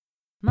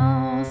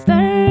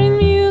Mastering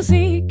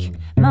music,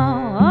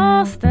 mastering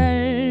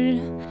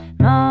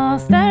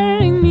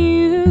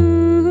music.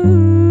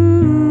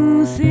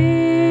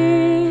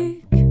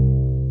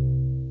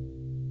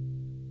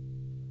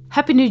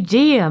 Happy New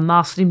Year,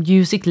 Mastering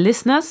Music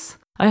listeners!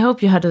 I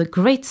hope you had a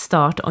great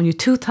start on your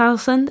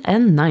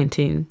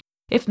 2019.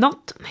 If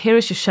not, here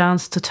is your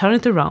chance to turn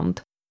it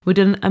around with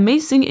an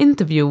amazing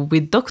interview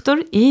with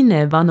Dr.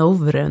 Ine van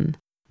Overen,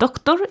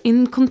 doctor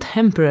in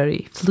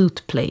contemporary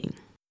flute playing.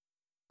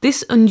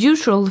 This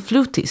unusual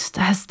flutist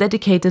has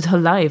dedicated her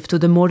life to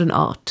the modern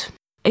art.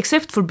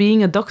 Except for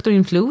being a doctor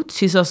in flute,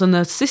 she's also an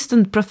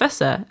assistant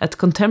professor at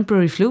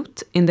contemporary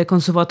flute in the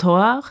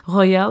Conservatoire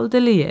Royal de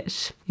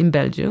Liège in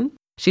Belgium.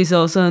 She's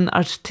also an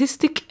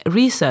artistic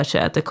researcher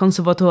at the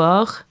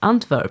Conservatoire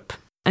Antwerp,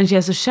 and she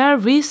has a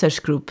shared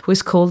research group who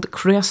is called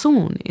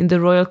Création in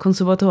the Royal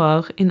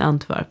Conservatoire in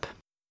Antwerp.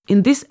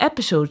 In this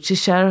episode, she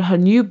shares her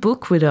new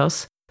book with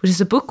us, which is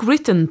a book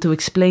written to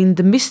explain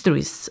the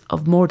mysteries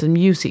of modern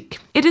music.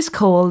 It is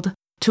called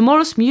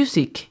Tomorrow's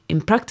Music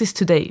in Practice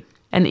Today,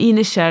 and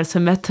Ine shares her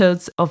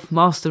methods of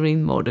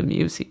mastering modern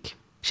music.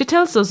 She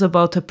tells us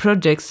about her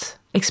projects.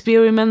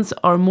 Experiments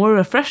are more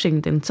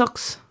refreshing than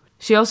socks.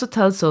 She also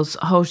tells us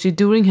how she,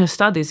 during her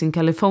studies in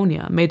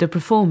California, made a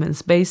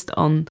performance based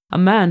on a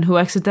man who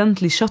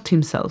accidentally shot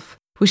himself,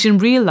 which in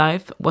real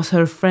life was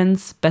her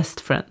friend's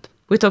best friend.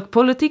 We talk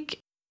politics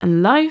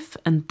and life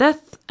and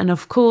death, and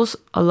of course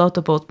a lot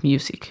about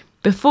music.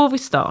 Before we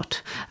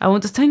start, I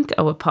want to thank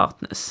our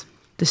partners,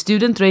 the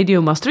student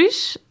Radio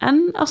Maastricht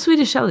and a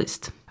Swedish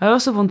cellist. I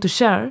also want to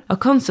share a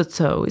concert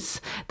service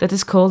that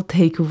is called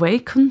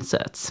Takeaway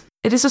Concerts.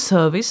 It is a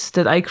service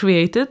that I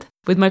created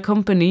with my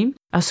company,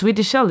 a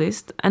Swedish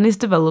cellist, and is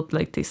developed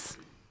like this.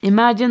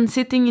 Imagine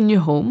sitting in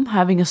your home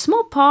having a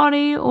small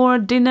party or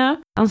dinner,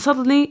 and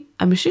suddenly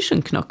a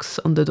musician knocks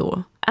on the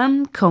door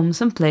and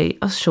comes and play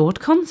a short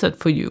concert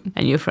for you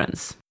and your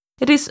friends.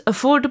 It is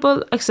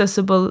affordable,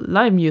 accessible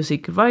live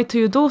music right to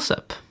your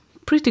doorstep.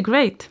 Pretty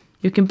great.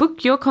 You can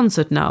book your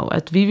concert now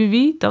at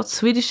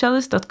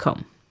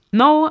www.swedishcellist.com.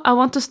 Now I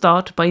want to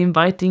start by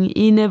inviting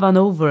Ine van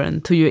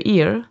Overen to your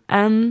ear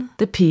and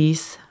the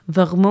piece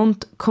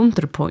Vermont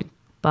Counterpoint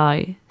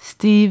by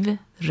Steve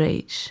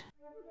Reich.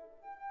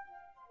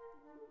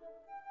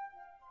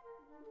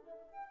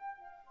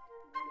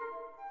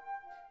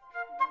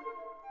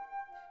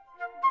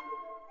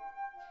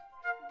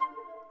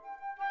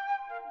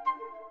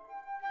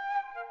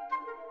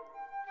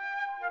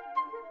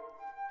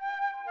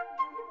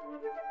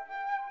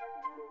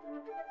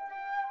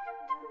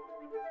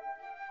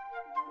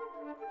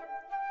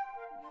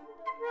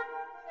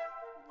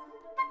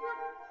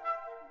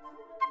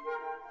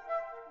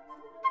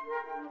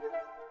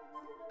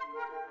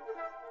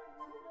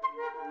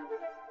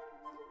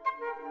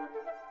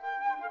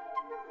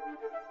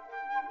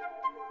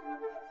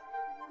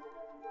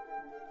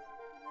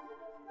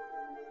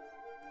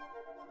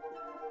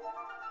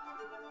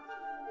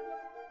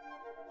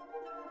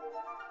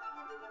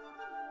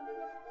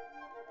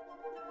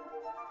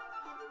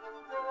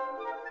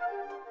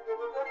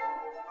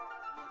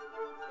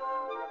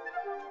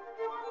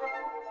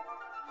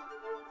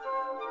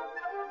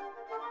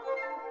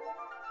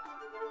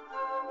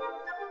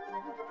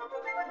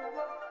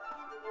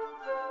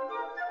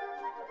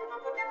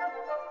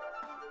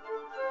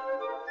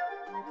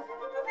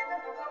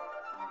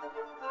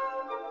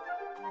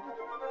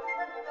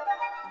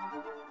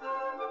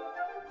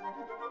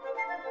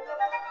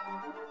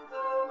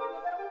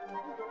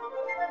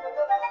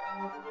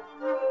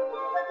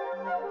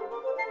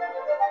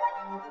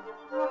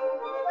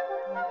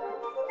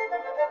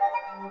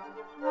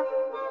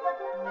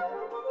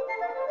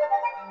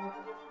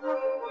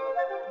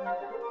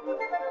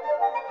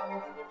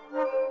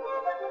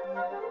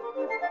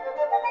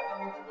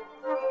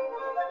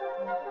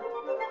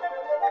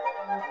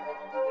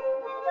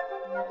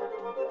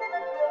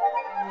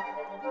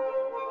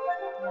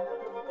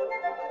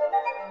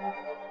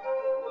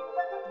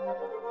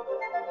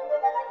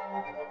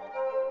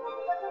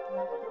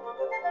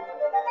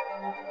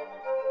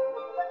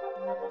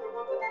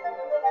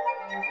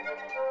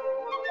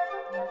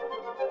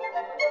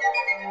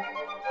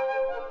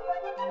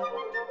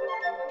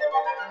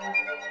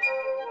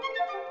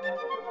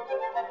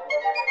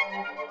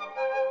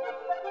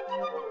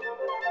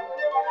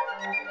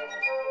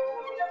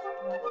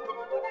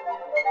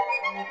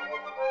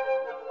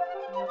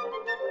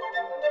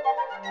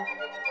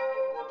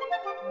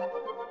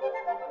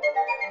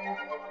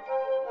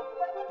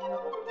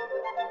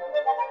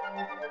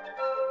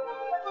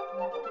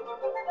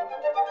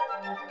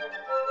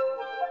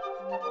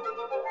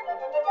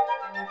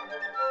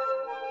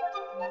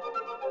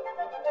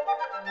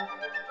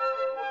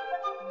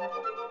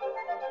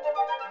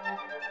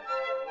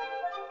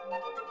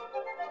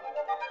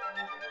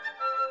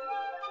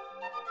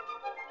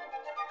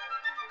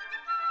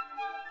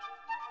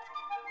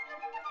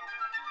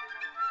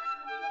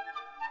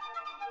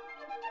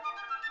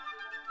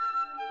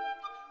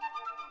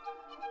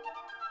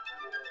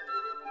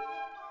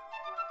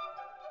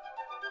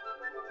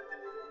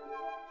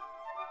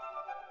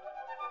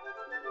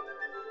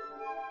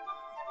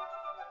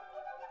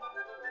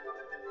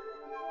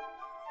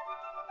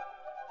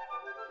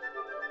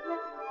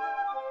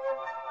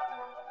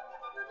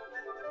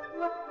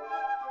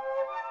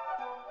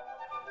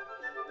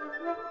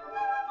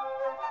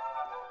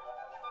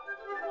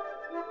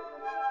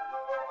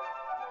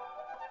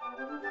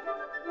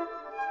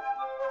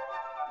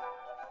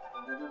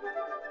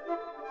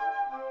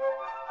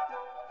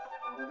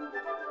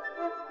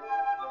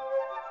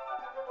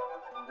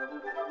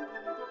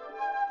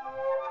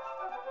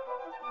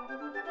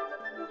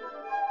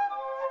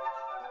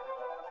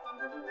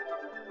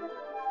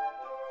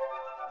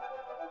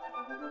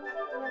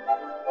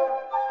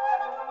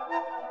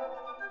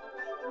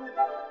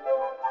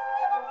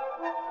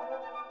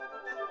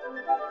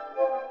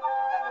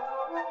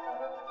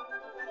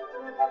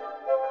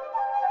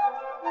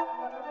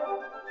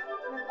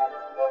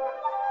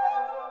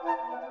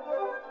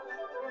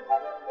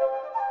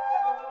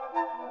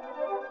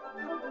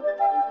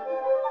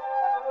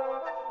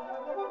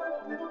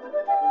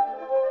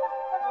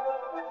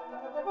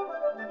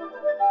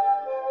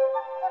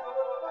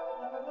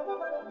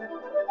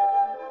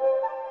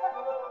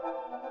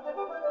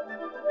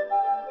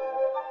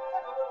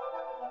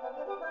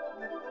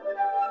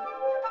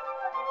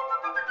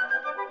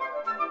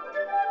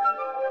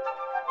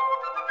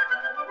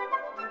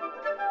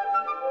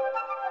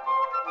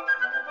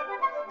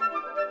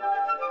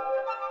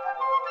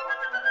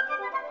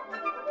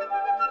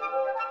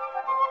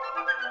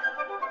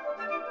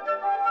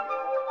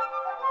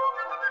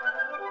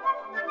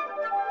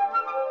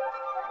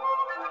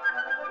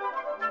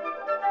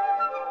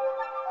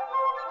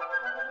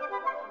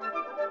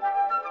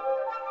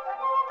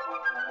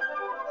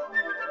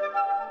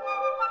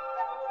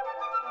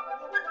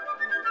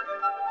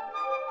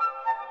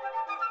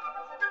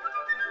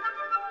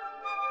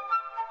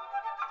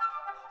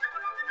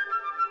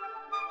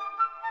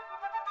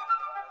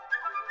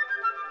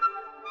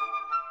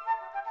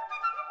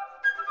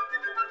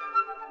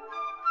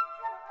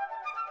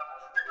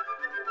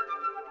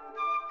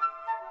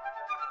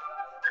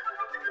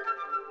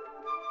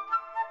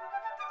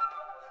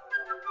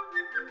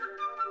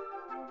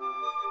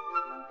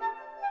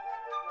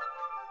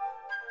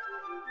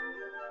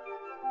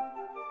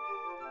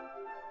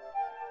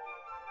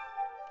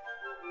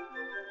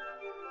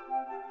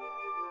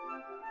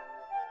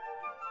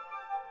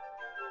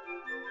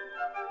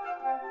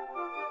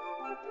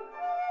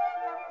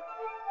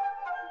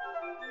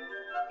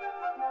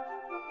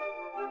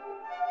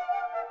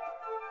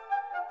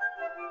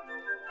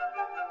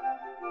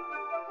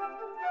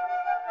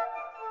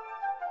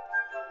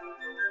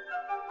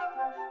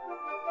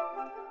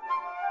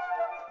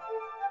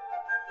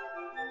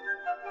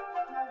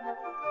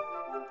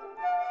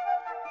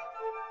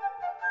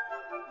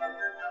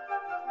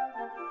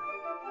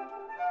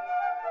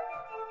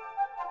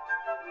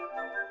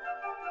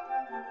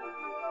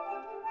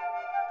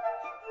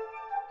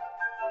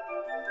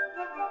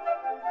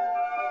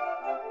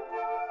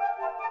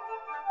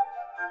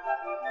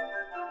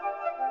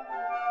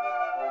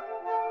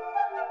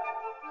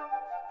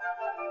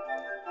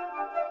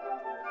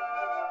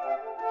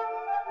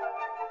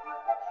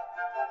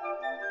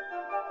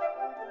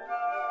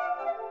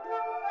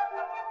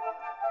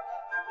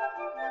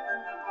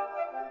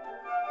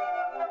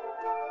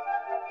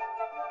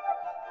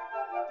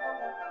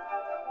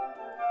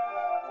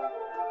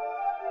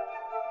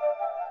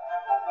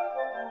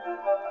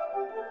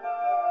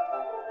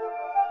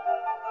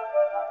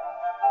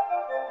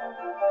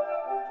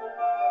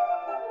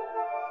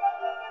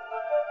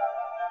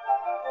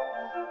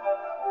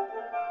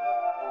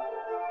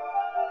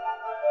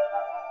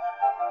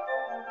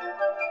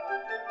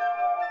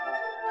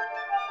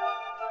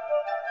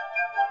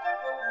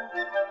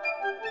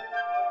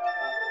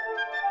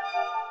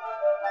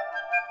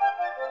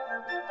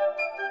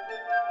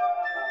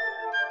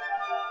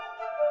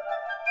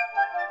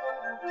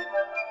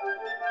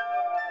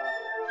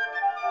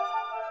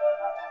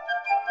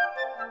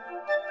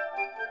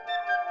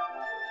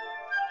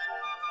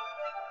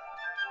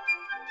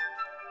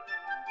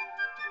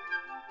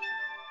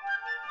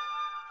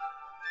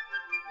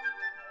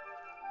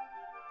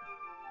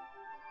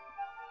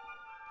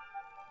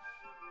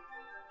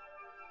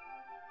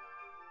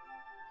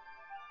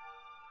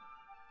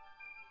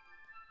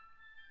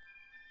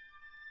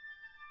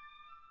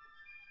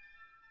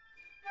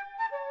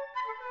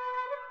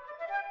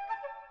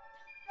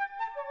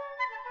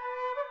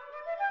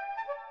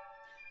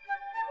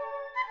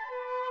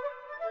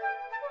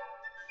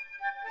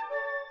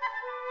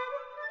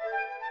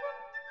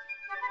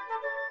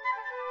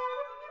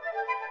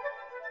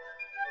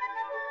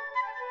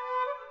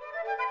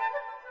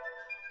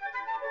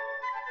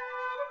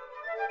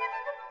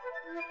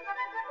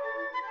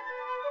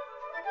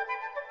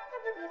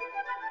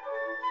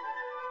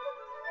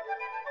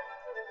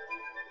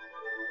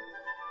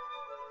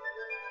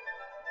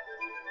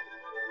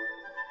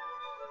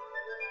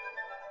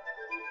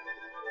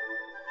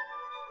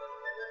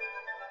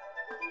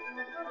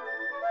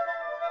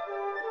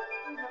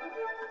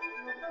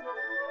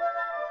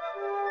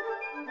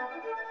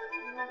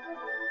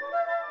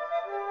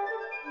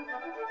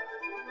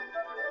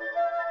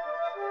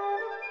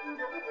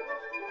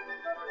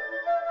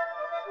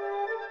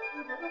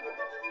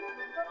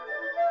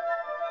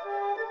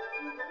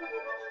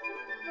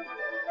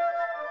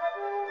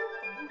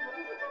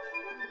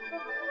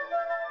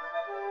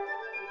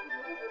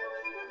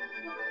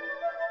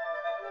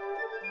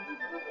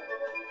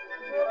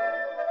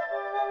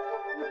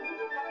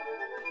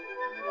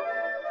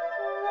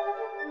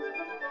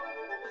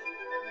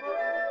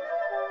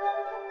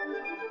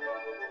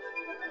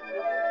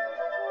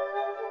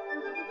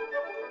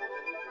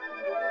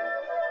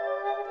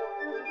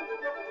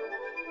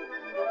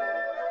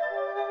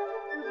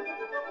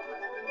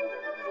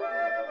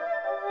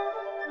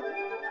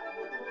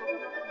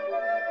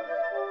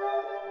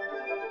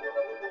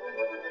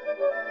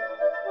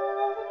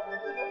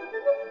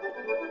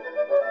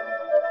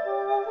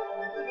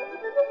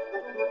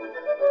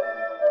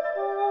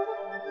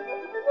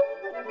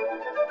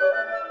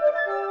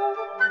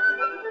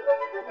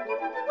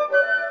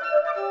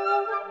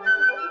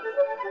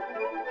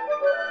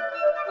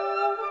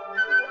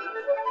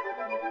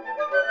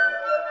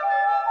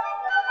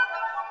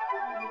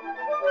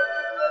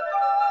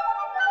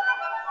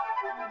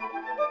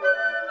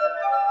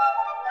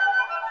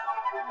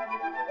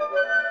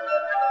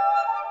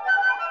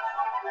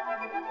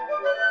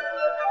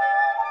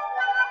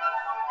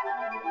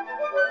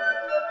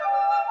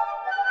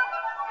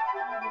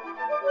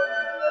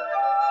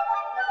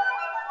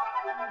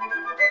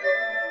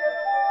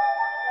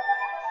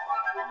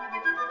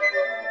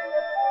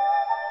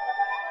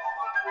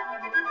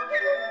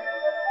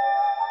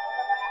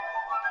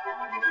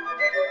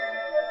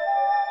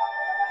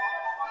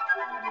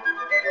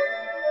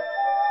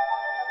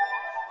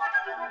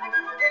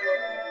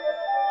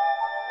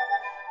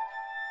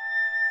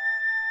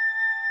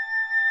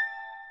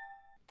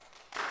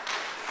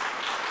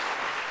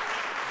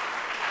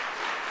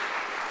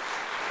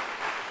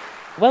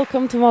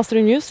 Welcome to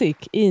Mastering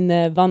Music,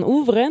 Ine van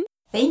Oeveren.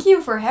 Thank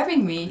you for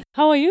having me.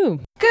 How are you?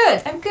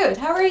 Good, I'm good.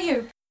 How are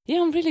you?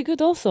 Yeah, I'm really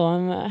good also.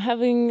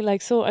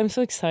 I'm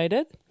so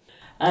excited.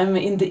 I'm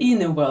in the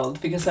Ine world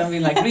because I've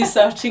been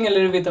researching a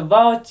little bit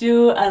about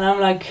you, and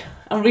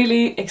I'm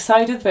really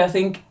excited, but I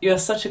think you're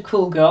such a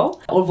cool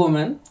girl or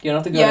woman. You're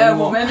not a girl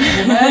anymore. Woman.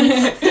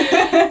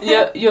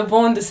 You're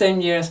born the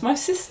same year as my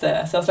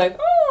sister, so I was like,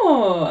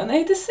 oh, an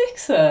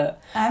 86er.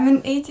 I'm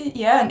an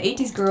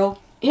 80s girl.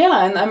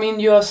 Yeah, and I mean,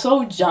 you are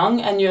so young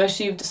and you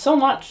achieved so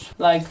much.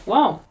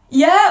 Wow.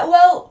 Yeah,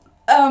 well,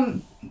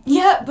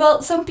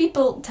 some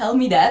people tell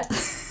me that.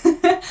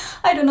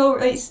 I don't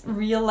always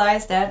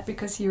realize that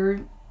because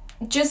you're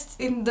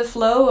just in the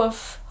flow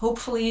of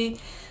hopefully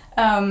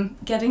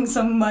getting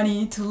some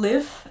money to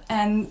live,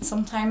 and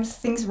sometimes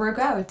things work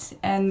out.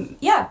 And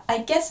yeah, I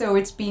guess so.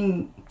 It's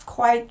been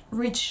quite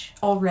rich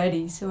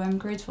already, so I'm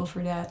grateful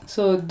for that.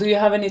 So do you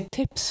have any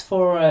tips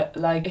for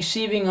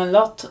achieving a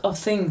lot of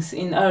things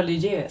in early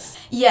years?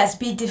 Yes,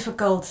 be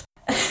difficult.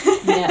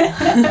 Yeah.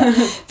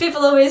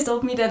 People always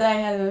told me that I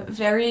had a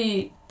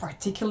very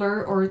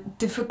particular or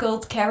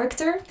difficult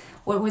character.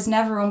 Well, it was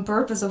never on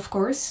purpose, of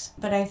course,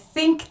 but I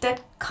think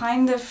that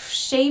kind of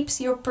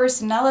shapes your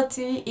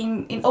personality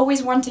in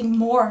always wanting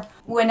more.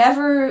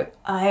 Whenever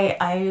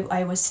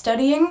I was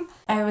studying,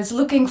 I was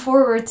looking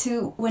forward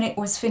to when it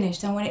was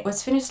finished. And when it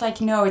was finished, like,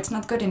 no, it's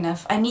not good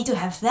enough. I need to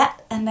have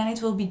that, and then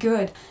it will be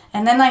good.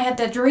 And then I had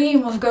that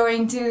dream of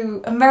going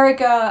to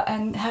America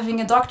and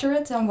having a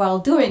doctorate. And while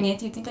doing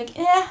it, you think like,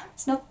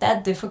 it's not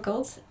that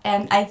difficult.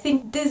 And I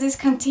think this is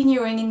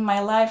continuing in my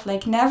life,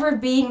 like never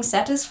being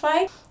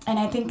satisfied. And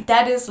I think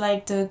that is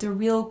like the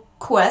real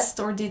quest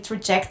or the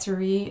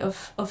trajectory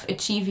of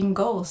achieving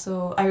goals.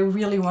 So I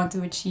really want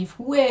to achieve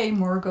way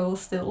more goals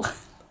still.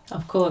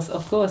 Of course.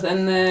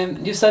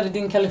 And you studied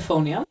in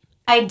California?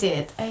 I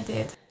did.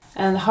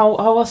 And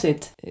how was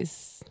it?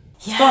 It's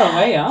far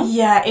away, yeah?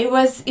 Yeah, it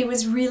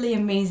was really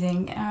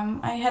amazing.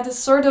 I had a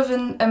sort of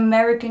an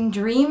American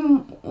dream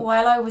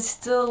while I was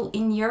still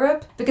in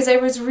Europe, because I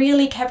was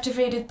really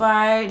captivated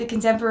by the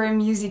contemporary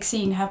music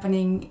scene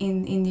happening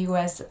in the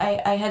US.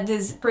 I had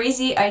this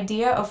crazy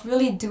idea of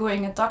really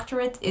doing a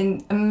doctorate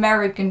in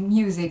American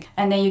music.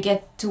 And then you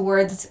get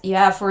towards,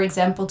 for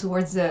example,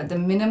 towards the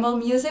minimal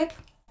music.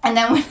 And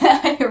then when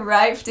I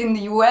arrived in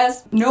the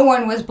US, no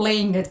one was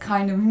playing that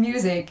kind of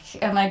music.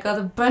 And I got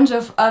a bunch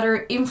of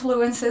other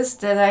influences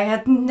that I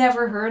had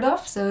never heard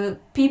of. So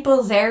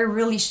people there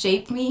really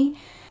shaped me.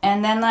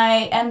 And then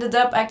I ended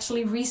up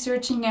actually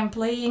researching and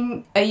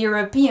playing a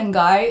European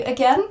guy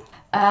again.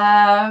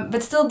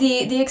 But still,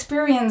 the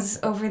experience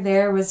over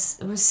there was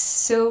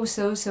so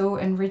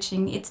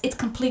enriching. It's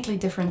completely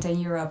different than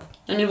Europe.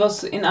 And it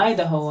was in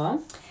Idaho, huh?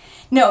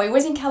 No, it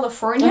was in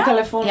California. In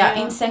California?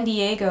 Yeah, in San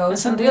Diego. In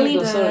San Diego,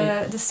 really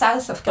sorry. The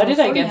south of California.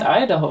 Where did I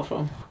get Idaho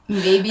from?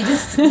 Maybe the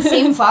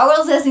same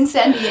vowels as in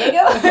San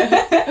Diego.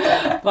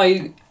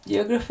 My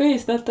geography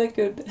is not that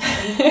good.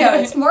 No,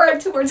 it's more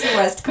towards the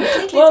west,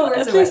 completely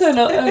towards the west.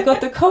 Well, at least I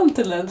got the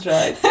continent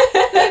right.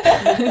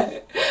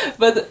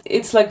 But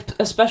it's like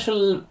a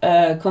special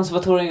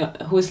conservatorium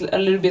who is a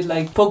little bit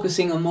like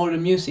focusing on more the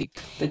music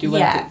that you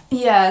went to.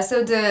 Yeah,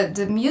 so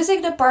the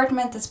music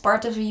department is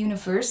part of a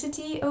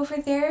university over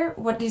there,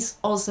 what is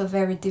also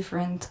very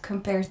different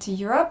compared to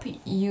Europe.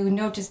 You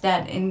notice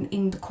that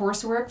in the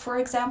coursework, for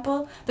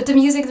example. But the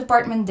music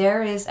department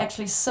there is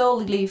actually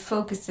solely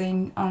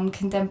focusing on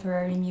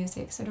contemporary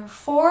music. So there are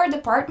 4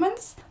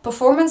 departments: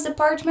 performance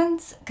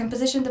department,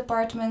 composition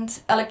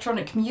department,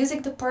 electronic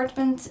music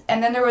department,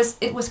 and then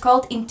it was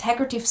called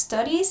integrative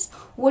studies,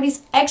 what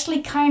is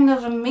actually kind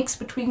of a mix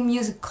between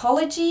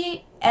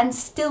musicology and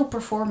still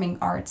performing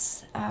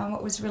arts.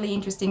 What was really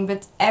interesting,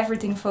 but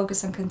everything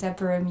focused on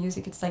contemporary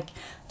music. It's like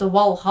the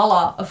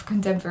Valhalla of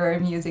contemporary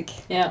music.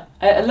 Yeah,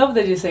 I love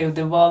that you say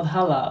the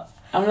Valhalla.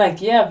 I'm like,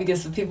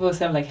 because people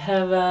say like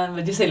heaven,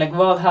 but you say like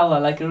Valhalla,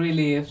 like a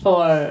really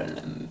far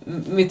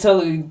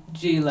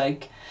mythology,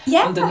 like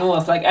in the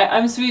north. Like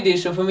I'm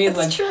Swedish, so for me it's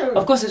like, true.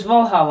 Of course it's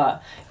Valhalla,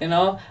 you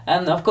know,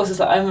 and of course it's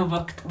like, I'm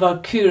a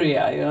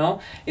Valkyria, you know.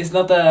 It's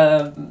not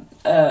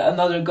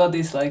another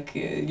goddess. Like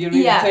you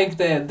really take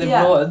the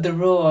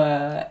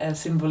raw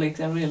symbolics.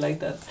 I really like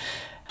that.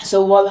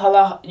 So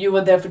Valhalla, you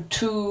were there for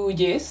 2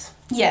 years.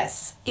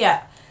 Yes,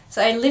 yeah.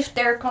 So I lived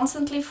there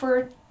constantly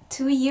for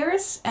 2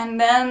 years, and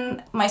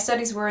then my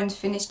studies weren't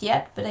finished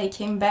yet, but I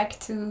came back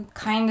to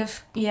kind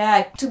of,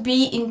 to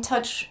be in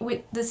touch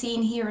with the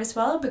scene here as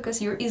well,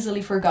 because you're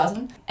easily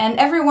forgotten. And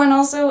everyone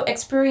also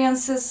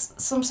experiences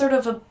some sort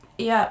of a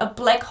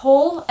black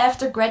hole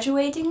after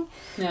graduating.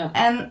 Yeah.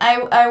 And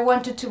I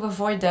wanted to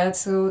avoid that,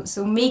 so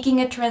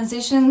making a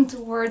transition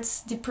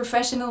towards the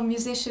professional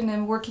musician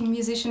and working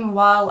musician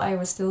while I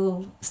was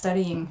still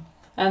studying.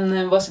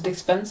 And was it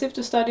expensive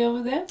to study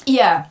over there?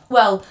 Yeah,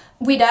 well,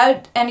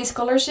 without any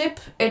scholarship,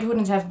 it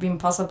wouldn't have been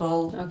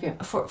possible. Okay.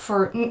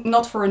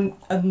 Not for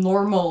a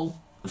normal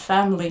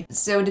family.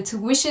 So the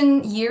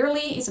tuition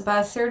yearly is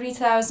about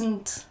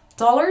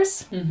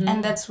 $30,000,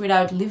 and that's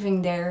without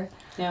living there.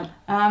 Yeah.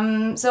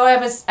 So I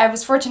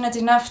was fortunate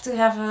enough to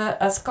have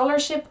a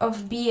scholarship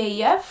of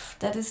BAF.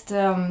 That is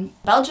the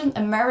Belgian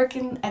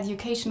American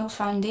Educational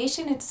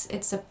Foundation.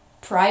 It's a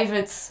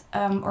private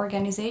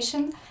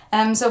organization.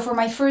 So for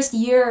my first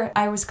year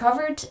I was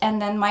covered, and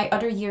then my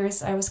other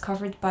years I was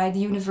covered by the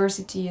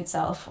university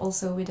itself,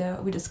 also with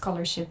a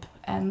scholarship.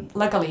 And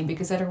luckily,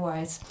 because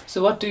otherwise...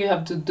 So what do you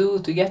have to do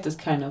to get this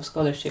kind of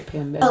scholarship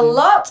here in Belgium? A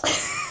lot!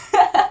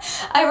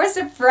 I was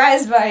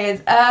surprised by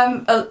it.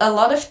 A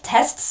lot of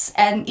tests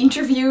and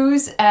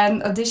interviews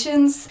and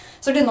auditions.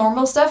 So the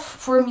normal stuff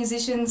for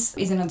musicians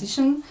is an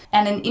audition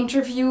and an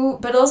interview,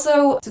 but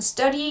also to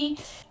study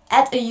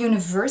at a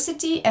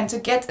university and to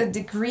get a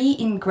degree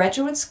in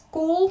graduate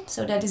school.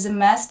 So that is a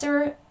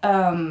master,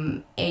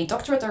 a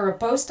doctorate or a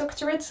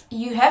postdoctorate.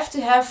 You have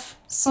to have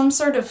some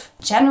sort of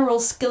general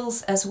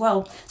skills as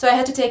well. So I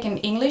had to take an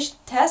English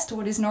test,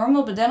 what is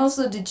normal, but then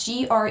also the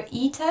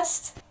GRE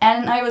test.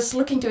 And I was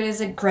looking to it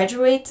as a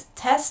graduate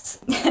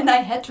test, and I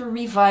had to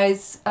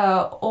revise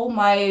all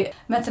my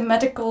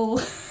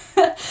mathematical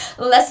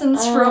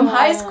lessons from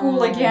high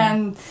school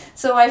again.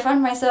 So I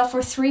found myself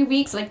for 3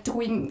 weeks like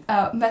doing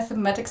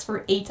mathematics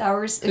for 8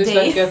 hours a day. It's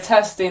like a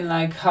test in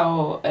like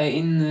how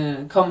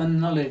in common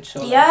knowledge.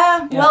 Or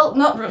well,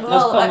 not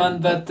common,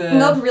 but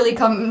not really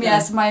common.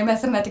 Yes, my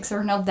mathematics are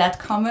are not that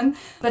common.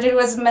 But it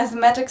was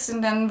mathematics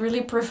and then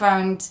really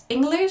profound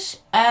English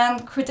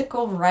and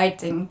critical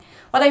writing.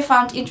 What I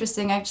found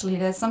interesting, actually,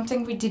 that's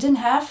something we didn't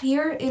have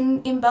here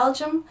in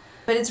Belgium.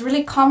 But it's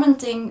really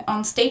commenting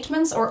on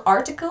statements or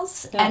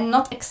articles and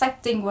not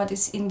accepting what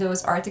is in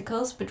those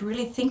articles, but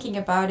really thinking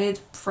about it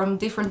from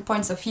different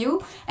points of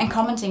view and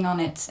commenting on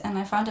it. And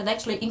I found it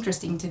actually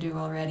interesting to do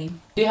already.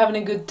 Do you have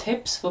any good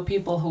tips for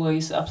people who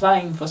is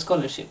applying for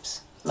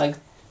scholarships? Like,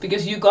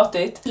 because you got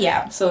it,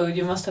 so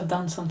you must have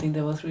done something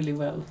that was really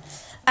well.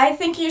 I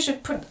think you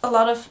should put a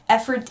lot of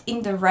effort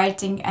in the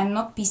writing and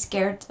not be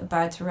scared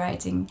about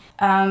writing.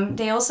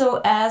 They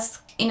also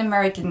ask, in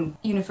American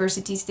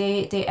universities,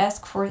 they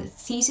ask for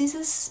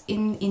theses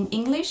in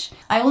English.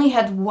 I only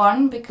had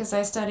one because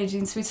I studied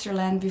in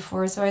Switzerland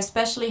before, so I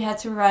especially had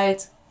to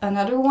write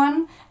another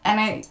one. And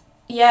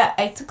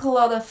I took a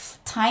lot of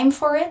time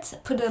for it,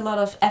 put a lot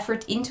of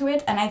effort into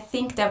it, and I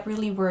think that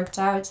really worked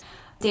out.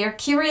 They're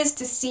curious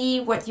to see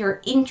what your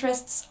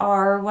interests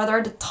are, what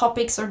are the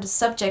topics or the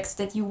subjects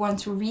that you want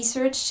to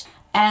research.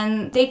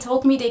 And they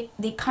told me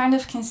they kind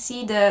of can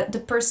see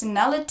the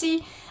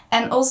personality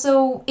and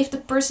also if the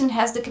person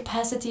has the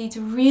capacity to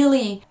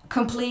really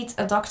complete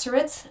a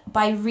doctorate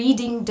by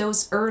reading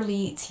those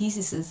early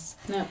theses.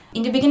 Yeah.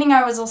 In the beginning,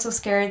 I was also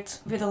scared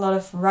with a lot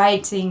of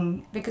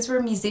writing because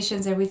we're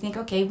musicians and we think,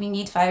 okay, we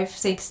need 5,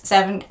 6,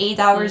 7, 8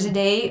 hours a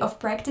day of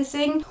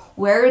practicing.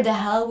 Where the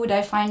hell would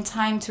I find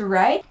time to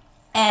write?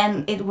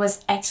 And it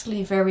was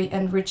actually very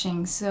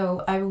enriching.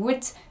 So I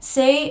would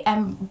say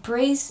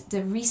embrace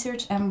the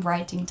research and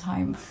writing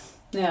time.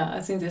 Yeah,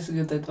 I think that's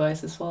good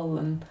advice as well.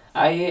 And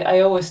I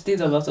always did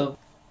a lot of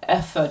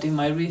effort in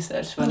my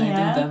research when I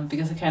did them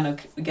because I kind of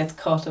get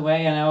caught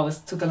away and I always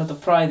took a lot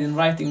of pride in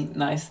writing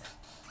nice.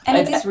 And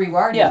it is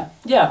rewarding.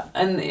 Yeah.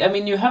 And I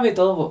mean, you have it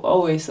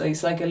always.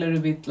 It's like a little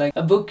bit like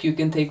a book you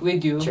can take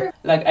with you. Sure.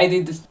 Like I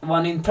did this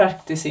one in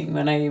practicing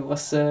when I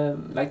was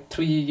like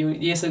 3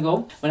 years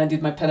ago when I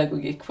did my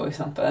pedagogic, for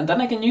example. And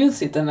then I can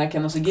use it and I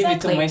can also give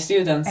it to my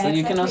students. So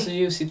you can also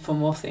use it for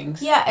more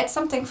things. Yeah, it's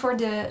something for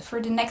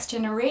the next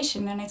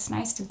generation and it's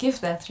nice to give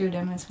that through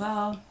them as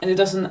well. And it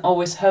doesn't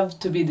always have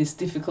to be this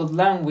difficult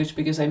language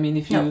because I mean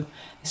if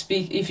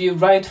you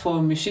write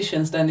for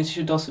musicians then it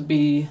should also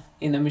be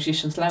in a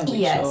musician's language.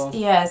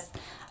 Yes.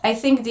 I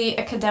think the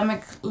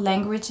academic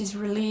language is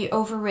really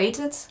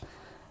overrated.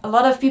 A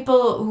lot of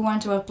people who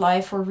want to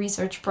apply for a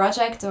research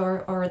project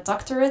or a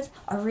doctorate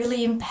are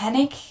really in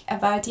panic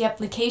about the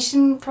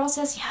application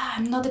process. Yeah,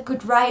 I'm not a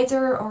good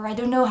writer or I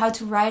don't know how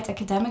to write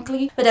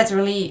academically. But that's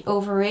really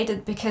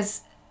overrated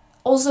because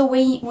also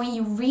when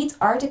you read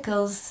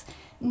articles,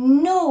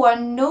 no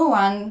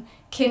one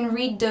can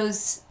read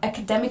those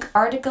academic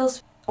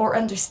articles or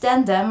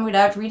understand them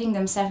without reading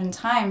them 7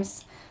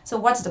 times. So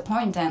what's the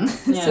point then?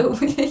 Yeah. So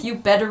you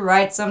better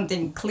write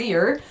something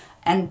clear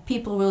and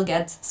people will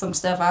get some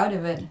stuff out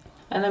of it.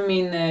 And I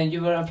mean,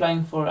 you were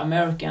applying for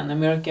America and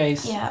America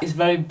is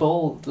very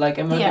bold. Like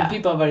American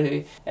people are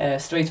very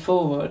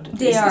straightforward.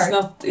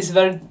 It's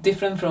very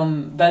different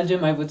from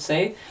Belgium, I would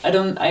say.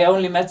 I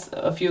only met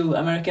a few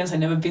Americans. I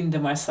never been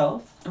there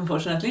myself,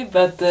 unfortunately.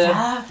 But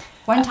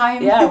one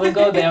time. Yeah, we'll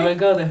go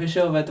there for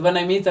sure. But when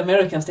I meet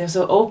Americans, they're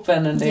so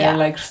open and they are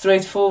like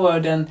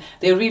straightforward and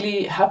they're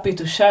really happy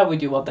to share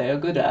with you what they are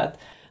good at.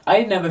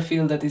 I never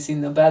feel that it's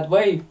in a bad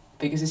way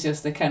because it's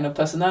just the kind of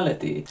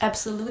personality.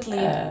 Absolutely.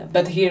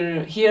 But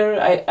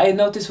here I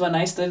noticed when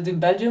I studied in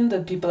Belgium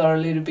that people are a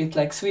little bit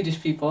like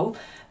Swedish people.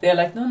 They're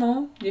like,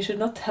 no, you should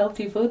not tell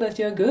people that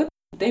you're good.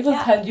 They will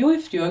tell you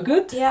if you are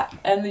good. Yeah.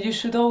 And you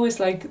should always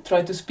like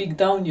try to speak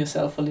down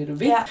yourself a little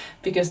bit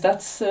because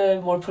that's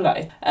more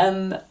polite.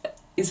 And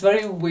it's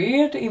very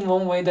weird in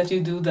one way that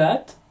you do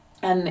that.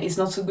 And it's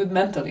not so good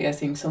mentally, I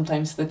think,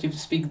 sometimes that you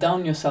speak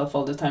down yourself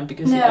all the time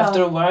because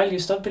after a while you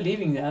start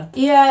believing that.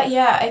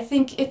 Yeah, I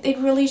think it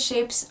really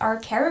shapes our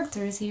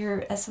characters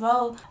here as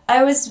well.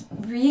 I was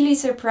really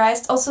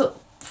surprised. Also,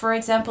 for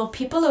example,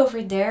 people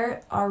over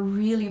there are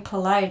really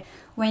polite.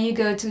 When you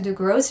go to the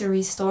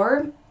grocery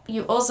store,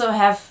 you also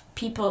have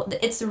people,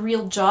 it's a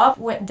real job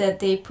that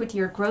they put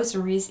your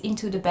groceries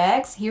into the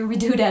bags. Here we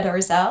do that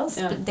ourselves,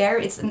 but there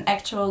it's an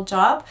actual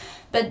job.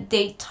 But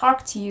they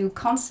talk to you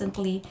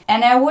constantly.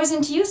 And I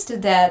wasn't used to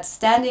that,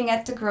 standing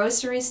at the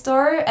grocery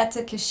store at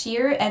the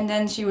cashier and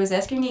then she was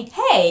asking me,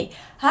 hey,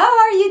 how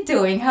are you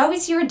doing? How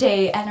is your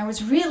day? And I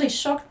was really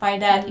shocked by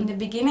that in the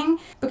beginning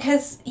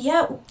because,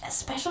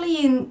 especially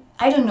in,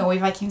 I don't know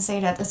if I can say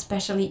that,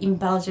 especially in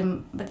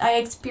Belgium, but I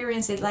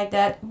experience it like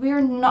that.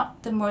 We're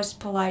not the most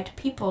polite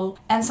people.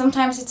 And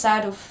sometimes it's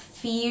out of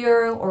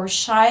fear or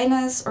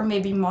shyness or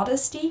maybe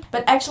modesty,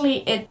 but actually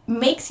it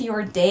makes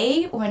your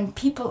day when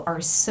people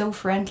are so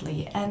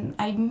friendly, and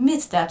I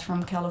miss that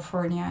from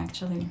California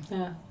actually.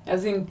 Yeah, I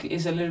think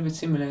it's a little bit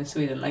similar in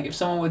Sweden. Like if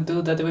someone would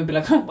do that, they would be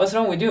like, what's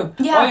wrong with you?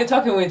 Yeah. Why are you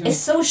talking with me? It's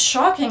so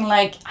shocking,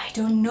 like, I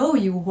don't know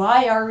you,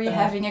 why are we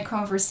having a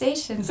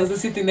conversation? So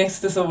sitting next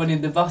to someone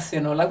in the bus,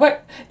 like,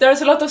 what?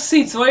 There's a lot of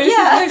seats, why are you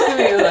sitting next to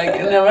me? Like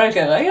in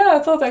America, like, I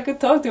thought I could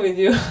talk to with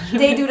you.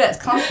 They do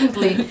that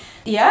constantly.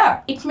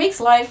 Yeah, it makes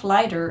life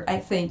lighter, I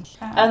think.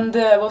 And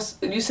was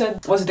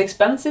it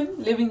expensive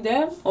living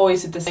there, or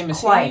is it the same as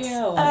Quite.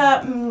 here?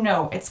 Or?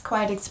 No, it's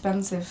quite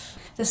expensive.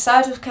 The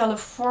south of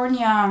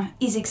California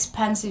is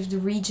expensive, the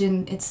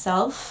region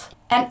itself.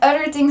 And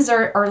other things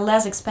are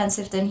less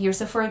expensive than here.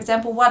 So, for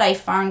example, what I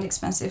found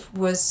expensive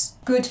was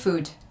good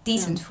food,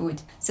 decent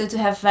food. So to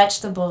have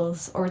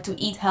vegetables or to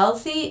eat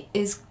healthy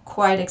is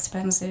quite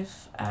expensive.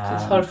 So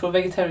it's hard for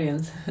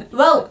vegetarians.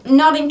 Well,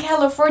 not in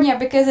California,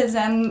 because it's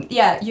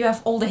you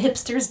have all the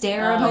hipsters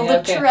there and all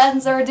the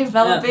trends are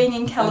developing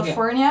in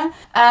California.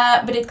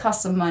 But it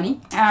costs some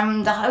money.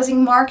 The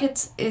housing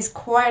market is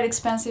quite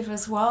expensive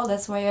as well.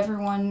 That's why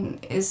everyone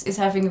is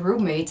having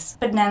roommates.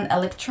 But then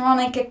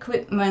electronic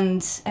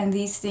equipment and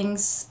these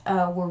things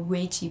were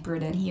way cheaper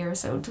than here.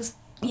 So it was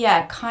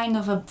kind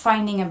of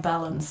finding a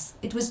balance.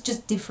 It was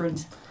just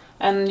different.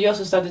 And you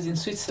also studied in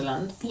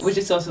Switzerland, yes. Which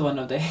is also one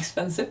of the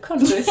expensive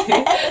countries.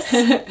 Yes.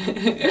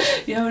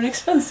 You have an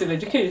expensive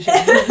education.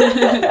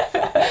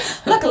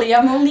 Luckily,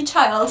 I'm only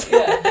child.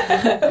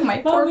 Yeah.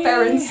 My poor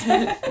parents.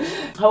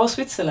 How was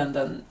Switzerland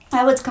then?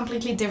 I was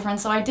completely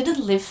different. So I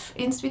didn't live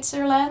in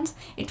Switzerland.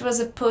 It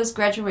was a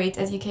postgraduate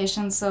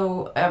education,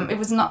 so it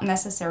was not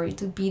necessary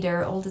to be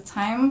there all the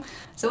time.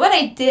 So what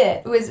I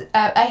did was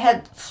I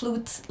had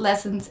flute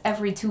lessons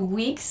every 2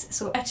 weeks.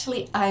 So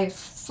actually I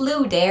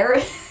flew there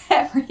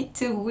every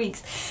 2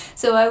 weeks.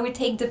 So I would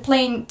take the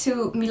plane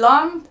to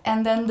Milan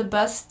and then the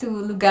bus to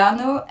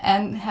Lugano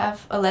and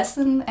have a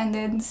lesson and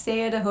then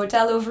stay at a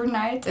hotel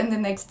overnight, and the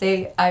next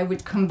day I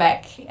would come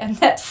back, and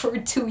that for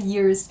 2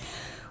 years,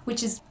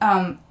 which is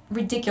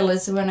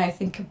ridiculous when I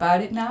think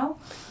about it now.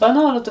 But I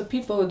know a lot of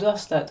people who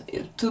does that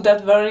to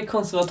that very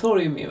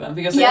conservatorium even,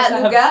 because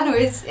Lugano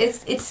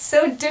it's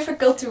so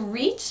difficult to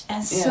reach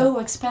and so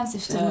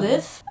expensive to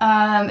live.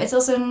 It's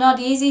also not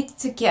easy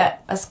to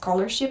get a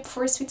scholarship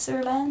for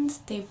Switzerland.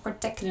 They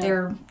protect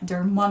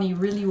their money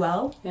really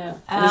well. Yeah,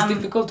 it's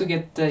difficult to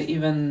get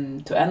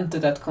even to enter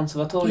that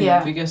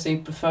conservatorium because they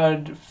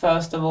preferred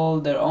first of all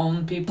their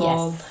own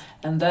people,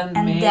 and then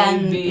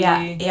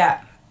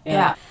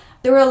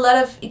There were a lot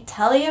of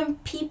Italian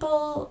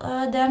people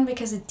then,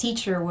 because the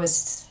teacher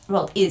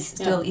is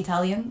still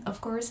Italian,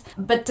 of course.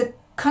 But the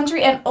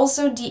country and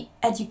also the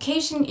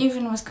education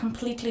even was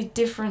completely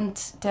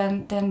different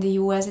than the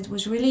US. It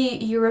was really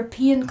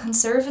European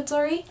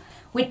conservatory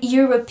with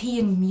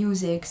European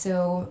music.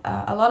 So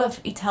a lot of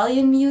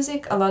Italian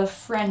music, a lot of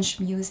French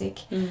music.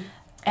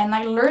 And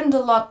I learned a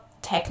lot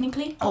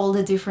technically, all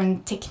the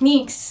different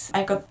techniques.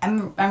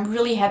 I'm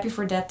really happy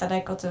for that I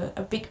got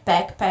a big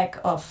backpack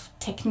of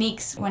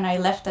techniques when I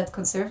left that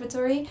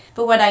conservatory.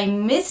 But what I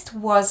missed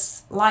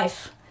was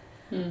life,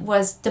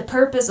 was the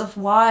purpose of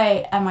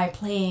why am I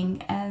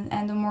playing,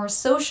 and the more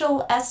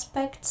social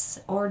aspects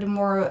or the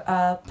more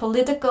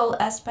political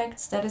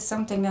aspects, that is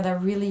something that I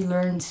really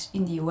learned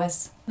in the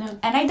US. Yeah.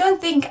 And I don't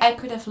think I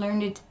could have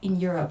learned it in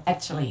Europe,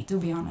 actually, to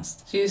be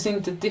honest. So you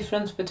think the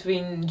difference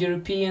between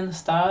European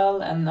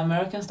style and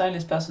American style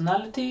is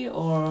personality,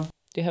 or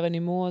do you have any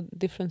more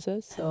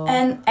differences? Or?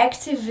 And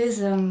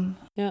activism.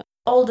 Yeah.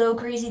 Although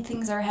crazy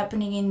things are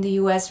happening in the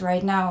US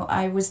right now,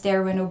 I was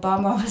there when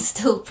Obama was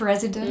still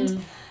president.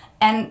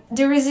 And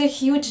there is a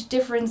huge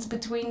difference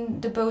between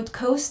the both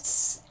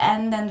coasts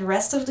and then the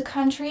rest of the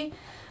country.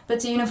 But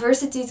the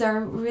universities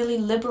are really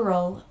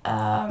liberal,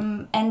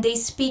 and they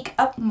speak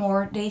up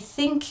more. They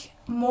think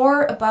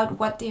more about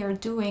what they are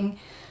doing.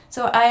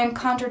 So I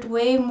encountered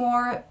way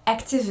more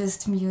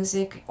activist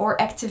music or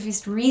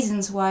activist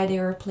reasons why they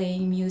are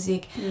playing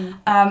music.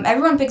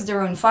 Everyone picks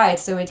their own fight,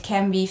 so it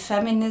can be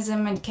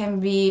feminism, it can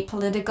be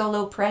political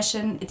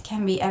oppression, it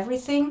can be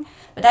everything.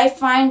 But I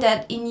find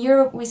that in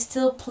Europe we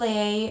still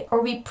play,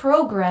 or we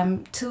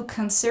program too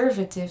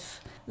conservative.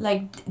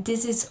 Like,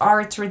 this is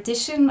our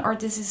tradition, or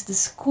this is the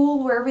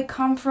school where we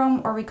come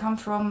from, or we come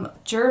from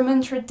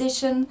German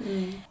tradition.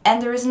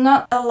 And there is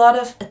not a lot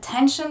of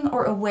attention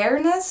or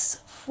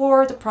awareness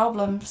for the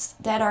problems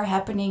that are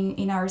happening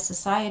in our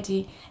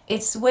society.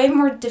 It's way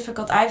more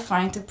difficult, I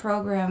find, to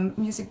program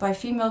music by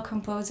female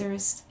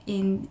composers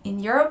in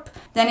Europe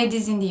than it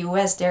is in the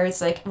US. There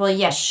it's like, well,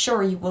 yeah,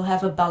 sure, you will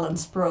have a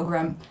balanced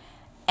program.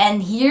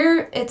 And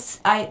here,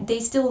 they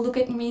still look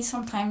at me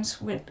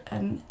sometimes with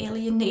an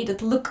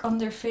alienated look on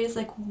their face,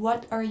 like,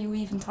 what are you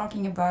even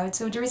talking about?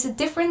 So there is a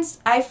difference,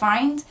 I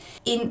find,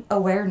 in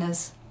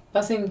awareness.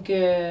 I think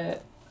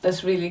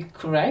that's really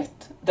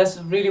correct. That's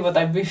really what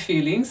I've been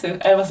feeling. So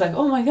I was like,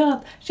 oh my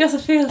God, she also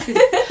feels it.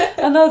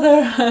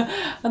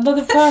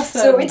 another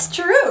person. So it's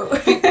true.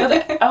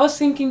 But I was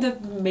thinking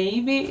that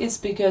maybe it's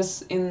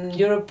because in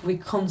Europe we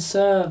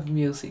conserve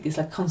music. It's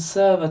like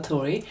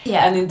conservatory.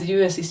 Yeah. And in the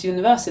US it's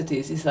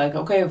universities. It's like,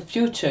 okay,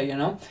 future, you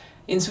know.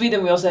 In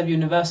Sweden we also have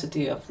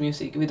University of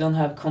Music. We don't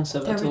have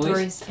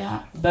conservatories.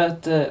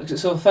 But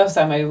so first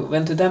time I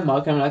went to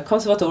Denmark, I'm like,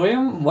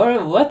 conservatorium?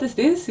 What is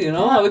this? You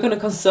know, are we going to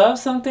conserve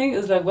something?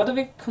 It's like, what are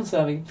we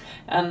conserving?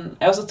 And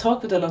I also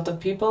talk with a lot of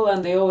people,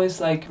 and they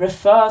always like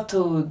refer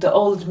to the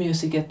old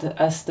music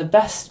as the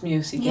best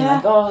music. Yeah. And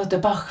like, oh, the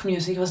Bach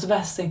music was the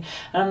best thing.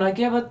 And I'm like,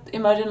 yeah, but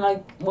imagine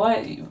like,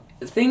 why?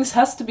 things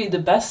has to be the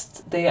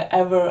best they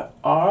ever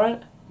are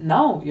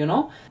now, you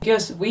know,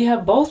 because we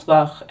have both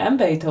Bach and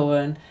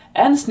Beethoven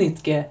and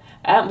Schnittke,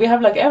 and we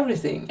have like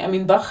everything. I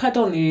mean, Bach had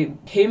only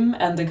him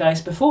and the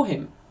guys before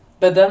him,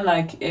 but then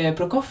like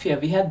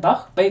Prokofiev, we had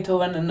Bach,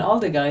 Beethoven, and all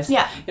the guys.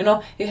 Yeah. You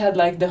know, he had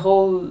like the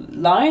whole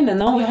line, and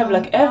now we have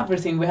like Yeah.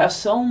 everything. We have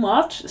so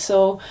much,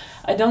 so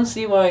I don't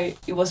see why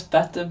it was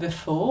better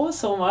before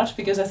so much,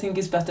 because I think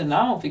it's better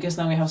now, because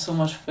now we have so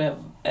much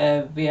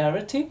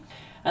variety.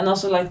 And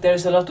also, like,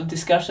 there's a lot of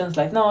discussions,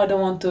 like, no, I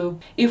don't want to...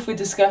 If we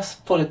discuss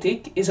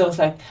politics, it's always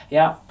like,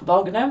 yeah,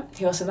 Wagner,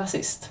 he was a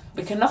Nazist.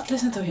 We cannot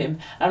listen to him.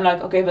 I'm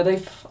like, okay, but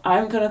if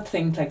I'm gonna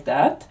think like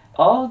that,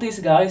 all these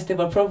guys, they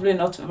were probably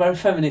not very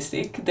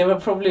feministic. They were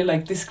probably,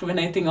 like,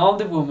 discriminating all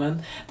the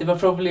women. They were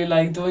probably,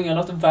 like, doing a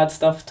lot of bad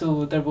stuff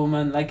to their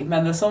women. Like,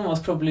 Mendelssohn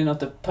was probably not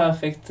the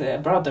perfect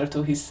brother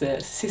to his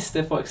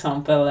sister, for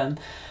example.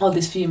 And all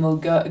these female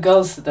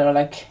girls that are,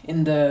 like,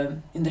 in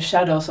the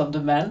shadows of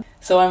the men.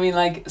 So, I mean,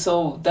 like,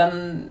 so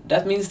then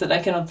that means that I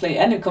cannot play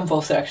any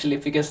composer, actually,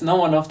 because no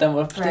one of them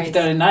were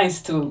particularly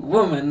nice to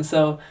women.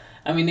 So,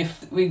 I mean,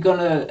 if we're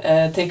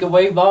gonna take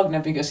away Wagner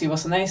because he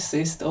was a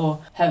Nazist, or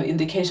have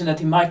indication that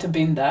he might have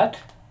been that,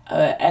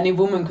 any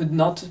woman could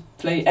not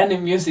play any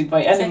music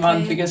by any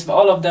man, because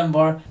all of them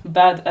were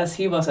bad as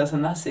he was as a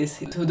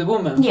Nazist to the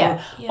woman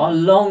for a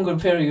longer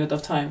period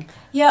of time.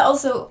 Yeah,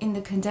 also in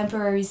the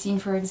contemporary scene,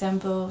 for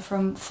example,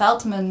 from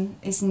Feldman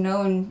is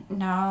known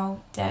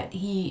now that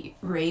he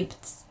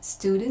raped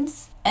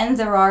students. And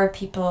there are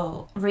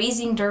people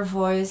raising their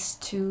voice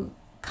to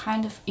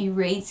kind of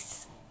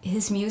erase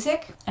his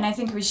music, and I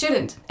think we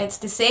shouldn't. It's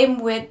the same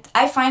with...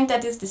 I find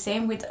that it's the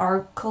same with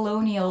our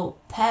colonial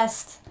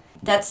past.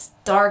 That's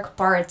dark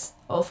part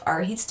of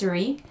our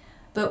history,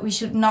 but we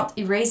should not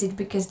erase it,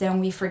 because then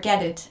we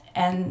forget it,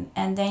 and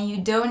then you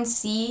don't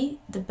see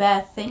the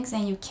bad things,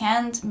 and you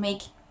can't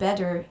make it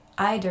better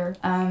either.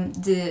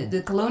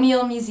 The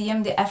Colonial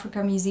Museum, the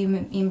Africa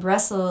Museum in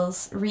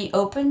Brussels,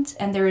 reopened,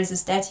 and there is a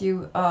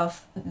statue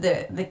of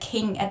the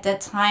king at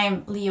that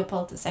time,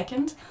 Leopold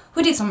II,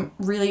 who did some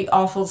really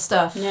awful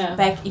stuff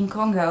back in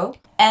Congo.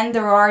 And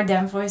there are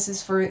then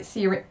voices for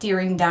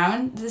tearing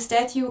down the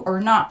statue or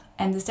not.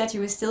 And the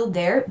statue is still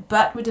there,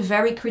 but with a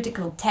very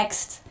critical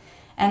text.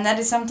 And that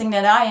is something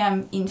that I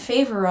am in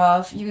favor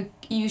of.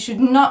 You should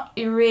not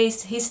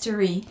erase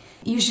history.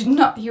 You should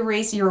not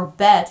erase your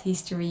bad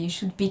history. You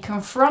should be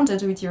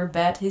confronted with your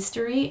bad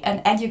history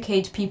and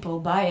educate people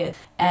by it.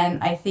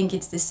 And I think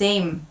it's the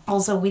same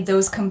also with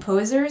those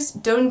composers.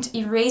 Don't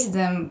erase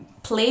them.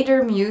 Play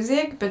their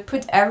music, but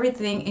put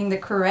everything in the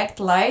correct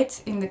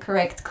light, in the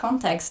correct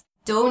context.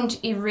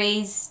 Don't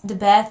erase the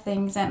bad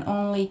things and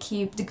only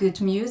keep the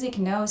good music.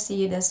 No,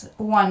 see it as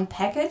one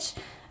package.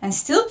 And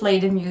still play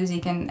the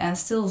music and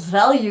still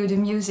value the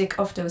music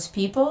of those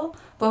people.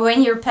 But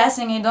when you're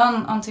passing it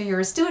on onto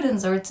your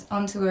students or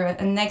onto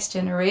a next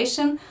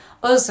generation,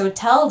 also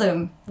tell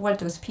them what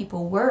those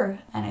people were.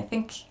 And I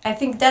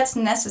think that's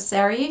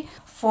necessary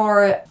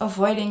for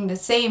avoiding the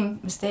same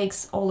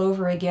mistakes all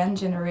over again,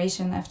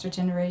 generation after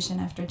generation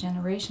after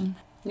generation.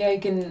 Yeah,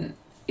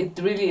 it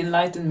really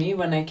enlightened me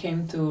when I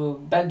came to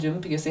Belgium,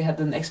 because they had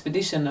an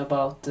expedition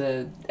about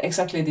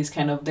exactly this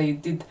kind of... They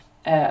did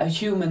a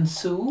human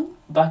zoo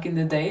back in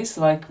the days,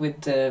 like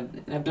with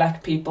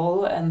black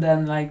people, and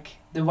then like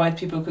the white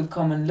people could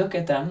come and look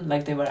at them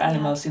like they were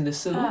animals in the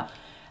zoo.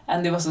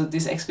 And there was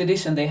this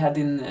expedition they had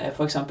in,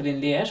 for example, in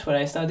Liège, where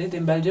I studied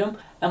in Belgium.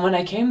 And when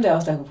I came there, I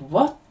was like,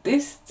 what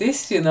is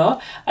this, you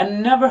know? I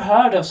never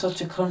heard of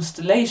such a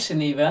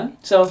constellation even.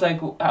 So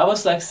I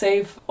was like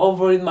safe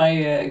over in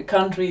my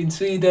country in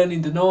Sweden,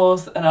 in the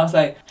north. And I was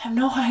like, I have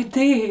no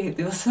idea.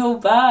 It was so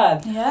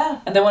bad. Yeah.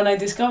 And then when I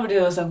discovered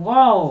it, I was like,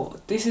 wow,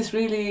 this is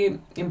really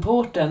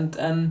important.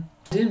 And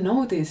I didn't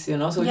know this, you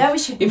know. So yeah,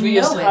 if we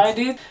just hide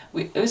it,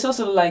 it's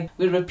also like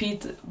we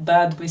repeat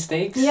bad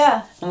mistakes.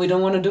 Yeah. And we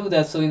don't want to do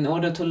that. So in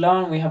order to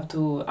learn, we have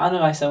to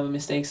analyze our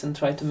mistakes and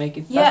try to make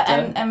it better. Yeah,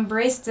 and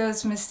embrace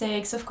those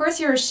mistakes. Of course,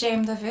 you're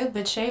ashamed of it,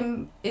 but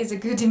shame is a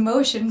good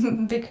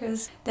emotion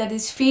because that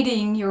is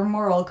feeding your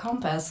moral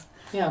compass.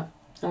 Yeah.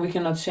 And we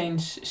cannot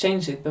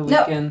change it, but we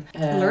can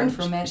learn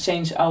from it.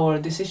 Change our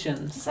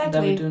decisions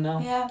that we do now.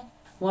 Yeah.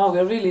 Wow,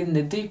 we're really in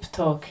the deep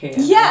talk here.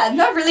 Yeah,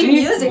 not really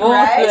music,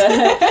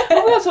 right?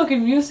 We are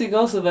talking music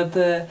also,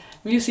 but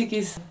music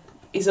is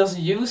also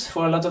used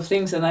for a lot of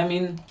things. And I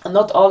mean,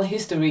 not all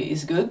history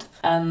is good.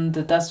 And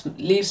that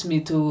leads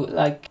me to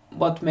like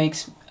what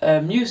makes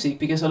music,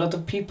 because a lot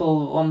of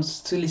people want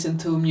to listen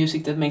to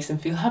music that makes them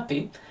feel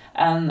happy.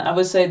 And I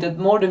would say that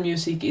modern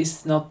music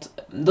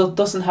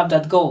doesn't have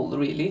that goal,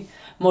 really.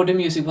 Modern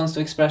music wants to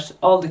express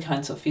all the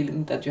kinds of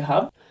feeling that you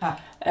have,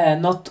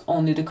 not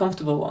only the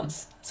comfortable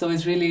ones. So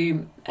it's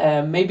really,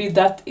 maybe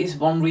that is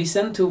one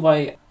reason to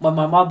why when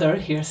my mother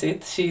hears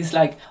it, she's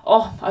like,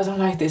 oh, I don't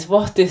like this,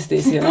 what is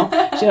this, you know?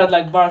 She had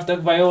like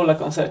Bartok viola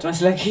concert, and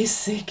she's like, he's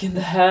sick in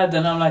the head,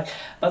 and I'm like,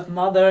 but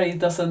mother,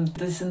 it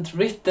isn't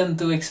written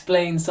to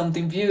explain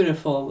something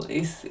beautiful,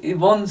 it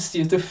wants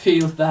you to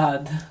feel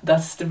bad,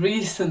 that's the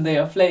reason they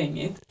are playing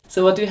it.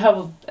 So what do you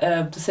have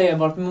to say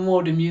about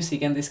modern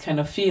music and this kind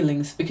of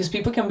feelings? Because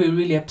people can be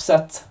really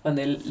upset when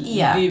they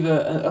leave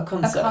a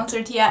concert. A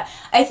concert, yeah.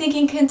 I think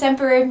in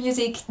contemporary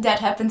music that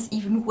happens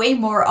even way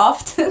more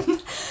often.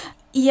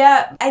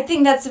 Yeah, I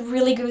think that's a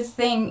really good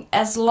thing.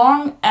 As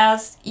long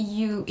as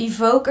you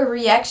evoke a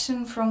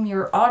reaction from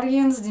your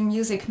audience, the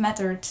music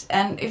mattered.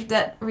 And if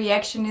that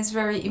reaction is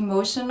very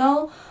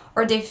emotional,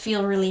 or they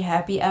feel really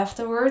happy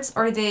afterwards,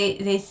 or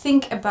they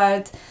think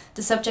about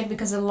the subject,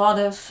 because a lot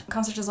of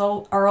concerts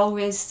are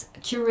always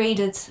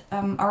curated,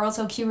 are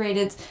also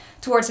curated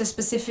towards a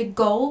specific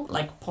goal,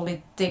 like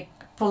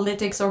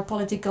politics or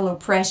political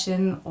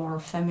oppression or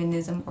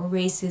feminism or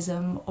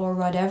racism or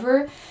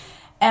whatever.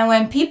 And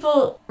when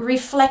people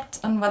reflect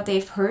on what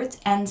they've heard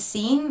and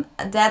seen,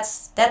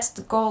 that's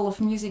the goal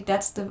of music,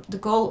 that's the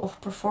goal of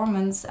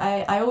performance.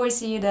 I always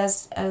see it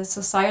as a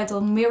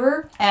societal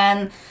mirror,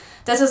 and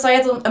that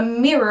societal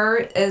mirror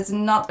is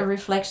not a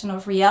reflection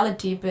of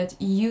reality, but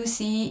you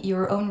see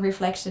your own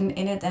reflection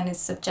in it, and it's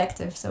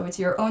subjective. So it's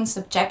your own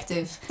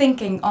subjective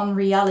thinking on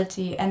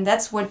reality, and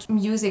that's what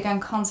music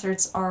and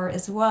concerts are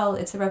as well.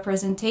 It's a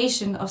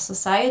representation of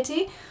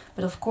society,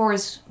 but of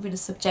course with a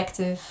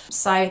subjective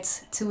side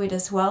to it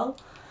as well.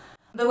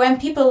 But when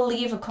people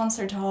leave a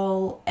concert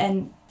hall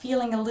and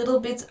feeling a little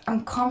bit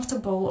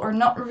uncomfortable or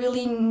not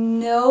really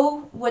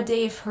know what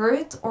they've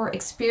heard or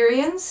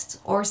experienced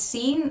or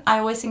seen, I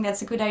always think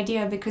that's a good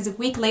idea, because a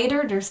week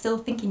later they're still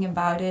thinking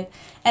about it,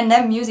 and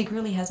then music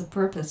really has a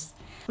purpose.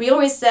 We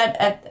always said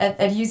at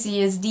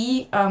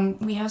UCSD,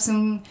 we have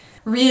some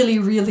really,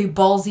 really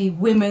ballsy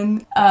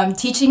women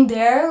teaching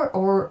there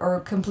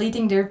or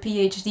completing their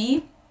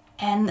PhD.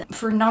 And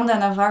Fernanda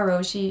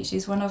Navarro,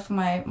 she's one of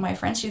my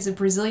friends. She's a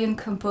Brazilian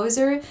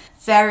composer,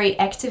 very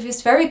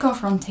activist, very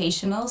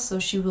confrontational, so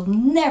she will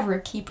never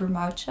keep her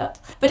mouth shut.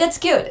 But that's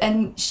good,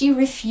 and she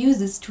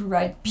refuses to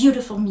write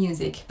beautiful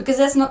music, because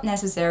that's not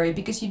necessary,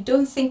 because you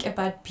don't think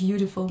about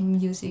beautiful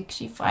music.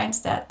 She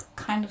finds that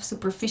kind of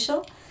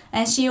superficial.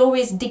 And she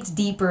always digs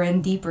deeper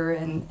and deeper,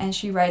 and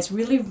she writes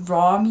really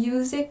raw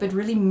music, but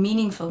really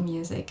meaningful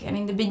music. And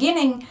in the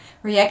beginning,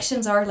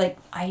 reactions are like,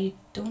 I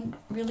don't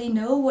really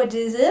know what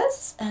this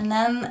is. And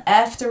then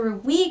after a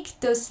week,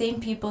 those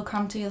same people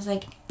come to you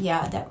like,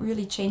 yeah, that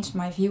really changed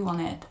my view on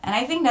it. And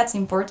I think that's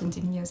important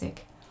in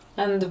music.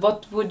 And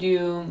what would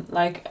you,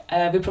 like,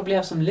 we probably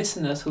have some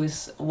listeners who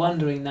is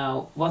wondering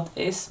now, what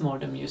is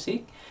modern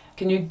music?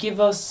 Can you give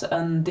us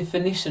a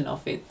definition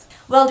of it?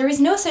 Well, there is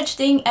no such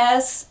thing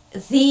as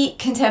the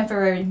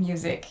contemporary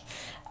music.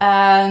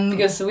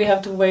 Because we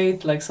have to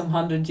wait like some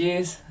 100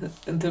 years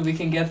until we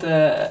can get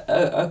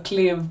a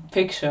clear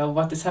picture of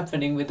what is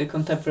happening with the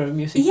contemporary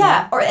music.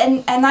 Yeah,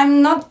 and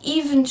I'm not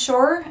even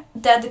sure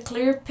that the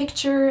clear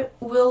picture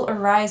will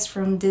arise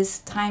from this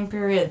time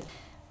period.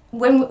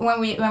 When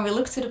we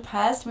look to the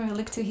past, when we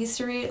look to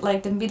history,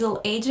 like the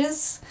Middle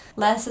Ages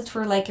lasted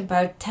for like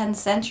about 10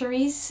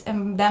 centuries,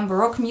 and then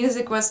Baroque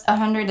music was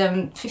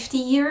 150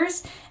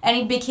 years, and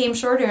it became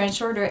shorter and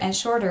shorter and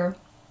shorter.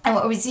 And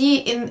what we see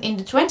in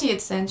the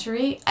 20th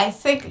century, I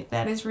think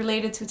that is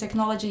related to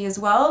technology as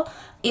well.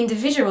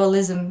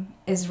 Individualism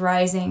is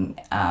rising,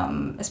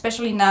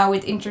 especially now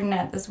with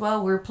internet as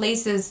well, where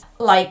places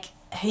like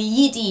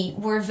Haiti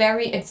were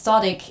very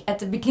exotic at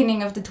the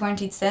beginning of the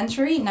 20th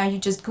century. Now you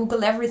just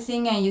Google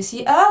everything and you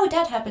see, oh,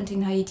 that happened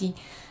in Haiti.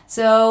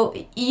 So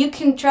you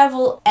can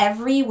travel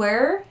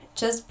everywhere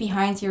just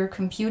behind your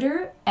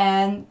computer,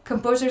 and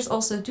composers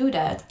also do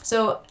that.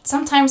 So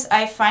sometimes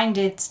I find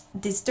it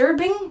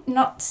disturbing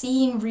not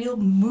seeing real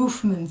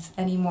movements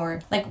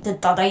anymore. Like the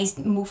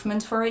Dadaist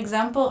movement, for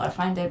example, I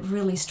find it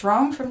really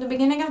strong from the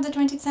beginning of the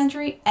 20th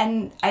century,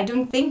 and I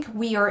don't think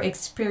we are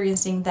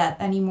experiencing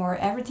that anymore.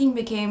 Everything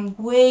became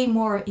way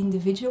more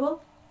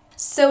individual.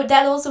 So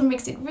that also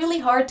makes it really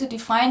hard to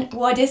define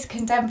what is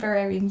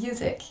contemporary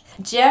music.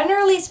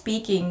 Generally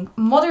speaking,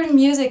 modern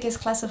music is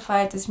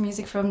classified as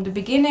music from the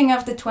beginning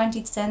of the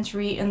 20th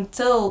century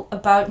until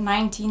about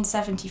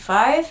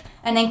 1975,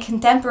 and then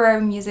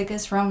contemporary music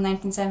is from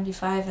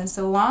 1975 and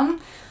so on.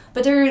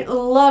 But there are a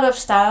lot of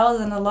styles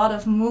and a lot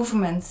of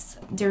movements.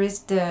 There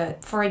is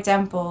for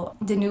example,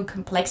 the new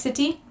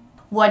complexity.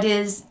 What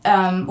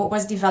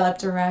was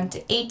developed around the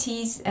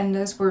 80s, and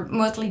those were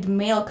mostly the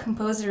male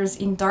composers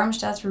in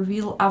Darmstadt, were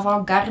real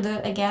avant-garde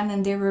again,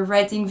 and they were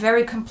writing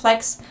very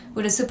complex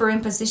with a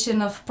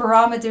superimposition of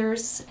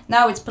parameters.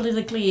 Now it's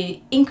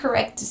politically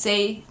incorrect to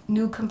say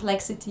new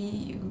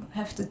complexity.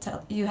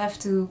 You have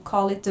to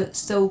call it the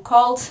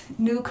so-called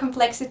new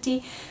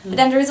complexity. But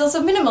then there is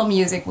also minimal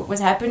music, what was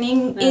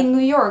happening in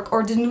New York,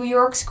 or the New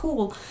York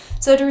School.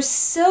 So there's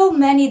so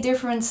many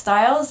different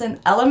styles and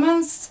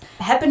elements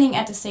happening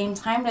at the same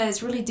time that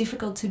it's really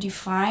difficult to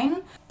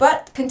define.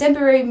 But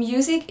contemporary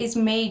music is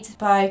made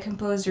by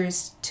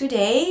composers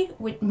today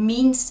with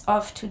means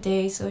of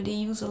today. So they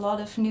use a lot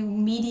of new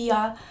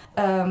media,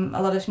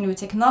 a lot of new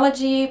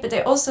technology, but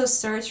they also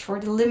search for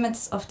the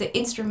limits of the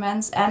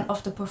instruments and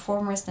of the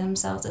performers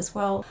themselves as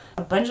well.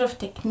 A bunch of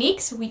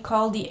techniques we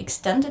call the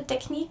extended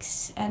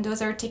techniques, and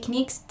those are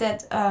techniques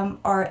that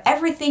are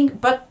everything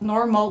but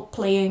normal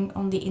playing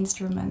on the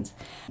instrument.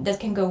 That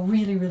can go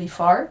really, really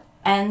far.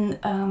 And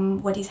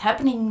what is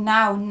happening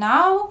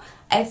now,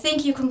 I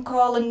think you can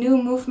call a new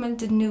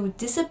movement a new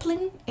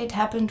discipline. It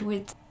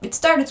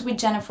started with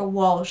Jennifer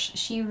Walsh.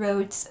 She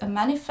wrote a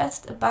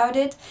manifest about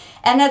it,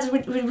 and that's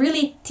with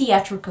really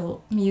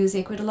theatrical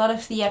music, with a lot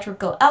of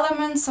theatrical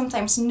elements,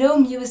 sometimes no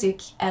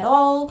music at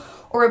all,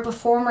 or a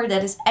performer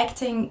that is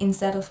acting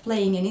instead of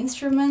playing an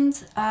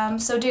instrument.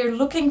 So they're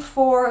looking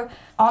for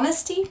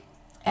honesty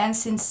and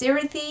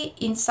sincerity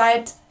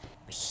inside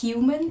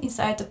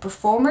the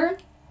performer,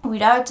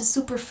 without the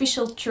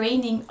superficial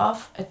training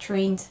of a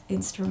trained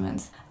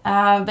instrument.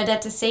 But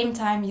at the same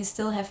time, you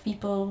still have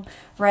people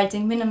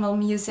writing minimal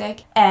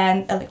music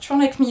and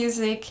electronic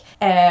music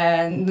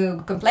and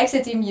new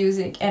complexity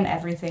music and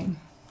everything.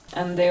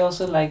 And they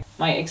also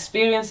my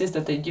experience is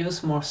that they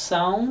use more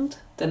sound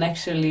than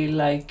actually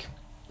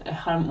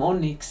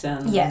harmonics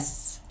and...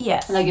 Yes.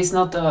 It's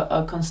not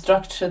a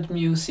constructed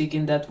music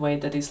in that way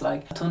that is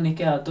like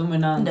tonica,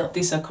 dominant, no.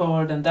 This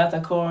accord and that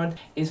accord.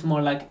 It's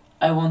more like,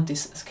 I want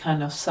this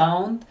kind of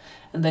sound,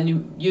 and then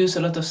you use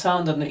a lot of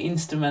sound on the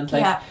instrument.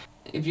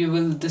 If you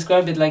will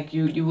describe it,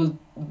 you will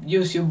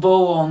use your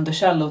bow on the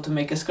cello to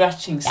make a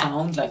scratching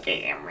sound,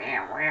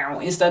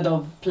 instead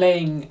of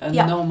playing a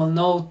normal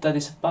note that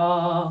is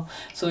ba.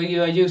 So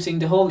you are using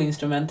the whole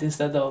instrument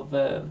instead of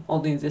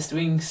only the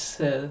strings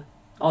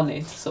on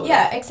it. So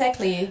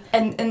exactly.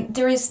 And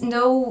there is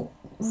no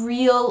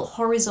real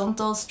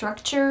horizontal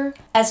structure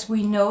as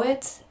we know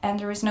it, and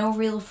there is no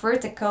real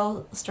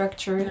vertical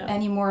structure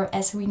anymore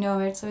as we know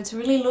it. So it's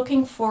really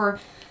looking for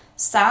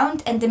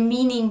sound and the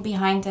meaning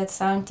behind that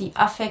sound, the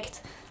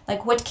affect,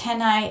 what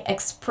can I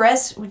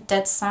express with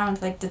that sound,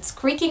 that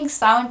squeaking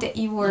sound that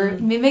you were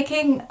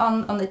mimicking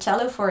on the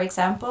cello, for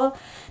example,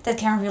 that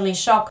can really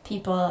shock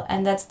people,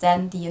 and that's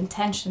then the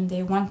intention.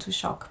 They want to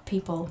shock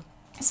people.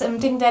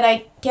 Something that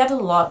I get a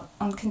lot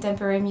on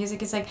contemporary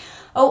music is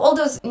all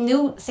those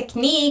new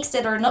techniques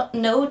that are not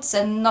notes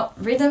and not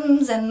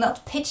rhythms and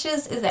not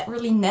pitches, is that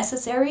really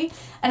necessary?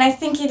 And I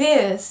think it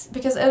is,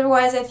 because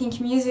otherwise I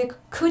think music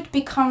could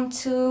become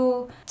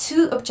too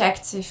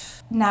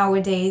objective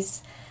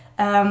nowadays.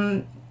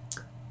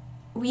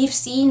 We've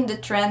seen the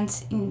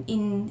trend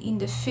in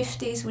the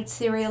 50s with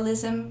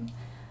serialism.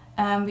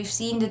 We've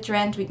seen the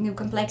trend with new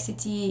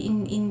complexity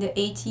in the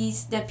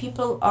 80s, that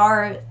people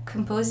are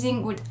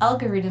composing with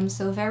algorithms,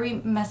 so very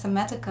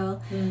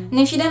mathematical. And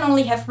if you then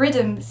only have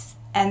rhythms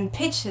and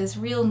pitches,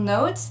 real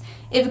notes,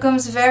 it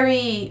becomes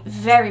very,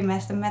 very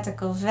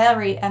mathematical,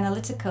 very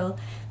analytical.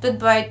 But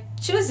by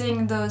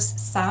choosing those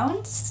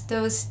sounds,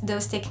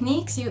 those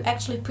techniques, you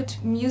actually put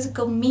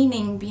musical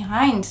meaning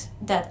behind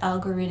that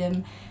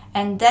algorithm,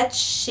 and that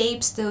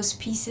shapes those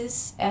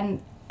pieces,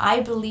 and I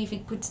believe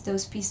it puts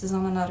those pieces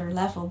on another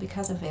level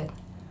because of it.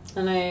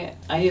 And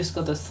I just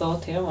got a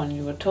thought here when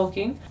you were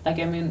talking.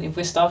 If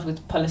we start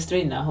with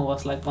Palestrina, who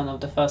was one of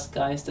the first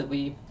guys that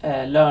we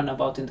learn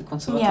about in the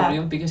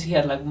conservatorium, because he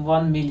had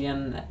 1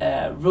 million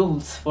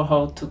rules for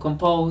how to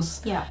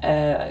compose.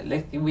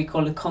 We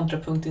call it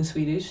contrapunkt in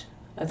Swedish.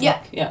 I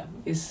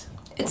think,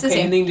 it's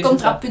okay in English.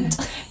 Contrapunt.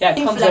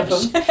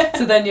 Contrapunt.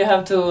 So then you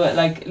have to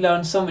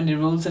learn so many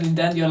rules, and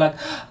then you're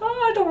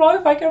I don't know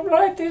if I can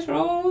write this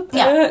rule.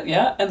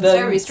 And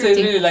then so it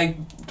really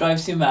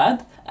drives you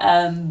mad.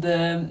 And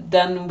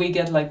then we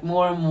get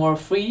more and more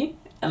free,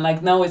 and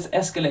now it's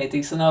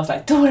escalating. So now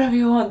it's do whatever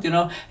you want,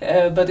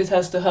 but it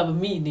has to have a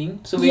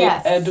meaning. So we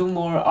do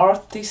more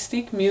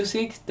artistic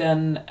music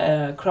than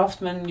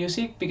craftsman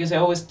music, because I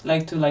always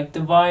like to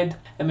divide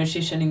a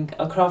musician in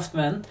a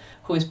craftsman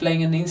who is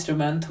playing an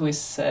instrument, who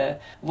is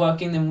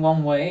working in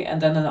one way, and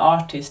then an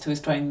artist who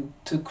is trying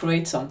to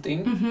create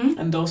something.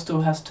 And those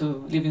two has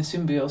to live in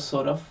symbiosis,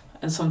 sort of.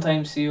 And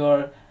sometimes you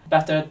are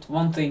better at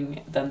one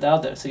thing than the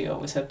other, so you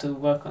always have to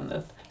work on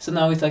that. So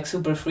now it's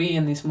super free,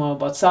 and it's more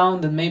about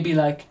sound, and maybe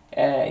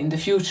in the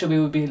future we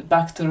will be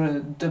back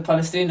to the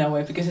Palestrina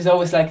way, because it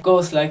always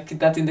goes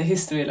that in the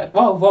history,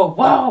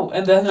 wow,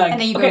 and then and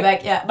then you go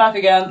back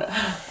again.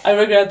 I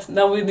regret,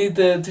 now we need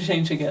to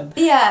change again.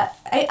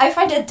 I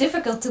find it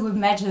difficult to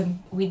imagine.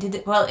 We did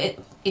it, well,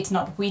 it's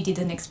not we did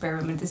an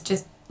experiment, it's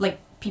just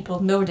people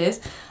know this.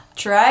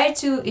 Try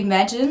to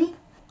imagine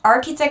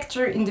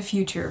architecture in the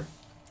future,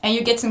 and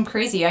you get some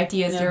crazy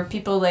ideas. There are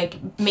people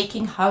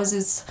making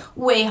houses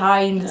way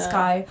high in the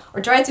sky.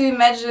 Or try to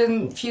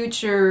imagine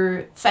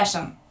future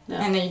fashion.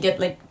 And then you get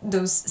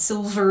those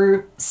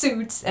silver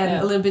suits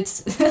and a little bit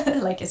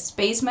like a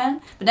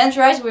spaceman. But then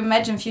try to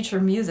imagine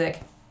future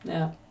music.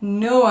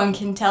 No one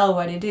can tell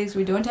what it is.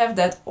 We don't have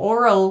that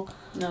oral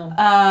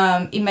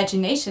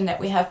imagination that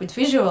we have with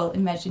visual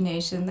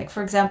imagination.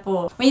 For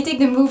example, when you take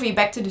the movie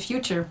Back to the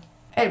Future,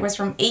 it was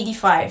from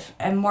 85,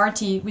 and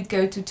Marty would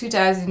go to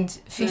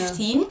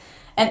 2015.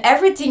 And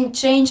everything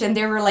changed, and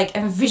they were like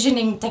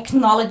envisioning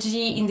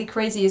technology in the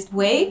craziest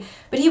way.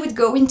 But he would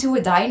go into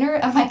a diner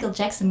and Michael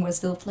Jackson was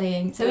still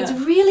playing. So it's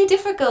really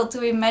difficult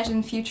to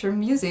imagine future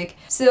music.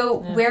 So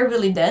where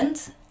will it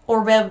end?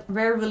 Or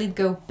where will it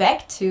go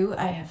back to?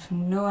 I have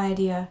no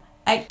idea.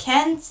 I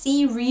can't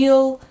see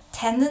real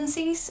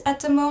tendencies at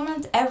the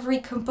moment. Every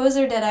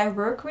composer that I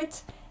work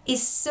with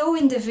is so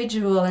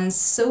individual and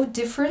so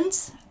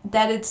different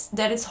that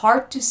it's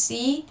hard to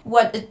see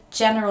what a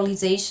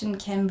generalization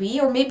can be,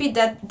 or maybe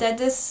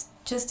that is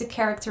just a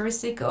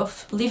characteristic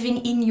of living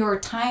in your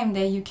time,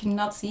 that you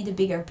cannot see the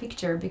bigger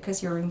picture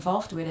because you're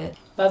involved with it.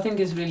 I think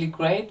it's really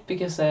great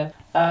because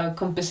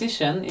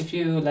composition, if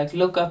you like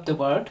look up the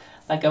word,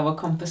 like our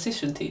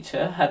composition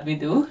teacher had me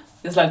do,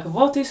 it's like,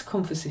 what is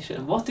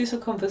composition? What is a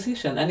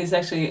composition? And it's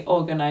actually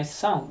organized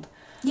sound.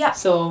 Yeah.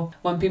 So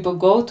when people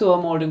go to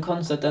a modern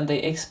concert and they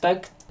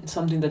expect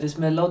something that is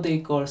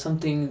melodic or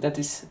something that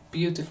is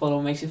beautiful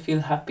or makes you feel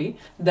happy,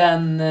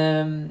 then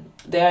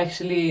they're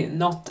actually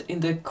not in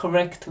the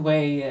correct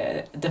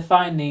way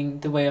defining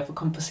the way of a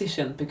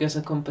composition, because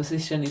a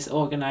composition is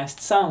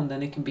organized sound,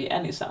 and it can be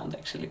any sound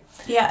actually.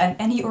 Yeah, and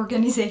any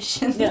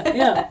organization.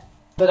 Yeah.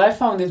 But I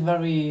found it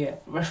very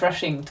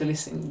refreshing to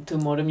listen to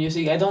modern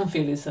music. I don't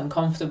feel it's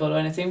uncomfortable or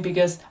anything,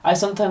 because I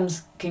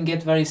sometimes can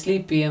get very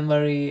sleepy and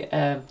very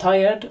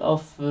tired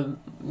of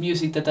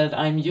music that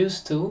I'm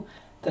used to.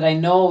 That I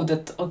know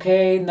that,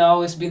 okay,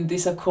 now it's been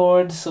this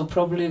accord, so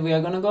probably we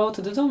are going to go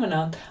to the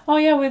dominant. Oh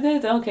yeah, we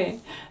did, okay.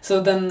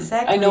 So then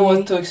I know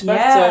what to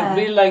expect. Yeah. So I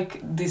really like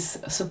this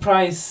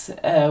surprise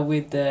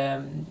with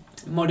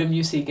modern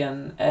music.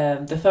 And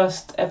the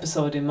first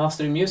episode in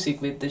Mastering Music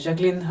with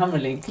Jacqueline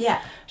Hammerling,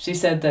 she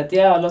said that,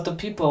 a lot of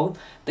people,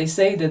 they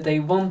say that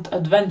they want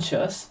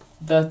adventures,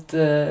 but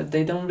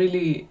they don't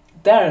really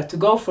dare to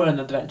go for an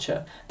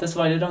adventure. That's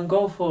why they don't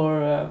go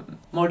for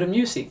modern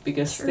music,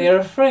 because they are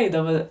afraid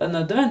of an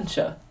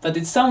adventure. But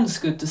it sounds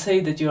good to say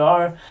that you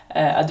are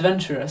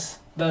adventurous,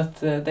 but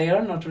they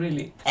are not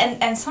really.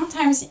 And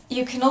sometimes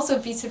you can also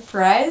be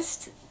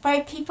surprised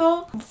by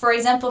people. For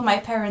example, my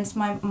parents,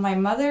 my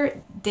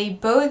mother, they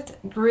both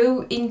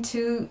grew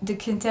into the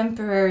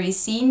contemporary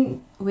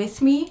scene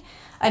with me.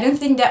 I don't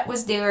think that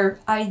was their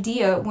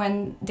idea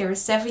when their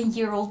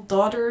 7-year-old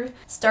daughter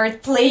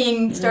started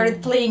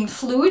playing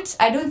flute.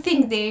 I don't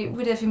think they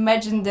would have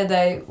imagined that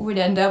I would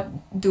end up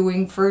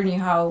doing Fernie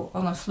Howe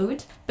on a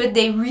flute. But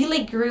they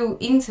really grew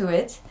into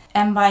it.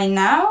 And by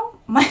now,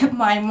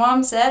 my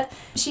mom said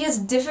she has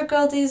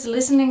difficulties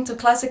listening to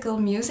classical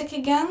music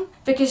again,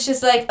 because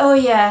she's like, oh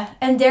yeah,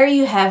 and there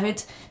you have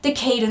it, the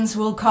cadence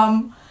will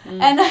come.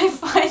 And I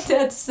find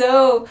that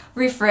so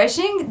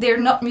refreshing. They're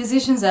not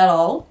musicians at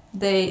all.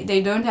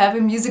 They don't have a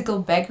musical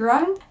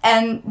background,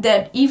 and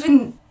that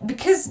even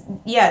because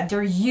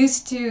they're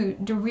used to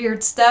the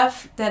weird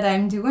stuff that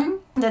I'm doing,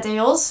 that they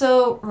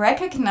also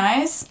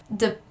recognize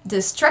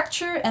the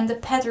structure and the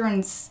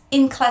patterns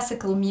in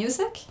classical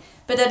music.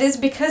 But that is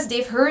because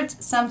they've heard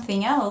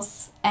something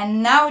else,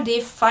 and now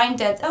they find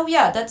that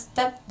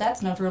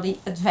that's not really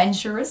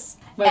adventurous.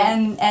 Well,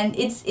 and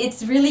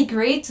it's really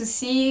great to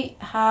see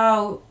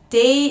how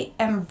they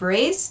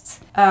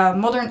embraced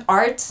modern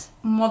art,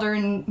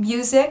 modern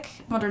music,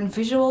 modern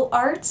visual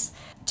arts,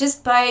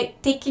 just by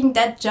taking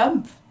that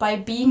jump, by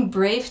being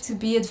brave to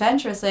be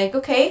adventurous. Like,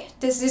 okay,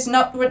 this is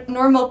not what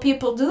normal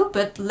people do,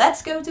 but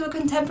let's go to a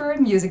contemporary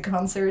music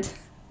concert.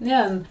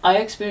 Yeah, and I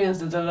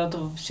experienced that a lot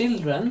of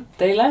children,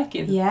 they like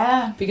it.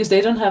 Yeah. Because they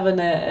don't have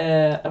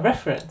a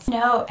reference.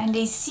 No, and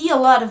they see a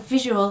lot of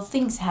visual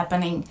things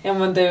happening. And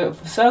when they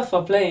self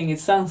are playing,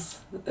 it sounds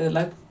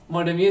like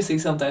modern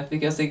music sometimes,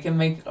 because they can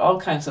make all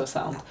kinds of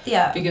sound.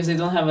 Yeah. Because they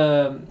don't have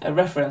a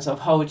reference of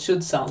how it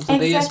should sound. So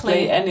they just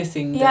play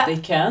anything that they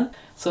can.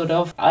 Sort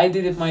of. I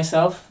did it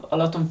myself a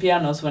lot on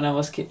pianos when I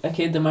was a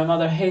kid, and my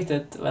mother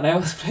hated when I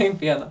was playing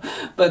piano.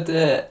 But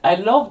I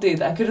loved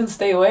it. I couldn't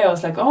stay away. I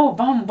was like, oh,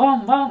 bam,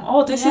 bam, bam.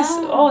 Oh,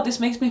 this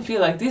makes me feel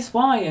like this.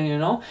 Why?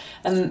 And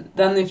and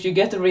then if you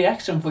get a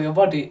reaction for your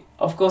body,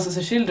 of course, as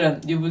a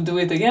children, you will do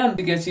it again,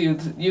 because you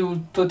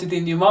will put it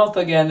in your mouth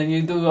again, and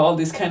you do all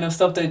this kind of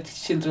stuff that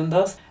children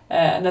does.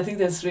 And I think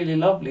that's really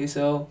lovely.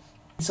 So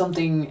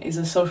something is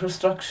a social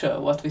structure,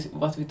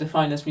 what we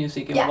define as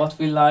music, and what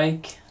we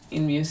like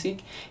in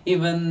music,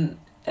 even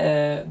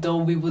though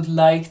we would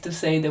like to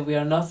say that we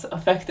are not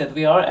affected,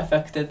 we are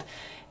affected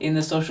in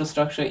the social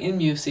structure in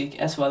music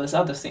as well as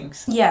other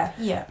things. Yeah.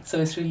 So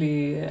it's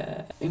really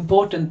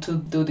important to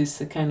do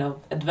this kind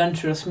of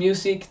adventurous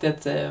music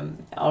that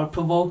are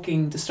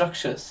provoking the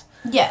structures.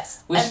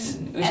 Yes,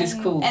 which is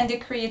cool. And the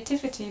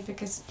creativity,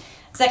 because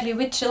exactly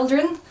with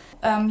children,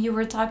 you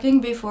were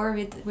talking before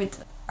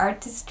with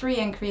artistry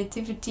and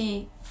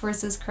creativity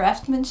versus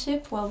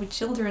craftsmanship. Well, with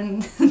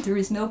children there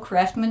is no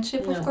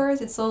craftsmanship, of course.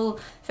 It's all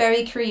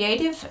very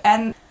creative.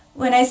 And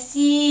when I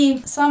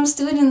see some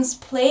students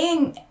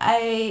playing,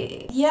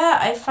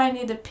 I find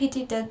it a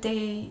pity that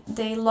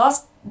they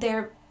lost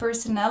their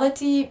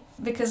personality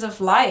because of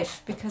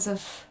life, because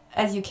of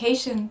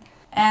education.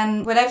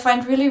 And what I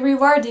find really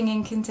rewarding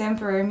in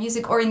contemporary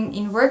music or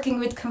in working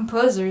with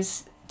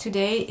composers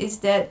today is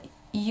that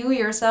you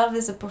yourself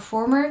as a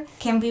performer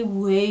can be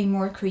way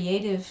more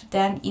creative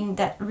than in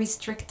that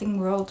restricting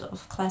world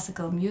of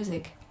classical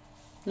music.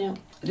 Yeah.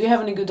 Do you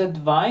have any good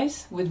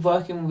advice with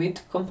working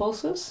with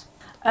composers?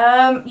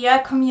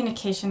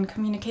 Communication.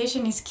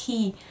 Communication is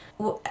key.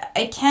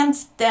 I can't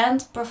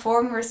stand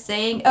performers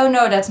saying, "Oh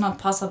no, that's not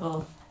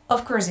possible."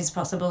 Of course it's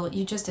possible,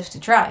 you just have to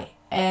try.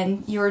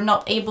 And you're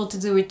not able to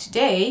do it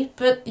today,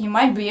 but you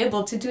might be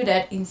able to do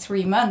that in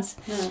 3 months.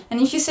 Yeah.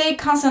 And if you say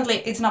constantly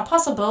it's not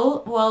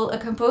possible, well, a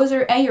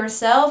composer and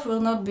yourself will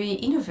not be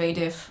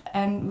innovative.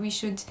 And we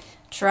should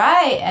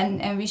try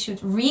and we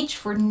should reach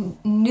for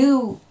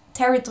new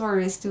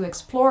territories to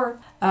explore.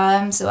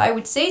 So I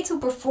would say to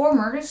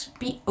performers,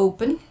 be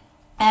open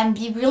and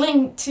be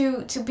willing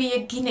to be a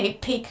guinea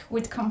pig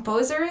with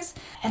composers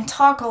and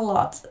talk a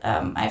lot.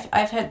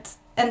 I've had,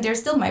 and they're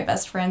still my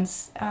best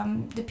friends,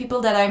 the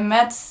people that I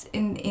met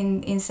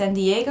in San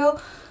Diego.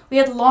 We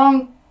had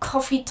long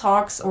coffee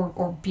talks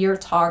or beer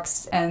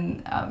talks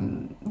and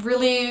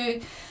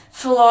really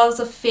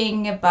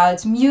philosophing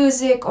about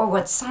music or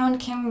what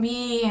sound can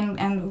be,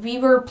 and we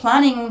were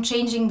planning on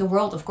changing the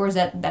world. Of course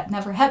that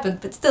never happened,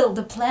 but still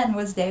the plan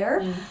was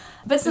there.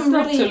 But It's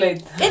not too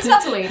late. It's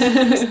not too late.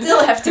 You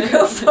still have to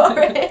go for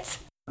it.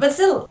 But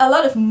still, a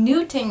lot of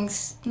new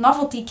things,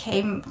 novelty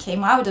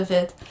came out of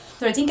it.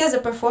 So I think as a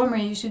performer,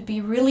 you should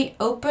be really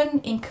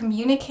open in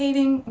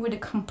communicating with a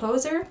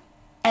composer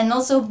and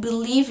also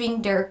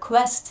believing their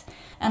quest.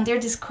 And they're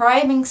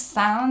describing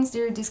sounds,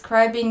 they're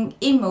describing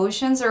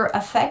emotions or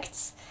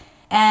affects.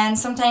 And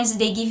sometimes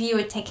they give you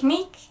a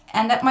technique,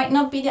 and that might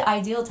not be the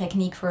ideal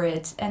technique for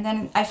it. And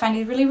then I find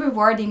it really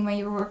rewarding when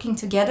you're working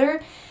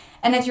together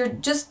and that you're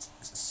just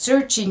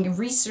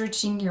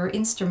researching your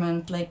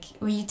instrument. Like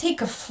when you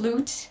take a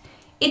flute,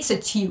 it's a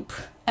tube.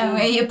 And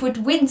when you put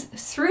wind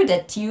through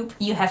that tube,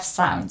 you have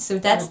sound. So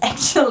that's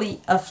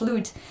actually a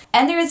flute.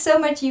 And there is so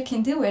much you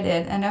can do with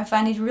it. And I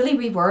find it really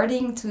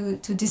rewarding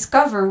to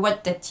discover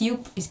what the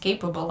tube is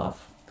capable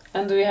of.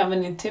 And do you have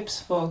any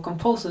tips for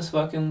composers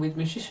working with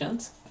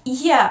musicians?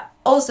 Yeah,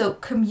 also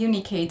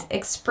communicate.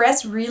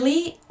 Express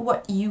really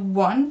what you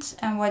want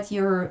and what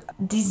your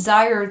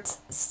desired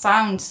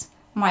sound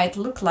might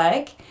look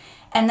like,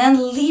 and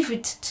then leave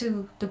it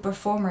to the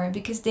performer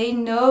because they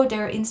know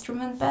their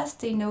instrument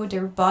best, they know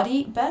their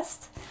body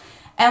best.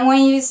 And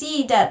when you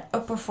see that a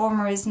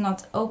performer is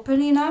not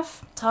open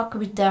enough, talk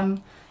with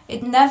them.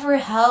 It never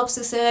helps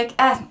to say like,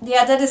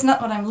 that is not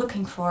what I'm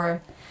looking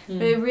for.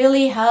 But it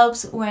really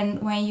helps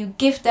when you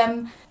give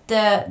them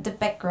the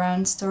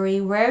background story.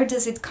 Where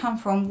does it come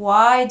from?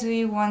 Why do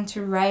you want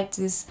to write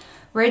this?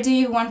 Where do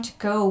you want to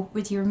go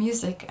with your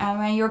music? And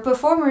when your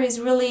performer is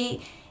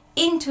really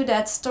into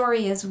that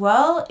story as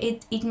well,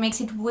 it makes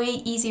it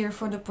way easier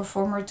for the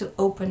performer to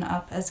open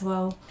up as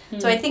well.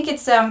 So I think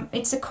it's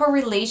a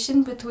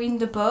correlation between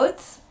the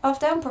both of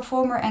them,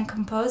 performer and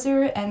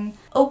composer, and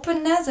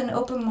openness and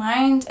open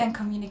mind and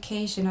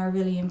communication are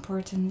really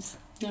important.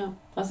 Yeah,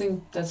 I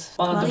think that's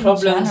one of the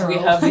problems we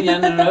have in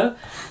general.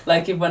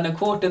 Like if when a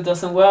quartet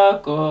doesn't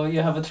work or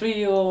you have a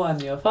trio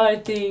and you're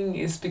fighting,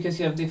 it's because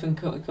you have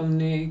different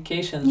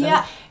communications. Yeah.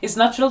 And it's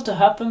natural to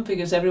happen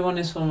because everyone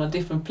is from a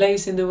different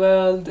place in the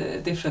world,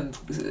 different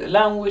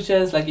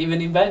languages. Like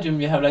even in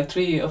Belgium you have like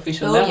 3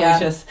 official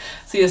languages.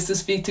 Yeah. So just to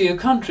speak to your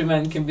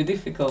countrymen can be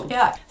difficult.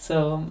 Yeah.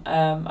 So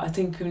I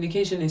think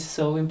communication is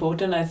so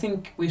important. I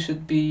think we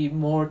should be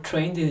more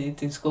trained in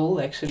it in school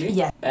actually.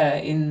 Yeah.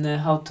 In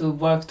how to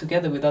work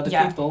together with other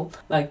people,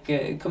 like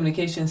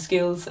communication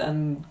skills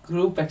and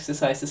group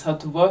exercises, how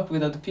to work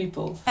with other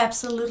people.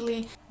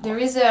 Absolutely. There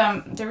is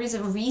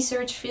a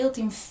research field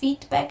in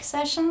feedback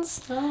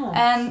sessions.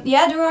 And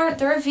there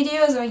are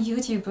videos on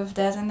YouTube of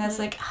that, and that's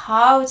like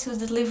how to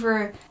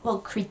deliver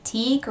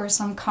critique or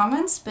some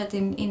comments, but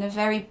in a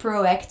very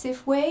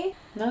proactive way.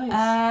 Nice.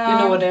 You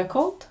know what they're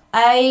called?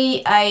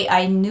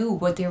 I knew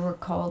what they were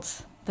called,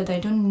 but I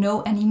don't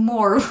know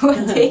anymore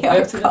what they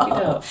are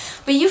called.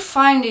 But you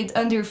find it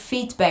under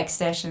feedback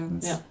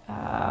sessions.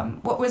 Yeah.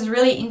 What was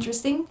really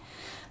interesting.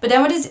 But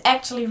then what is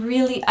actually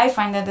really, I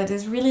find that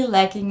is really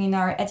lacking in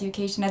our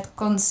education at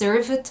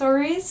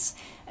conservatories.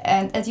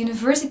 And at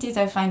universities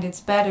I find it's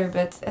better,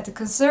 but at the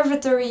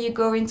conservatory you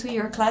go into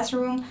your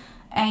classroom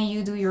and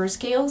you do your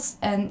scales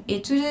and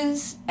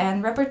etudes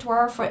and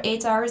repertoire for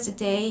 8 hours a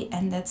day,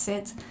 and that's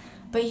it.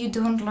 But you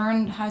don't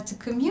learn how to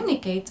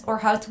communicate or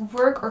how to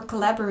work or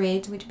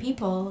collaborate with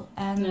people.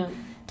 And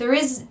there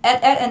is,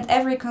 at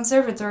every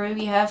conservatory,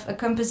 we have a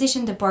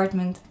composition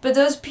department. But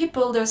those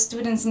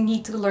students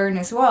need to learn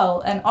as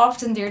well. And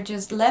often they're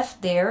just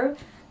left there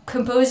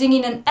composing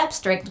in an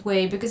abstract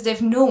way because they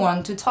have no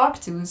one to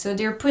talk to. So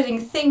they're putting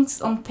things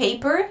on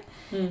paper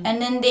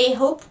and then they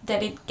hope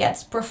that it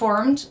gets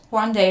performed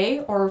one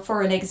day or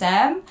for an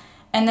exam.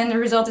 And then the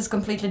result is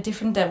completely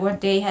different than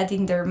what they had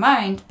in their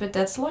mind, but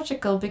that's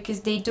logical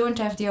because they don't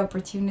have the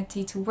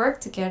opportunity to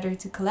work together,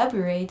 to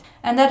collaborate.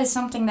 And that is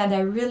something that I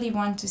really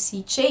want to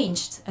see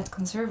changed at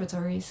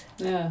conservatories.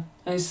 Yeah,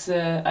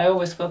 I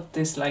always got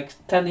this like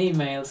 10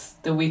 emails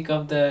the week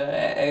of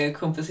the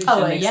composition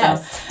exam.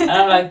 Yes. And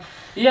I'm like,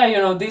 yeah, you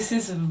know, this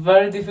is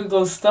very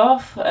difficult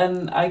stuff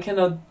and I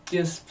cannot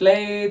just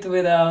play it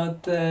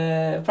without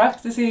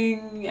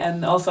practicing,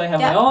 and also I have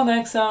my own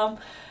exam.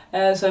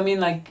 So I mean,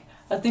 like,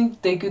 I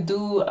think they could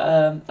do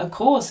a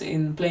course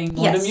in playing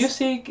modern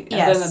music, and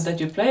then that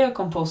you play a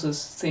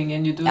composer's thing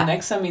and you do an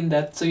exam in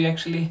that, so you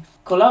actually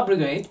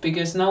collaborate,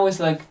 because now it's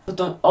like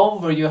put on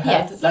over your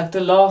head, like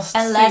the last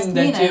thing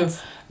that you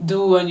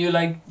do, and you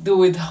like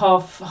do it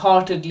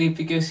half-heartedly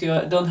because you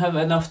don't have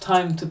enough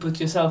time to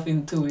put yourself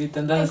into it,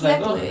 and then it's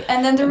like, oh,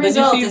 and then the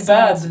result you feel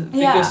bad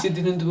because you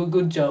didn't do a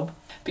good job.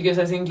 Because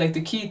I think like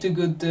the key to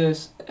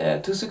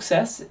to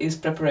success is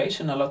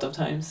preparation a lot of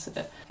times.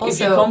 If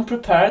you come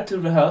prepared to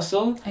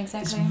rehearsal,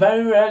 it's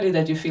very rarely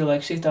that you feel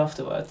like shit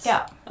afterwards.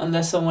 Yeah.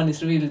 Unless someone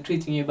is really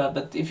treating you bad.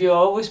 But if you're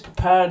always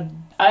prepared,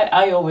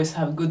 I always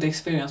have good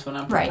experience when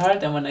I'm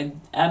prepared, and when I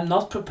am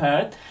not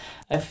prepared,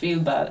 I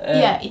feel bad.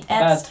 It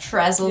adds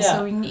stress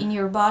also in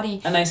your body.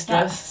 And I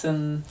stress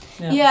and...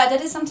 Yeah, that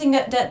is something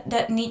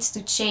that needs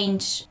to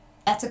change.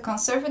 At the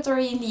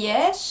conservatory in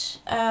Liège,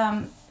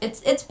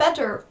 it's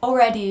better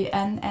already,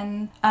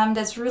 and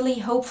that's really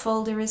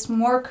hopeful. There is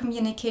more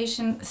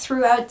communication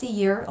throughout the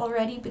year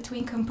already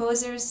between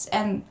composers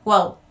and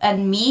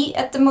me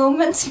at the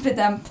moment, but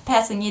I'm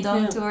passing it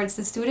on towards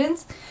the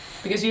students.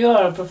 Because you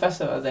are a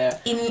professor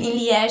there. In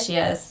Liège,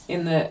 yes.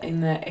 In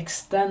the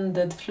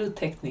extended flute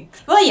technique.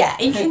 Well, yeah,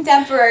 in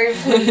contemporary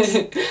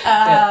flute,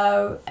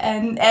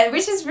 and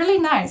which is really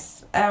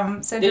nice.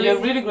 So you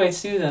have really great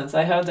students.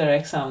 I heard their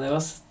exam. It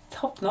was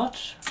top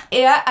notch.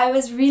 Yeah, I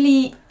was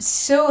really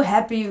so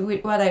happy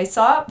with what I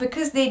saw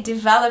because they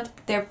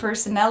developed their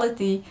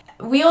personality.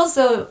 We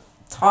also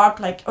thought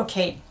like,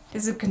 okay,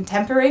 this is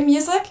contemporary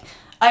music.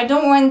 I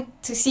don't want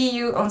to see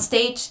you on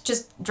stage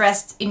just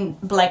dressed in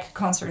black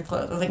concert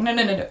clothes. I was like, no.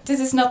 This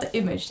is not the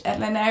image.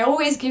 And then I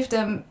always give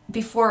them,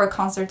 before a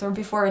concert or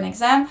before an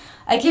exam,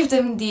 I give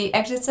them the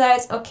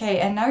exercise. Okay,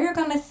 and now you're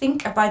going to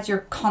think about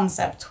your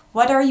concept.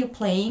 What are you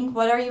playing?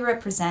 What are you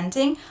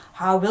representing?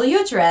 How will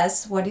you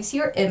dress? What is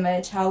your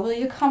image? How will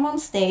you come on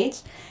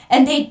stage?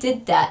 And they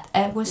did that.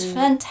 And it was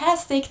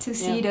fantastic to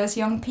see those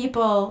young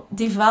people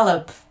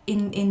develop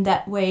in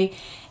that way.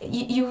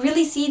 You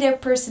really see their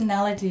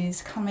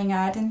personalities coming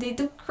out, and they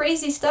do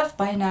crazy stuff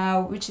by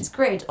now, which is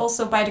great.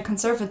 Also by the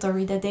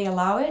conservatory that they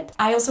allow it.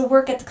 I also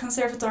work at the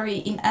conservatory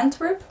in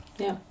Antwerp.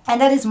 Yeah. And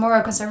that is more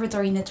a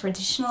conservatory in a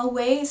traditional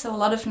way. So a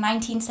lot of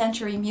 19th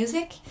century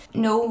music.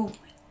 No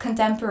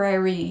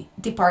contemporary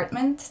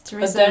department.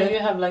 But there you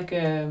have like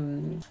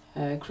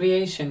a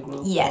creation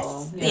group.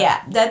 Yes,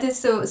 that is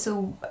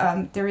so.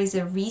 There is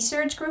a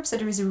research group, so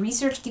there is a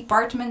research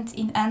department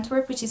in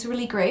Antwerp, which is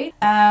really great.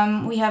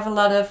 We have a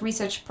lot of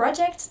research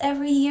projects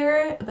every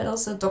year, but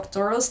also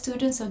doctoral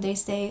students, so they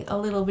stay a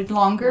little bit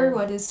longer.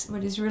 What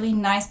is really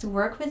nice to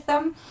work with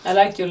them. I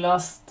liked your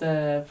last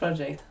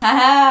project.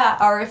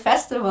 Our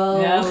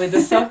festival. Yeah, with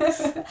the socks.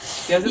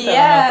 You have to tell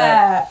about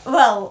that.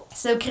 Well,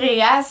 so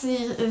Creatie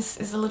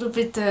is a little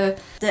bit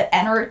the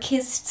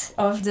anarchist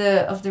of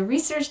the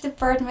research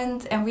department.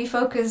 And we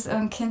focus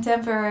on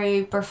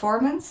contemporary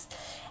performance.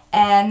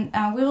 And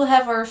we will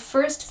have our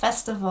first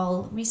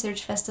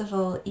research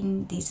festival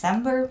in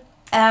December.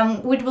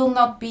 It will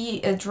not be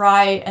a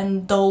dry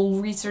and dull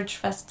research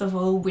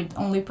festival with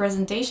only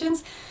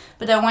presentations,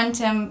 but I want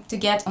them to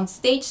get on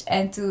stage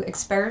and to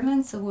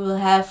experiment. So we will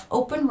have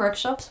open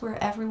workshops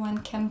where everyone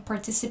can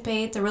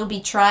participate. There will be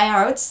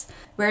tryouts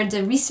where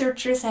the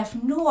researchers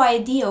have no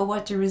idea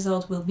what the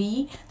result will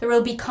be. There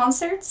will be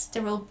concerts.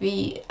 There will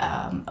be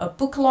a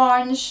book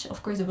launch.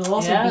 Of course, there will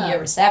also be a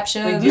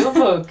reception. With your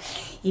book.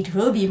 It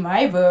will be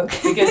my book.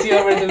 Because you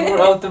already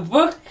wrote the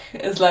book.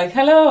 It's like,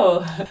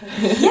 hello.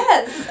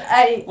 Yes.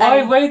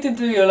 Why wait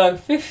until you're like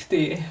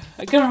 50?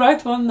 I can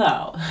write one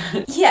now.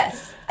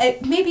 Yes.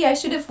 Maybe I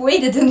should have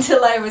waited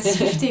until I was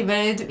 50,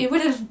 but it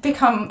would have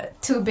become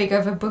too big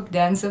of a book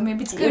then, so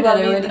maybe it's good that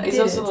I already did it. It's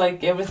also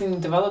like everything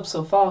develops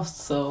so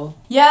fast, so...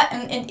 Yeah,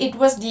 and it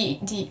was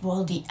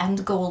the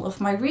end goal of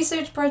my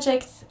research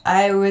project.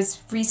 I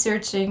was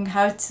researching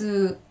how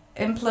to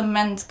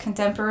implement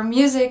contemporary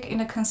music in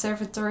a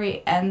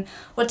conservatory and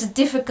what the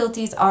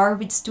difficulties are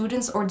with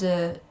students, or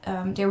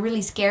they're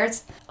really scared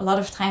a lot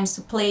of times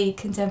to play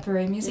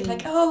contemporary music,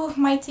 like, oh,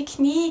 my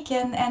technique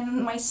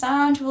and my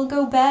sound will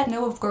go bad.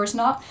 No, of course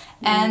not.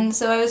 And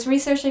so I was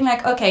researching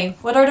like, okay,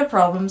 what are the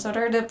problems? What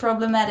are the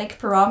problematic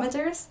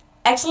parameters?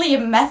 Actually, a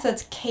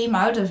method came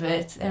out of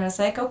it, and I was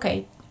like,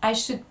 okay, I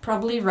should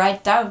probably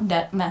write down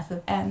that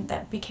method, and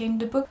that became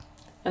the book.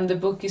 And the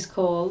book is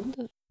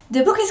called?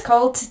 The book is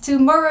called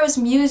Tomorrow's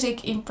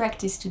Music in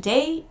Practice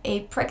Today, a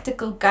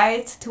practical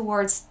guide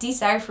towards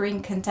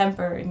deciphering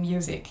contemporary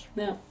music.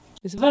 Yeah.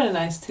 It's a very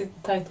nice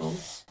title.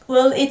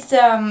 Well, it's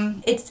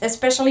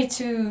especially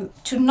to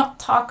not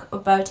talk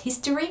about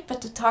history,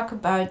 but to talk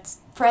about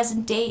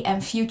present day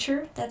and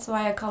future. That's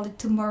why I call it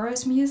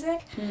Tomorrow's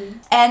Music.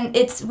 And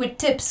it's with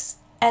tips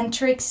and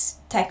tricks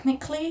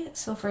technically.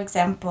 So for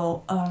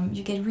example,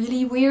 you get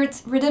really weird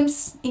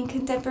rhythms in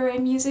contemporary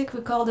music.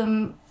 We call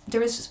them,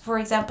 there is for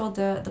example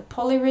the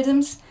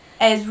polyrhythms.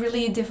 And it's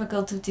really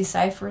difficult to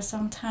decipher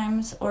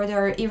sometimes. Or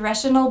there are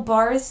irrational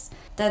bars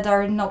that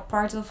are not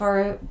part of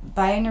our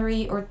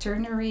binary or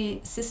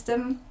ternary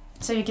system.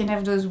 So you can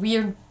have those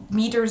weird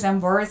meters and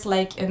bars,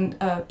 like an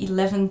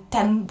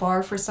 11-10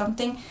 bar for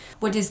something,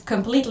 what is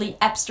completely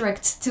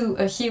abstract to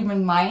a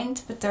human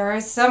mind. But there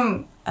are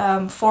some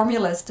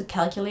formulas to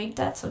calculate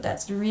that, so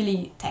that's the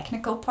really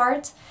technical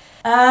part.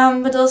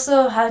 But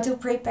also how to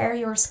prepare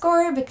your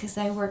score, because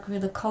I work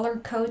with a color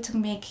code to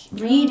make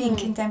reading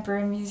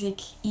contemporary music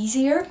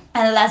easier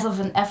and less of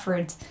an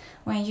effort.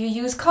 When you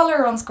use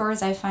color on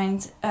scores, I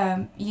find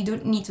you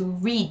don't need to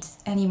read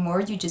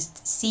anymore, you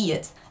just see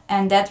it.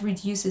 And that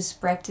reduces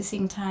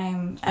practicing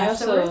time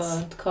afterwards.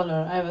 I also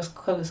color. I have a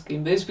color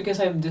scheme, but it's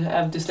because I have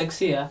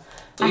dyslexia.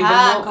 So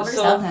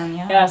colors help then,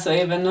 yeah. Yeah, so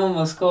even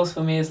normal scores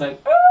for me is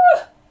like,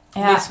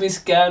 makes me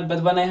scared.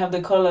 But when I have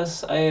the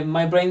colors,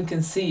 my brain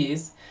can see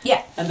it.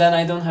 Yeah. And then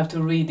I don't have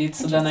to read it,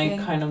 so then I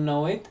kind of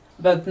know it.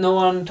 But no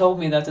one told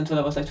me that until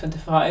I was like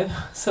 25.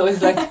 So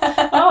it's like,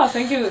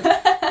 thank you.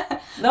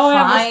 No,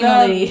 I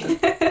understand.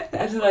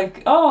 It's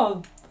like,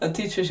 a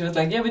teacher, she was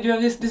like, yeah, but you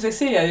have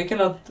dyslexia, you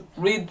cannot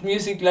read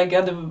music like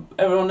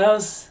everyone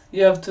else,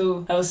 you have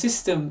to have a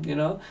system, you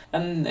know.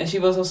 And she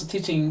was also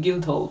teaching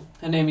Guildhall.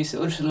 Her name is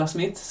Ursula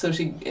Smith, so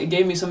she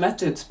gave me some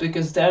methods,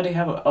 because there they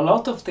have a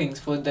lot of things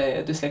for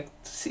the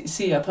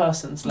dyslexia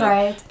persons,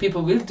 like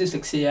people with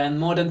dyslexia, and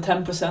more than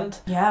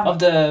 10% of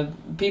the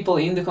people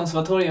in the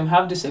conservatorium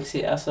have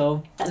dyslexia,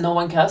 so and no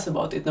one cares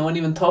about it, no one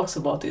even talks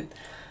about it.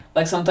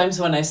 Like sometimes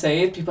when I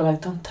say it, people are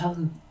like, don't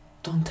tell.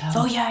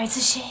 Oh yeah, it's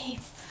a shame.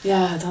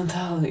 Yeah, don't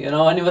tell, you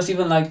know. And it was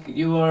even like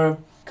you were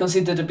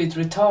considered a bit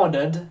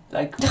retarded,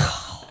 like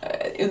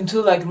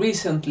until like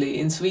recently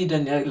in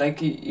Sweden, like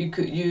you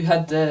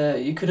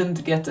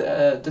couldn't get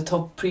the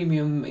top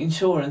premium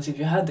insurance if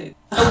you had it.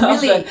 Oh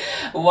really? Like,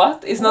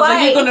 what? It's not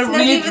like you're gonna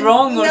read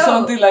wrong or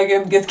something like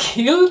and get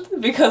killed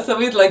because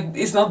of it. Like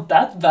it's not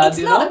that bad. It's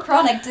not a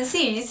chronic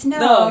disease.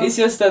 No, it's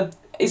just that.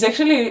 It's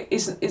actually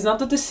it's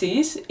not a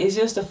disease, it's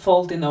just a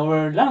fault in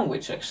our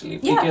language actually.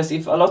 Because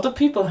if a lot of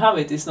people have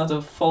it, it's not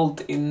a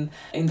fault in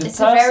the person. It's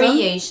a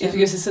variation. It's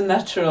because it's a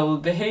natural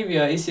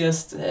behavior. It's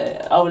just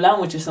our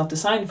language is not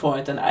designed for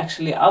it, and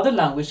actually other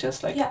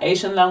languages like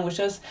Asian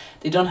languages,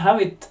 they don't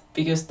have it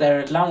because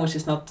their language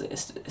is not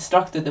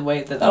structured the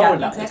way that our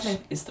language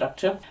is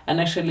structured. And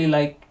actually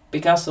like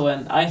Picasso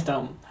and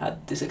Einstein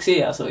had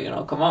dyslexia,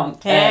 so come on,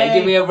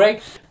 give me a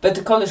break. But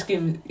the color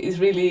scheme is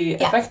really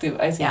effective,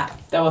 I think.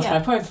 That was my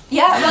point.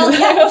 Yeah, well,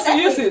 I also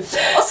use it.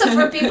 Also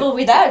for people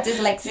without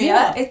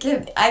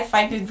dyslexia, I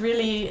find it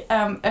really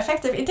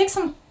effective. It takes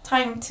some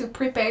time to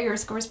prepare your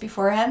scores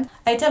beforehand.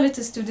 I tell it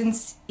to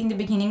students in the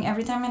beginning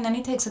every time, and then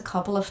it takes a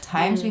couple of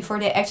times before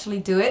they actually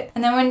do it.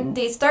 And then when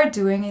they start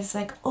doing it, it's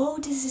like, oh,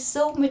 this is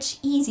so much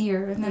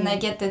easier. And then I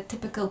get the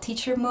typical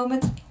teacher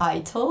moment. I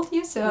told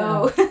you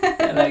so.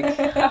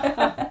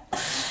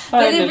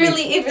 But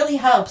it really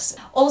helps.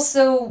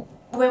 Also,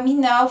 when we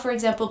now, for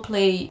example,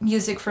 play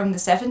music from the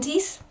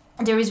 70s,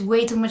 there is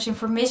way too much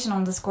information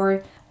on the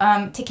score.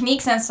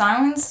 Techniques and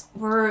sounds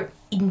were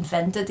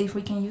invented, if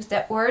we can use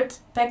that word,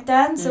 back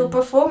then. So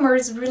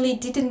performers really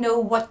didn't know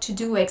what to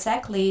do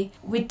exactly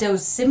with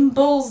those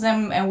symbols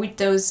and with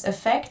those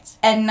effects.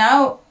 And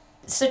now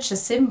such a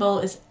symbol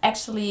is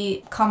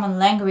actually common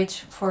language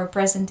for a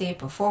present day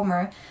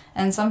performer.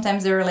 And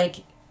sometimes there are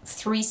like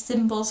 3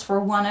 symbols for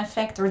one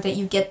effect, or that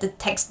you get the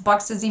text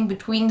boxes in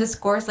between the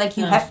scores, like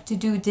you have to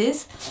do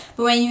this.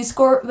 But when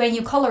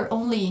you color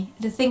only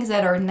the things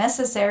that are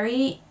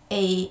necessary,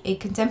 a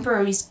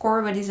contemporary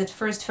score that is at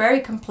first very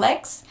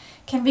complex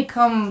can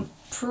become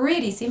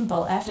pretty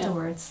simple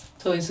afterwards.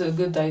 So it's a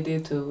good idea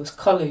to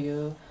color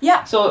you.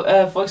 Yeah. So,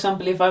 for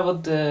example, if I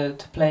would to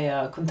play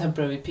a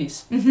contemporary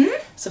piece,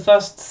 so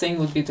first thing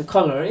would be to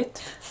color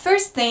it.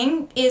 First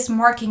thing is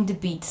marking the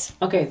beats.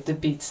 Okay, the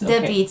beats.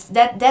 The beats.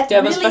 That Do you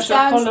have really a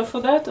special color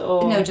for that,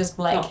 or no, just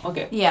black. Oh,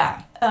 okay.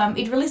 Yeah.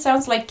 It really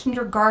sounds like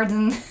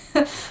kindergarten.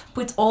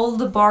 Put all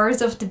the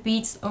bars of the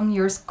beats on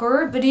your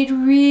score, but it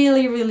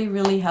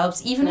really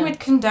helps. Even with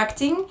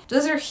conducting,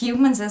 those are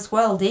humans as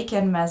well. They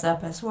can mess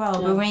up as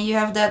well. Yeah. But when you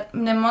have that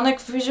mnemonic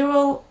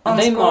visual on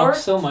they score, mark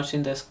so much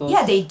in their scores.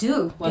 Yeah, they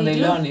do. When they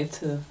learn it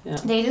too. Yeah.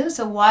 They do.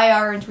 So why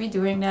aren't we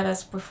doing that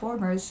as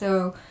performers?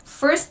 So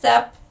first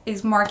step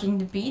is marking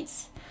the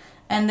beats,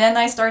 and then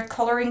I start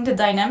coloring the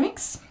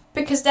dynamics.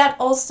 Because that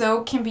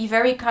also can be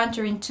very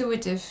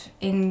counterintuitive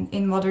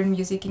in modern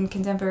music, in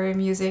contemporary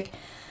music.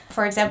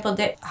 For example,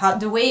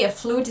 the way a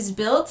flute is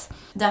built,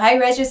 the high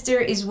register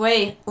is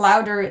way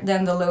louder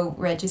than the low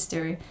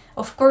register.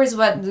 Of course,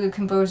 what the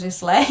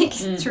composers like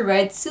to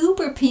write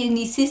super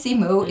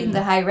pianissimo in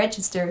the high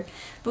register.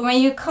 But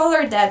when you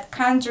color that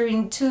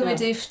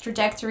counterintuitive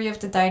trajectory of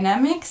the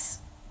dynamics,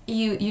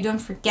 you don't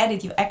forget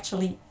it, you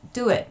actually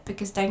do it.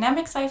 Because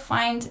dynamics, I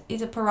find,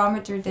 is a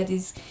parameter that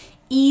is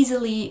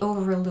easily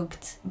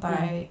overlooked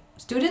by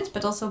students,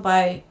 but also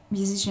by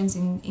musicians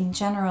in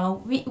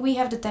general. We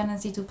have the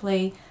tendency to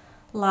play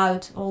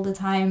loud all the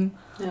time.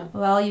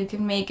 Well, you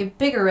can make a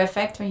bigger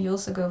effect when you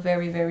also go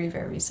very, very,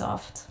 very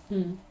soft.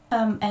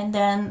 And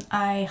then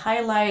I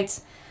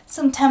highlight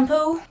some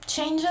tempo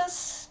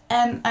changes,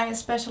 and I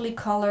especially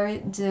color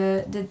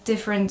the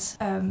different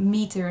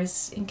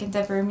meters. In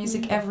contemporary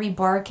music, every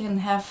bar can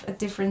have a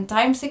different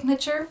time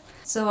signature.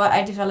 So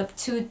I developed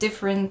 2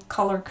 different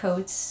color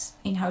codes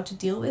in how to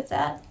deal with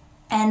that.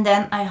 And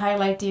then I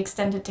highlight the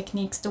extended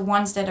techniques, the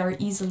ones that are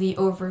easily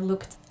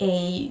overlooked.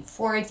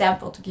 For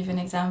example, to give an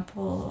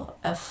example,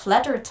 a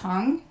flatter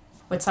tongue,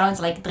 what sounds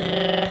like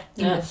in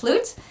the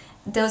flute.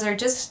 Those are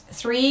just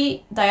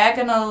 3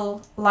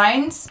 diagonal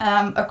lines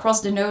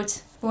across the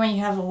note. When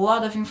you have a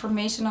lot of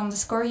information on the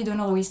score, you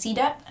don't always see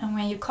that. And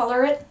when you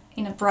color it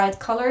in a bright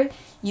color,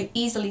 you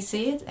easily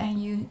see it,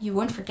 and you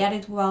won't forget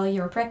it while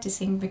you're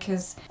practicing,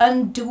 because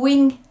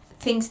undoing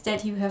things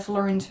that you have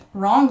learned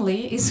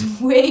wrongly is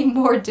way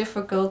more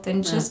difficult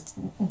than just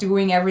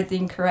doing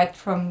everything correct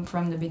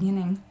from the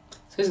beginning.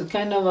 So it's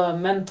kind of a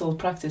mental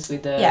practice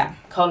with the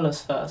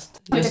colors first.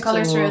 With the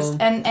colors first.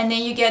 And then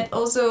you get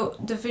also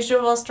the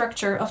visual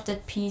structure of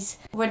that piece.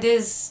 What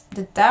is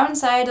the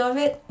downside of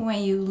it?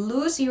 When you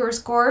lose your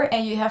score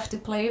and you have to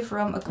play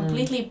from a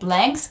completely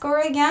blank score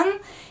again,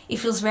 it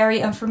feels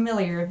very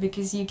unfamiliar,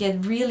 because you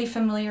get really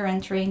familiar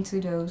and trained to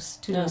those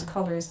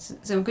colors.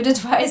 So good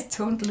advice,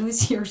 don't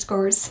lose your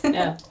scores.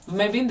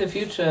 Maybe in the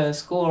future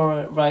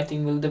score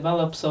writing will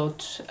develop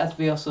such that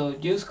we also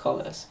use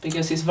colors,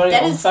 because it's very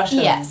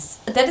old-fashioned. Yes,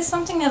 that is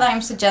something that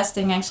I'm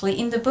suggesting actually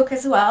in the book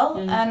as well.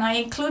 And I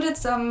included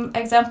some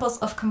examples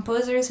of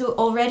composers who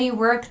already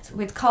worked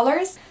with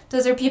colors.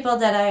 Those are people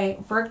that I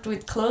worked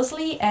with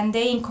closely, and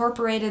they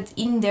incorporated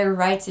in their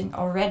writing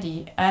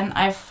already. And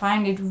I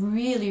find it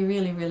really,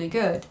 really, really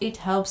good. It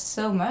helps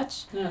so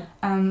much.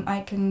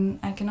 I can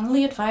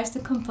only advise the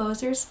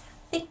composers,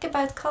 think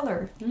about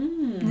color.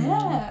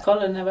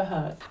 Color never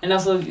hurt. And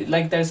also,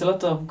 like, there's a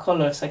lot of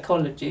color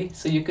psychology,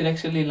 so you could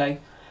actually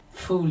like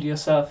fool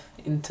yourself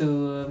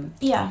into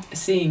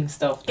seeing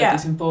stuff that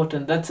is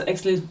important. That's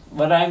actually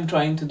what I'm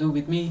trying to do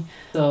with me.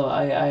 So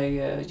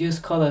I use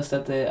colors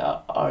that they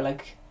are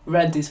like,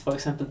 red is, for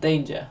example,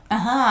 danger.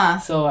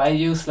 So I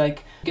use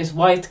like, because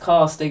white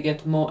cars,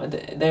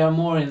 they are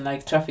more in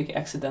like traffic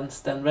accidents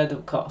than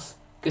red cars.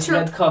 Because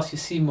red cars you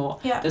see more.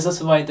 That's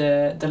also why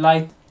the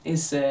light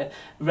is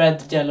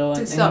red, yellow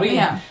and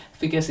green.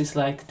 Because it's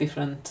like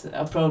different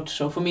approach.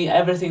 So for me,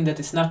 everything that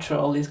is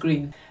natural is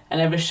green, and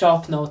every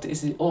sharp note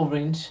is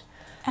orange.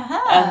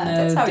 And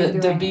that's how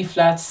the B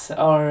flats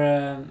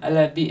are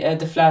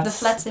the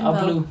flats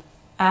are blue.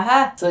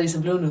 So it's a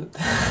blue note.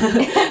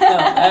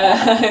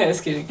 I was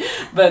kidding.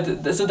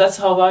 But so that's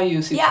how I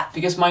use it.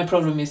 Because my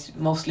problem is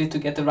mostly to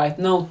get the right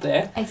note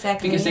there.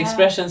 Exactly. Because the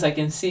expressions I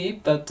can see,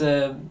 but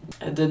the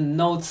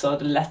notes are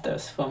the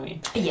letters for me.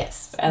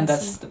 Yes. And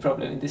that's the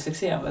problem in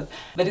dyslexia.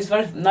 But it's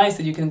very nice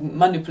that you can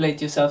manipulate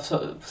yourself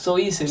so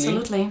easily.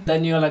 Absolutely.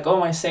 Then you're like,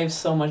 oh, I saved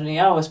so many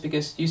hours,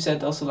 because you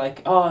said also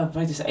like, oh, I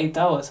practice 8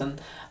 hours,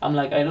 and I'm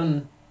like,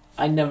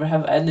 I never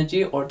have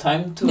energy or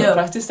time to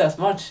practice that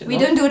much. We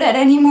don't do that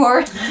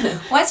anymore.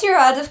 Once you're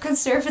out of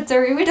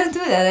conservatory, we don't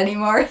do that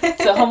anymore.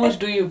 So how much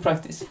do you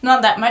practice?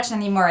 Not that much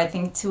anymore, I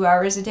think 2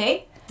 hours a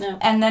day. Yeah.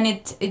 And then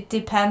it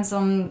depends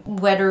on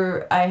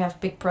whether I have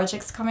big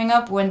projects coming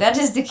up. When that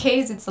is the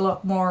case, it's a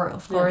lot more,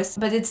 of course.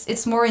 But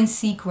it's more in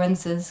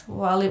sequences.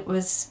 While it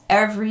was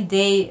every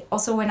day,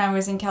 also when I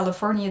was in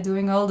California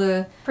doing all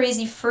the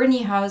crazy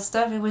Ferneyhough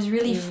stuff, it was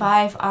really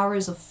 5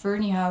 hours of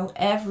Ferneyhough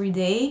every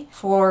day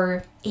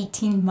for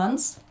 18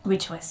 months,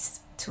 which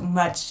was too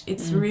much.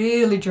 It's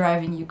really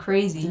driving you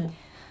crazy.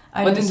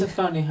 What is a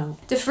Ferneyhough?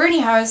 The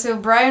Ferneyhough, so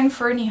Brian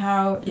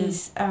Ferneyhough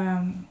is,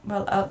 I'm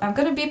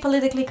going to be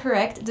politically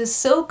correct, the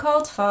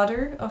so-called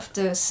father of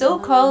the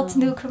so-called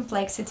New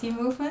Complexity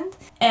movement.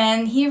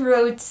 And he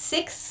wrote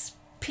 6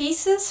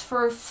 pieces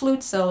for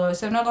flute solo.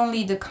 So not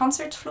only the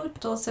concert flute,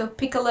 but also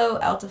piccolo,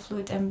 alto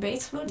flute, and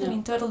bass flute. And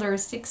in total there are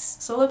 6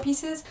 solo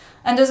pieces.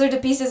 And those are the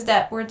pieces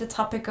that were the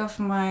topic of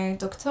my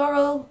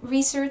doctoral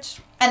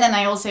research. And then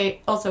I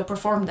also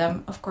performed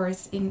them, of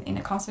course, in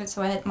a concert.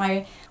 So I had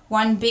my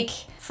one big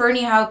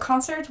Ferneyhough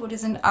concert, which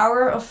is an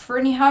hour of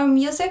Ferneyhough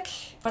music,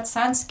 but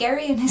sounds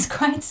scary and is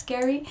quite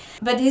scary.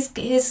 But his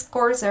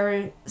scores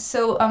are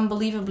so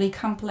unbelievably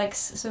complex.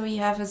 So you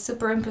have a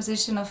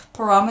superimposition of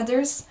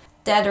parameters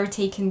that are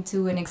taken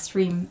to an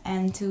extreme,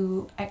 and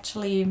to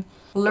actually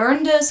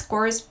learn the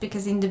scores,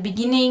 because in the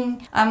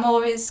beginning I'm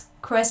always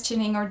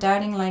questioning or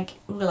doubting, like,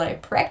 will I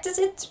practice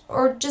it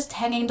or just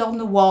hanging it on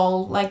the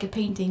wall like a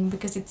painting,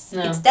 because it's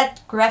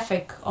that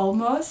graphic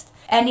almost,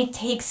 and it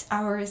takes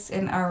hours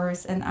and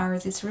hours and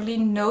hours. It's really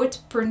note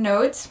per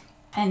note,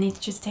 and it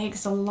just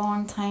takes a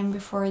long time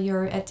before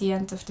you're at the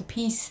end of the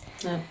piece.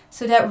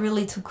 So that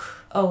really took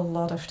a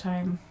lot of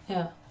time.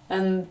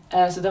 And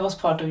so that was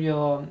part of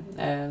your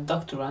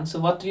doctorate. So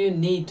what do you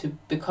need to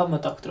become a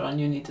doctorate?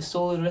 You need a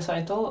solo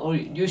recital, or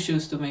you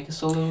choose to make a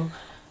solo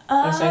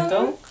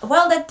recital?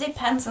 Well, that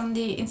depends on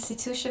the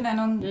institution and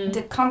on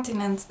the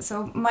continent.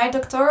 So my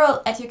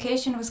doctoral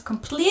education was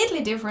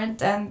completely different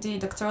than the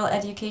doctoral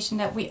education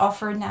that we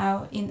offer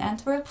now in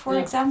Antwerp, for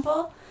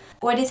example.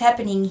 What is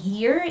happening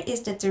here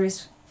is that there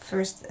is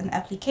first an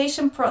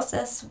application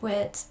process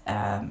with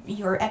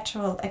your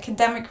actual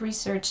academic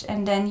research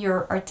and then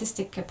your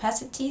artistic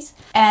capacities.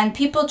 And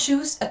people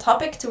choose a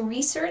topic to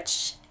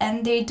research,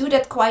 and they do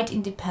that quite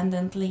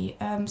independently.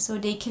 So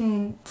they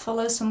can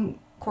follow some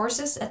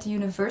courses at the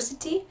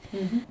university,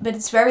 but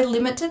it's very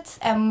limited,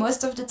 and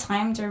most of the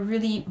time they're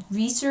really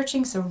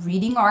researching, so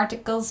reading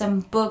articles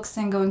and books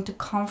and going to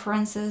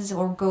conferences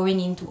or going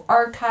into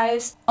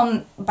archives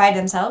by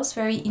themselves,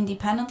 very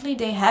independently.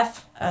 They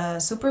have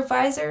a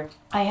supervisor.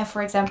 I have,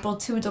 for example,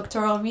 2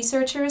 doctoral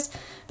researchers,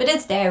 but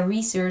it's their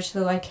research,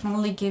 so I can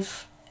only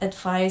give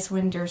advice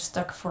when they're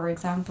stuck, for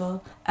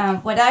example.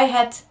 What I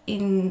had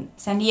in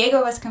San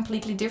Diego was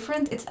completely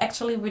different. It's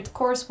actually with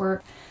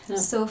coursework.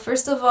 So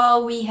first of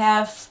all, we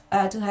have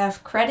to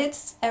have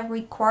credits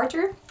every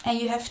quarter, and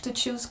you have to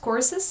choose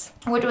courses,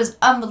 which was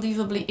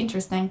unbelievably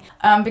interesting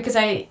because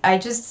I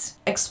just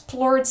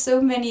explored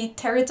so many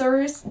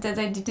territories that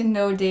I didn't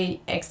know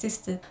they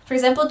existed. For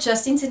example,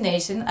 just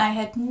intonation, I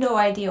had no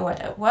idea what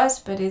it was,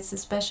 but it's a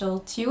special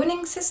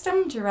tuning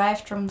system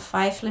derived from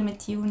 5-limit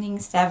tuning,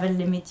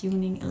 7-limit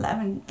tuning,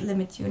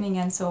 11-limit tuning,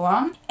 and so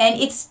on. And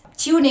it's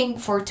tuning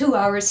for 2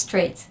 hours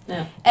straight.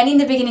 And in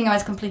the beginning I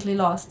was completely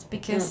lost,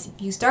 because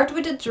you start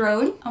with a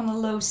drone on a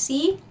low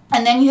C,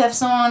 and then you have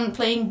someone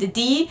playing the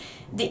D,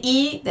 the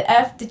E, the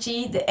F, the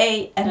G, the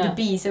A, and the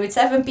B. So it's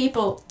 7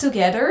 people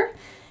together,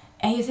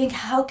 and you think,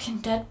 how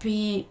can that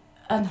be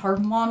an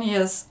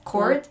harmonious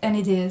chord? And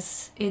it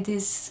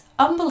is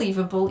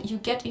unbelievable. You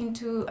get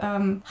into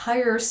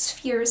higher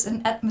spheres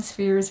and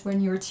atmospheres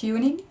when you're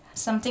tuning.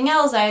 Something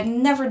else I had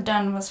never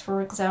done was,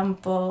 for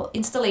example,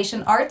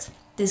 installation art.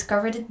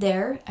 Discovered it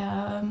there.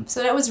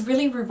 So that was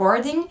really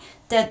rewarding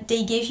that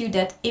they gave you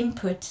that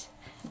input.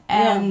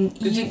 And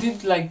you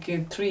did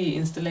like 3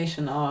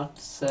 installation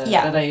arts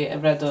that I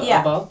read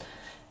about.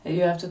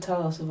 You have to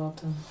tell us about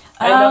them.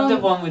 I love the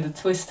one with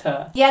the twist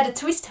her. Yeah, the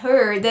twist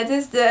her. That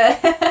is the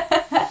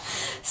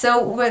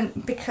so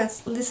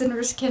because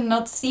listeners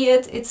cannot see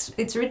it,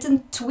 it's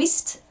written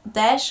twist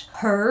dash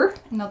her,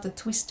 not the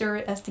twister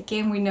as the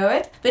game we know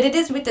it, but it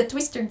is with the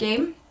twister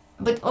game.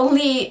 But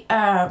only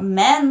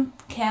men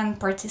can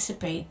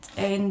participate,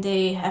 and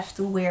they have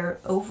to wear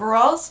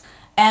overalls.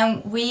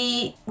 And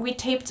we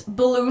taped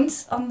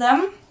balloons on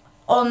them,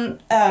 on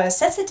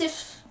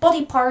sensitive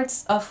body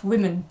parts of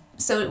women.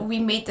 So we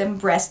made them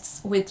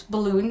breasts with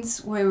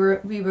balloons.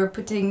 We were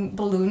putting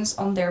balloons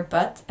on their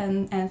butt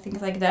and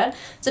things like that,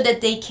 so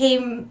that they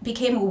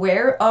became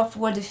aware of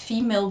what a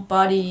female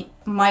body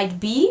might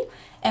be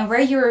and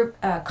where you're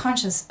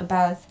conscious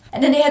about.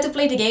 And then they had to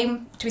play the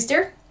game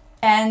Twister.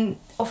 And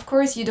of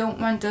course you don't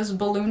want those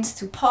balloons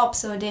to pop,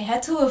 so they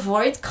had to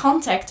avoid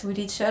contact with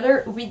each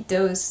other with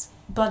those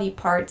body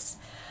parts.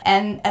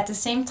 And at the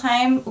same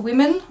time,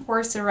 women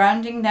were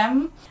surrounding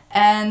them,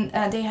 and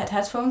they had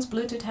headphones,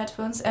 Bluetooth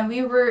headphones, and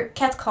we were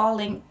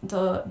catcalling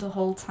the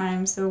whole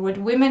time. So what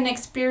women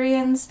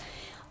experience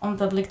on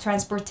public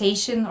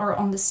transportation or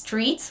on the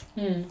street,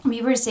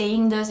 we were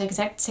saying those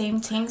exact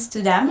same things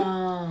to them,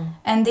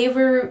 and they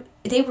were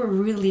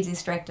really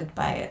distracted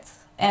by it.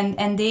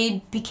 And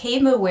they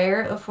became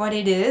aware of what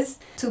it is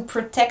to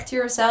protect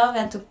yourself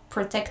and to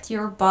protect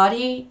your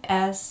body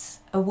as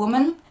a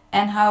woman,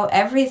 and how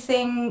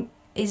everything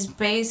is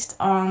based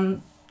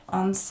on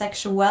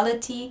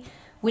sexuality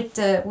with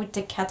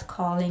the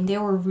catcalling. They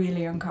were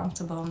really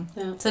uncomfortable.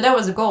 So that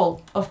was a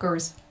goal, of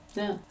course.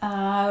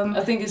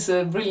 I think it's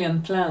a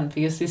brilliant plan,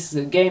 because this is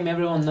a game,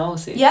 everyone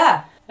knows it.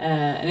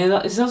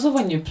 And it's also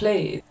when you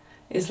play it,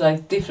 it's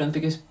like different,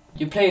 because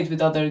you play it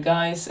with other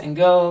guys and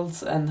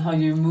girls, and how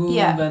you move,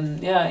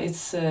 and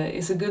it's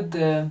a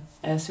good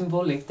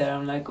symbolic there.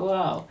 I'm like,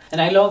 wow.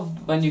 And I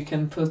love when you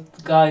can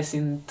put guys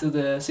into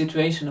the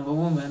situation of a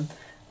woman.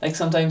 Like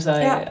sometimes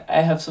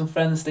I have some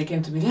friends, they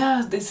came to me,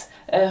 this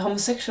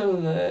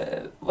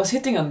homosexual was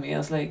hitting on me. I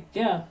was like,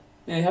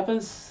 it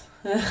happens.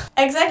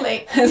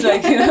 Exactly. It's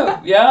like,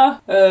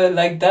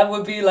 like that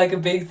would be like a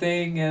big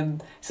thing.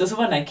 And it's also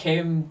when I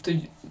came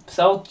to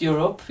South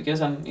Europe,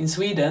 because I'm in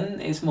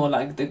Sweden, it's more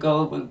like the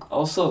girl will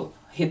also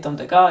hit on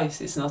the guys.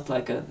 It's not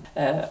like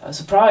a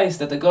surprise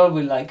that the girl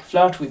will like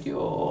flirt with you,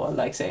 or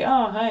like say,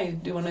 hi,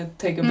 do you want to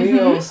take a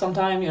video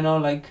sometime,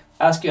 like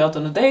ask you out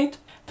on a date.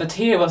 But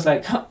here it was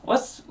like,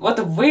 what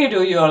a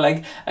weirdo you are.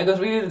 Like, I got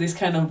really this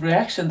kind of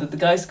reaction that the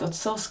guys got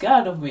so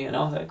scared of me, and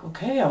I was like,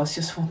 okay, I was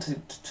just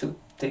wanted to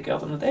take you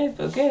out on a date,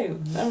 but okay,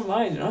 never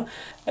mind, you know.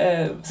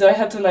 So I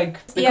had to like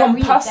become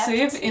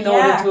passive in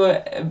order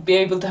to be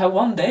able to have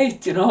one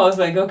date, you know. I was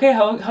like, okay,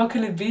 how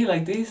can it be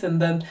like this?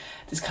 And then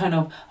this kind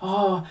of,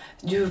 oh,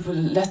 you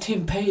will let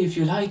him pay if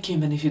you like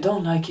him, and if you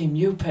don't like him,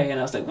 you pay. And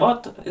I was like, what?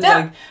 It's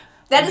like,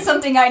 that is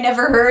something I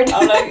never heard.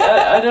 I'm like,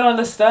 I don't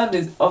understand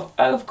it.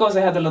 Of course,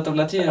 I had a lot of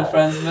Latino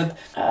friends, but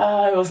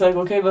I was like,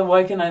 okay, but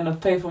why can I not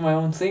pay for my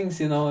own things,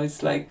 you know?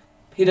 It's like,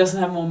 he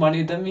doesn't have more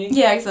money than me.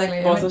 Yeah,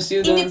 exactly. Both of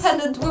students.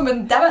 Independent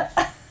woman, damn it.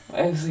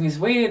 Everything is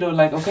weird, or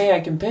like, okay, I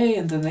can pay,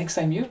 and the next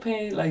time you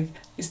pay, like,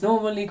 it's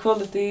normal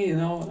equality, you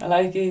know, I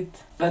like it.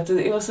 But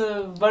it was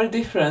very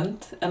different,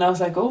 and I was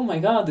like, oh my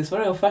god, it's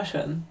very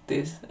old-fashioned,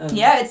 this.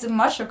 Yeah, it's a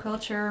macho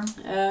culture.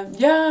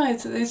 Yeah,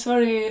 it's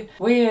very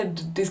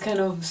weird, these kind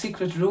of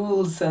secret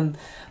rules, and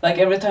like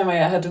every time I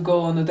had to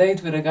go on a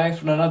date with a guy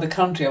from another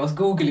country, I was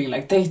Googling,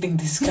 like, dating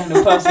this kind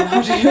of person,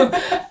 how do you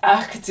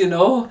act, you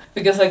know?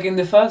 Because like in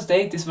the first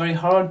date, it's very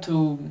hard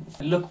to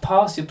look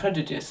past your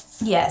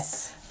prejudices.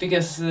 Yes.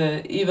 Because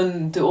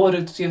even in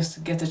order to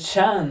just get a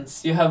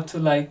chance, you have to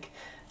like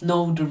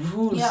know the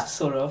rules,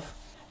 sort of.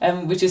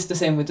 Which is the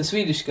same with the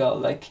Swedish girl.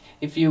 Like,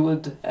 if you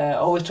would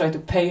always try to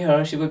pay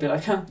her, she would be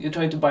like, huh, you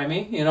tried to buy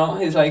me, you know?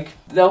 It's like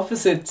the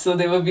opposite, so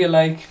there would be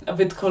like a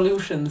bit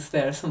collusions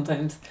there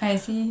sometimes. I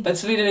see. But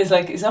Sweden is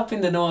like, it's up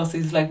in the north,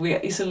 it's like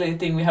we're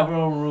isolating, we have our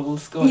own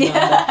rules going on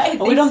there. And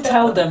we don't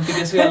tell them,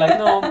 because we are like,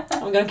 no,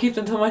 I'm gonna keep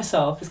them to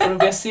myself, it's gonna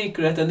be a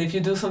secret, and if you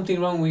do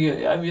something wrong,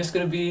 I'm just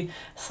gonna be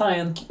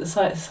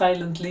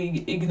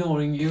silently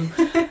ignoring you,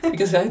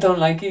 because I don't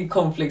like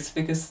conflicts,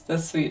 because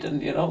that's Sweden,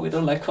 you know, we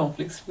don't like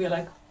conflicts,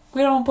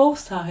 we're on both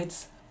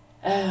sides.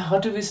 How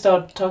did we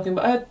start talking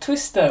about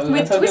Twister? We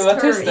were talking about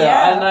Twister,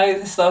 and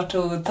I start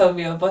to tell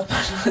me about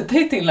my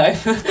dating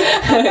life.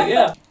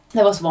 Yeah,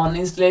 that was one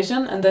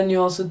installation, and then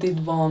you also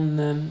did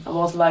one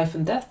about life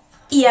and death.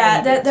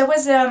 Yeah, there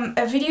was a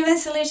video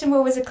installation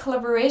where was a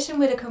collaboration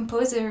with a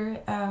composer,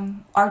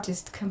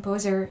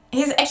 artist-composer.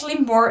 He's actually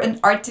more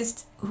an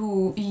artist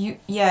who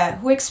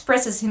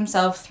expresses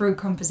himself through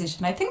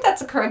composition. I think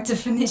that's a correct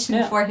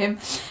definition for him.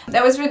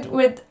 That was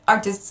with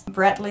artist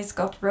Bradley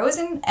Scott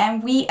Rosen,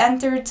 and we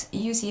entered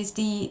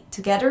UCSD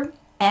together.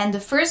 And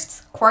the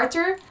first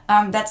quarter,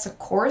 that's a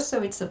course,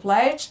 so it's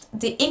obliged.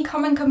 The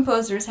incoming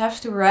composers have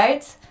to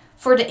write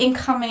for the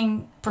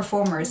incoming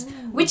performers,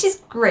 which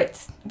is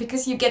great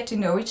because you get to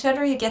know each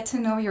other, you get to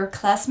know your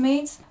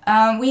classmates.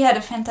 We had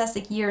a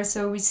fantastic year,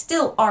 so we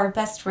still are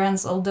best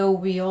friends, although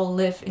we all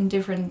live in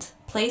different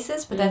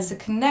places, but that's a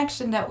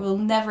connection that will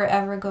never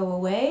ever go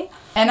away.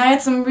 And I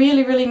had some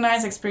really, really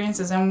nice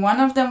experiences, and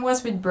one of them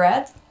was with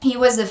Brad. He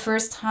was the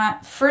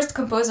first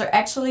composer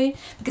actually,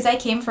 because I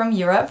came from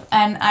Europe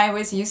and I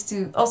was used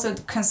to also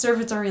the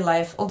conservatory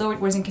life. Although it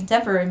was in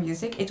contemporary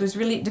music, it was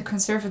really the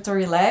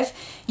conservatory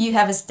life. You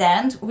have a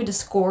stand with a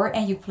score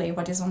and you play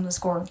what is on the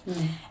score.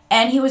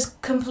 And he was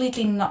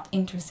completely not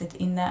interested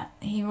in that.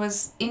 He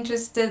was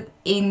interested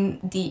in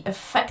the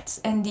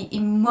effects and the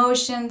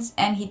emotions,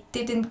 and he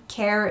didn't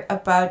care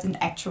about an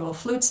actual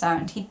flute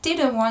sound. He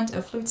didn't want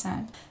a flute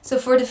sound. So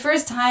for the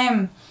first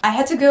time, I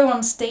had to go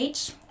on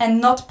stage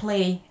and not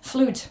play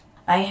flute.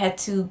 I had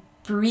to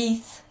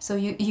breathe. So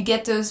you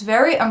get those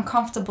very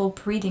uncomfortable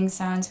breathing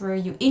sounds where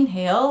you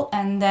inhale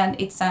and then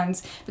it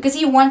sounds, because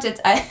he wanted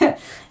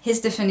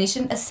his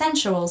definition, a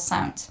sensual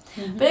sound.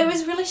 But I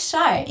was really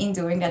shy in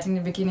doing that in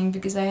the beginning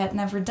because I had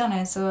never done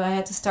it. So I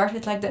had to start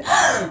with like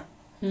the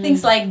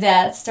things like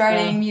that,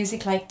 starting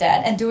music like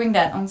that and doing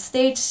that on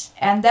stage.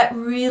 And that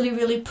really,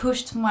 really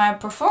pushed my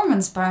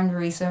performance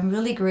boundaries. So I'm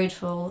really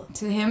grateful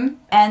to him.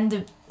 And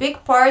the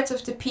big part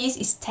of the piece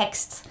is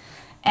text.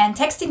 And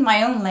text in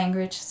my own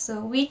language. So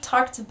we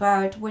talked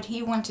about what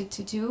he wanted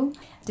to do.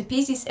 The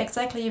piece is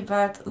exactly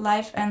about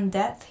life and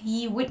death.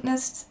 He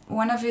witnessed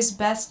one of his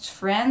best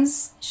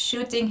friends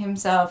shooting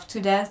himself to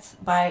death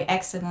by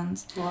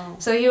accident. Wow.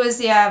 So he was,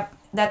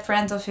 that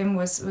friend of him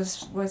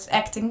was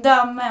acting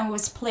dumb and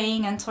was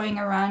playing and toying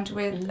around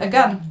with a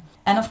gun.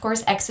 And of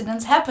course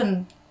accidents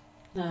happen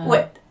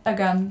with a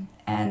gun.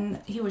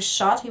 And he was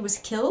shot, he was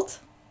killed.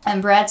 And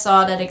Brad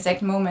saw that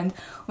exact moment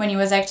when he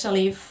was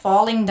actually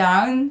falling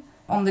down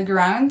on the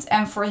ground,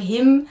 and for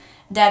him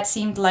that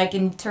seemed like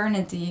an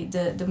eternity,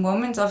 the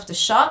moment of the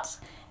shot.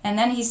 And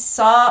then he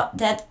saw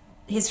that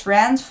his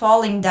friend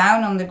falling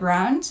down on the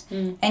ground,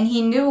 and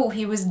he knew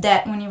he was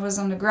dead when he was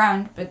on the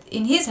ground, but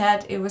in his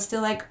head it was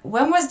still like,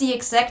 when was the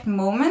exact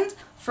moment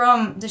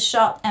from the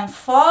shot and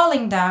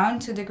falling down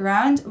to the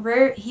ground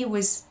where he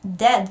was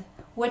dead?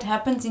 What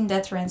happened in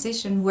that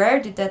transition? Where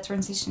did that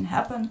transition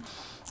happen?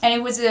 And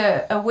it was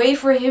a way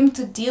for him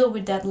to deal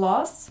with that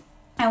loss.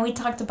 And we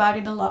talked about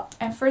it a lot.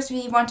 And first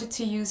we wanted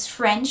to use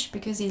French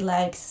because he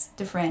likes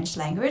the French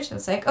language. I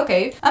was like,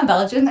 okay, I'm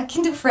Belgian, I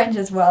can do French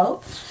as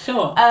well.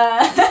 Sure.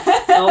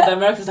 All the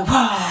Americans are,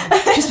 wow,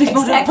 she speaks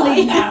more than one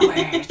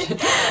language.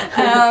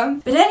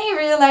 But then he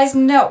realized,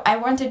 no, I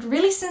want it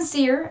really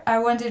sincere. I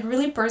want it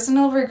really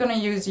personal. We're going to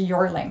use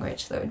your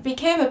language. So it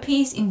became a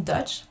piece in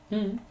Dutch.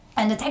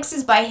 And the text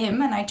is by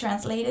him, and I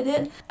translated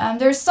it.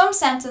 There's some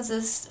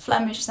sentences,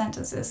 Flemish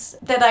sentences,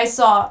 that I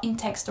saw in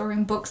text or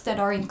in books that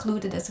are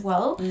included as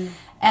well.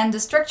 And the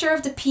structure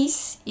of the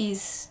piece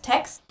is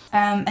text.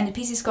 And the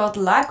piece is called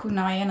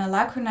lacunae. And a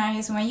lacunae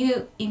is when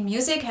you, in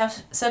music,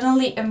 have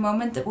suddenly a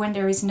moment when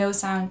there is no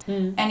sound.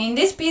 And in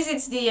this piece,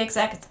 it's the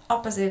exact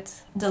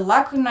opposite. The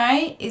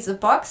lacunae is a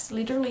box,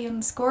 literally on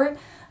the score,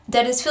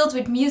 that is filled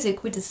with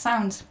music, with the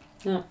sound.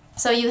 Yeah.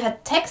 So you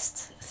had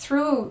text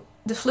through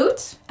the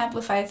flute,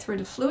 amplified through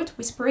the flute,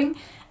 whispering,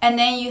 and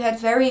then you had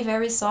very,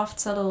 very soft,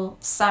 subtle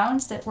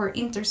sounds that were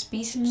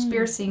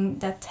interspersing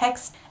that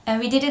text. And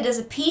we did it as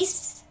a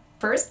piece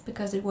first,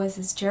 because it was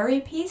this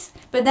jury piece,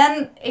 but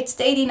then it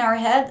stayed in our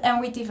head,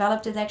 and we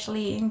developed it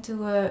actually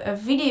into a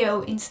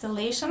video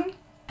installation,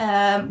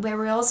 where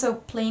we're also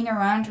playing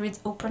around with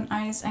open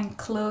eyes and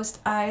closed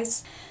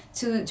eyes,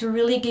 to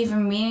really give a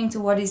meaning to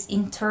what is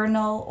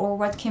internal or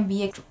what can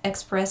be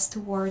expressed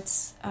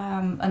towards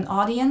an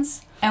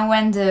audience. And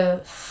when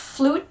the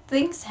flute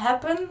things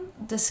happen,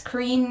 the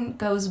screen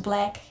goes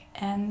black,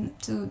 and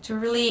to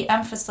really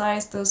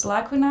emphasize those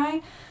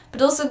lacunae,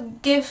 but also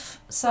give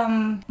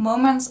some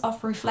moments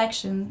of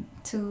reflection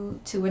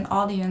to an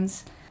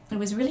audience. It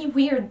was really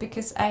weird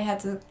because I had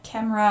the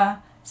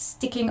camera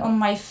sticking on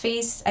my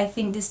face, I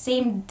think the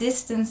same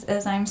distance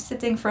as I'm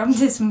sitting from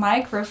this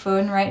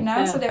microphone right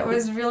now. So that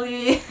was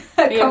really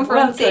a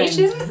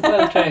confrontation.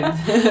 Well trained.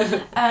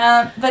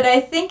 But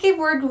I think it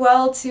worked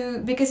well too,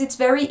 because it's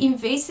very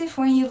invasive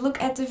when you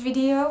look at the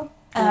video.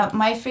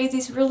 My face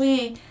is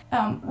really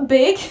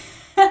big.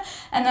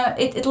 And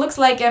it looks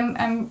like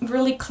I'm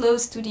really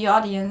close to the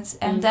audience,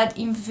 and that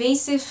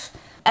invasive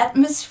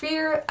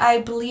atmosphere, I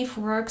believe,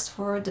 works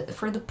for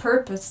the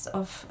purpose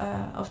of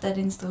that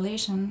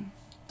installation.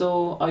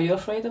 So, are you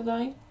afraid of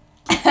dying?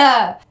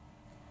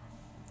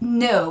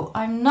 No,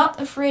 I'm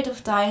not afraid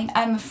of dying.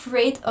 I'm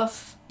afraid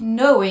of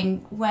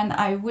knowing when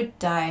I would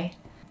die.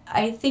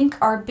 I think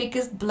our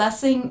biggest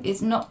blessing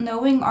is not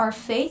knowing our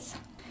fate.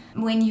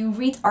 When you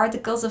read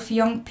articles of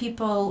young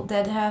people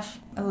that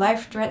have a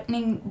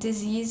life-threatening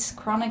disease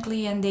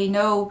chronically and they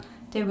know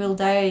they will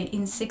die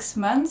in 6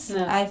 months,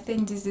 I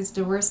think this is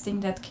the worst thing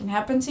that can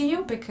happen to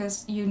you,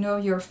 because you know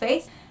your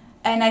fate.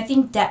 And I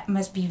think that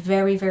must be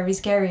very, very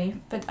scary.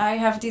 But I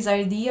have this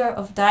idea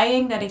of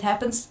dying, that it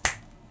happens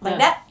like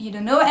that. You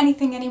don't know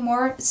anything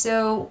anymore,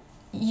 so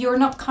you're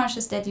not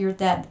conscious that you're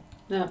dead,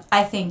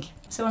 I think.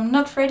 So I'm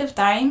not afraid of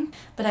dying,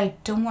 but I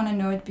don't want to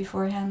know it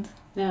beforehand.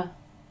 Yeah.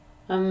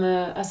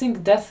 I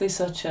think death is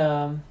such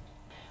a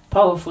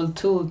powerful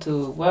tool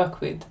to work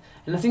with.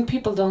 And I think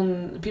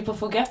people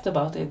forget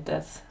about it,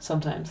 death,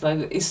 sometimes.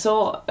 Like, it's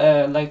so,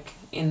 like,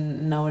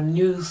 in our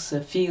news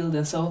field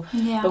and so,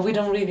 but we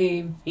don't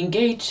really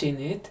engage in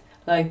it.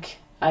 Like,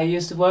 I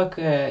used to work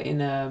in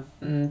a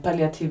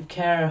palliative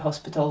care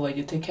hospital where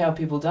you take care of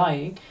people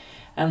dying,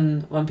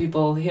 and when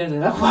people hear that,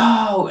 like,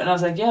 wow! And I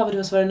was like, yeah, but it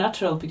was very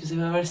natural because they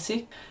were very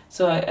sick.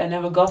 So I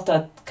never got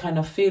that kind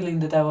of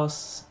feeling that I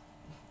was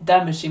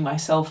damaging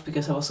myself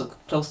because I was so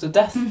close to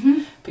death.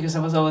 Because I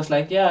was always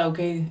like, yeah,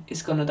 okay,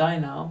 it's gonna die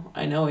now,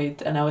 I know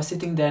it. And I was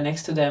sitting there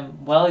next to them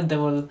while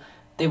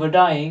they were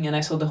dying, and I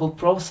saw the whole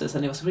process,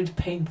 and it was really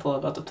painful a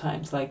lot of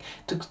times. Like,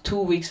 it took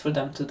 2 weeks for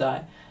them to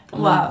die.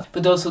 Wow.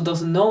 But those who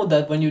doesn't know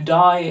that when you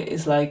die,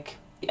 it's like,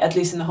 at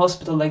least in a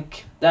hospital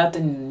like that,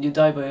 and you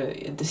die by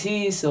a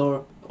disease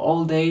or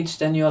old age,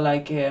 then you're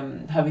like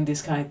having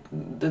this kind,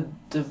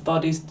 the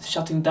body's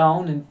shutting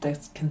down, and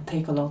that can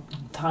take a lot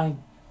of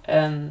time.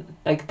 And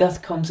like,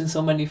 death comes in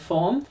so many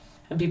forms,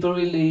 and people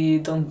really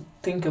don't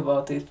think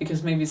about it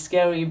because maybe it's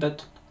scary,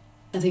 but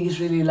I think it's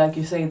really, like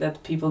you say,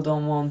 that people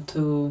don't want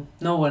to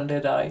know when they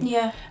die.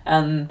 Yeah.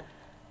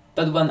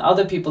 But when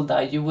other people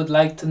die, you would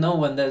like to know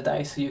when they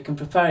die so you can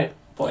prepare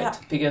for it.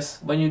 Because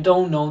when you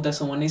don't know that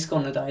someone is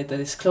gonna die that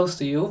is close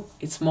to you,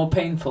 it's more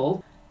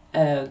painful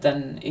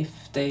than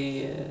if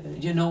they,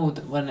 you know,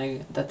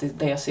 that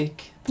they are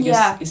sick.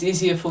 Because it's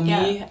easier for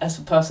me as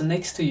a person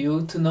next to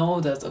you to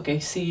know that, okay,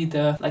 see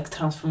the like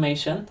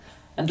transformation,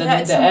 and then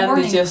at the end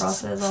it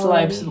just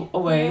slides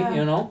away,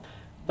 you know.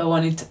 But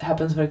when it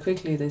happens very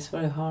quickly, it's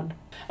very hard.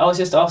 I was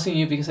just asking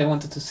you because I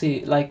wanted to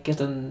see, like,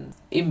 get an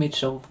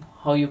image of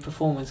how your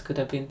performance could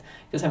have been,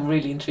 because I'm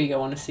really intrigued. I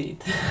want to see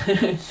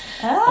it.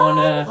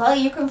 Well,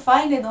 you can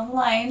find it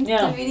online,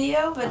 the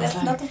video, but that's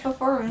like, not the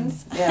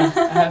performance. Yeah,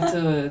 I have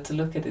to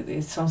look at it.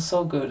 It sounds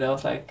so good. I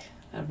was like,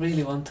 I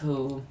really want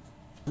to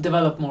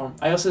develop more.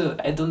 I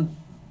don't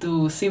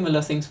do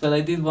similar things, but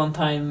I did one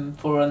time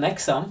for an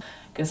exam,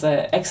 because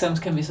exams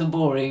can be so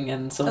boring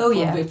and so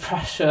full of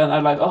pressure, and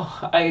I'm like,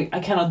 I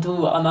cannot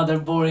do another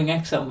boring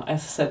exam, I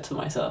said to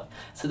myself.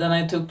 So then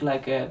I took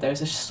like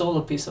there's a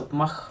solo piece of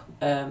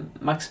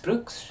Max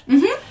Brooks.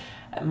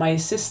 My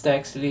sister,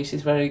 actually,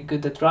 she's very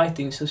good at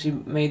writing, so she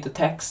made the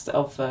text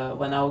of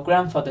when our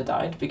grandfather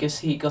died, because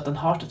he got a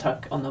heart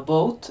attack on a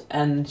boat,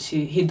 and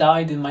he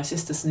died in my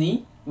sister's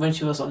knee when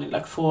she was only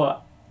like 4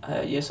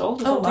 years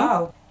old or something.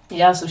 Wow.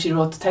 Yeah, so she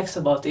wrote the text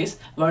about this,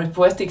 very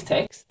poetic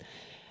text.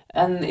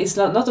 And it's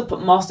not a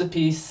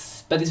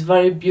masterpiece, but it's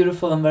very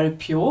beautiful and very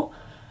pure.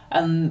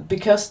 And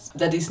because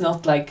that is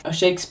not like a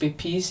Shakespeare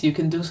piece, you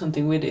can do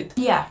something with it.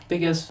 Yeah.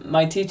 Because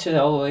my teacher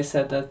always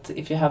said that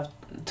if you have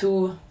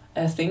two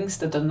things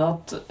that are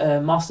not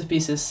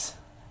masterpieces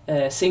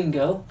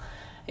single,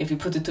 if you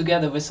put it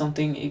together with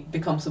something, it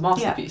becomes a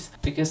masterpiece. Yeah.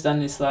 Because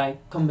then it's like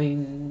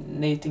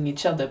combinating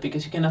each other,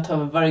 because you cannot have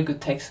a very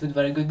good text with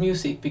very good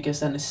music,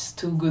 because then it's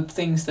two good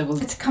things that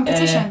will... It's a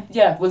competition.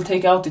 Will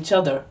take out each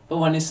other. But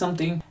when it's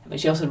something...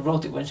 She also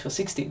wrote it when she was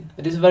 16.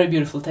 But it's a very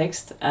beautiful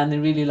text, and it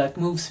really like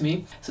moves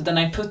me. So then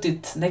I put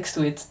it next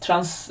to it.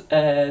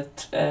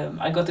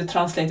 I got it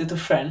translated to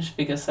French,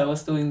 because I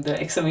was doing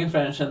the exam in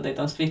French and they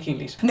don't speak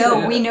English.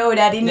 No, we know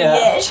that in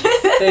Liège.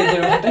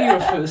 they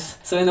refuse.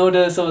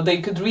 So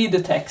they could read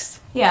the text.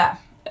 Yeah.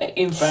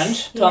 In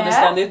French to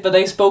understand it, but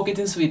they spoke it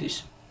in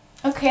Swedish.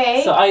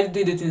 Okay. So I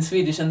did it in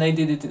Swedish, and they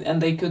did it,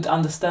 and they could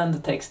understand the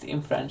text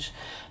in French,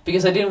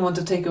 because I didn't want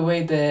to take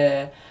away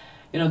the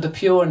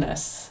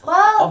pureness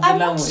of the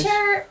language.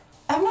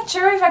 I'm not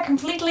sure if I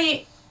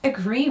completely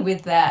agree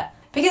with that,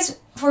 because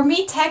for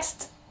me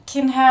text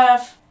can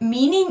have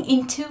meaning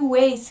in two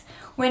ways.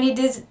 When it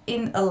is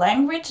in a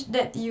language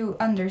that you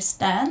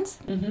understand,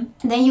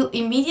 then you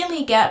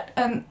immediately get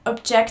an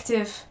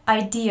objective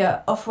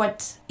idea of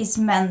what is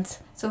meant.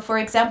 So for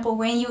example,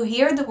 when you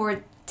hear the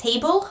word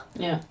table,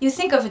 you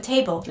think of a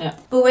table. Yeah.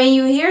 But when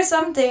you hear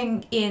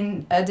something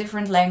in a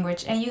different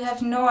language and you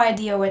have no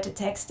idea what the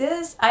text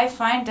is, I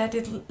find that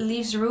it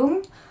leaves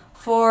room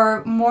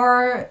for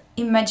more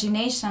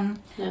imagination.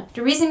 Yeah.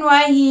 The reason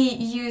why he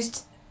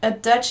used a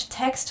Dutch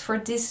text for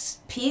this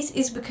piece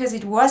is because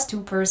it was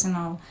too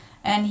personal.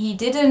 And he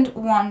didn't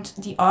want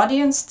the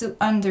audience to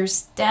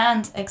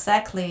understand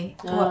exactly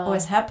what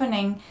was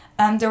happening.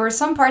 There were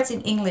some parts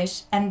in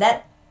English, and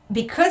that,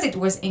 because it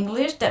was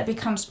English, that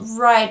becomes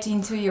right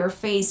into your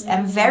face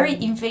and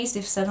very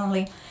invasive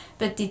suddenly.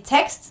 But the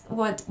text,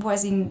 what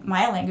was in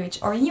my language,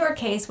 or in your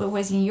case, what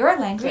was in your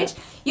language,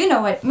 you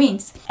know what it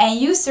means.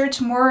 And you search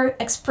more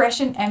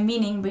expression and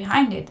meaning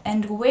behind it.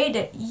 And the way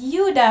that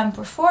you then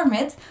perform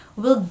it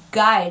will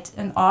guide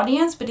an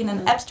audience, but in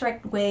an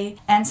abstract way.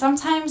 And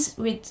sometimes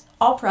with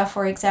opera,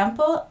 for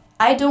example,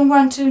 I don't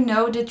want to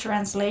know the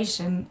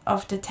translation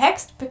of the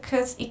text,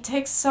 because it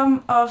takes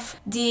some of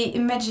the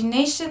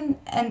imagination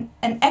and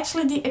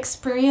actually the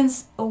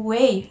experience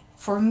away.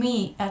 For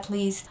me, at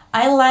least,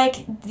 I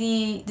like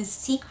the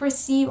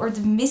secrecy or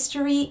the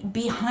mystery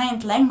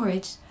behind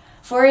language.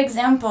 For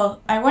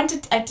example, I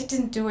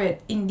didn't do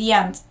it in the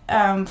end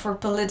for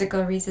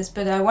political reasons,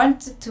 but I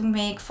wanted to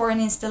make, for an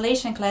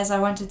installation class, I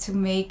wanted to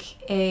make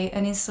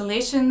an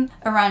installation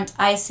around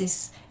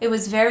ISIS. It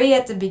was very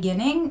at the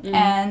beginning,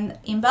 and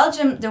in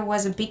Belgium there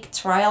was a big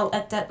trial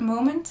at that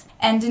moment,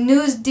 and the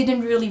news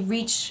didn't really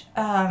reach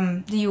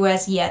the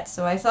US yet.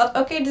 So I thought,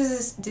 okay,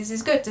 this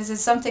is good. This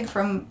is something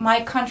from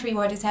my country,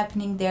 what is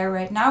happening there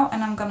right now,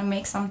 and I'm gonna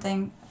make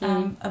something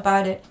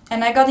about it.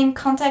 And I got in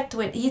contact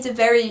with, he's a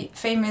very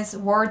famous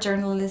war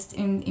journalist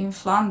in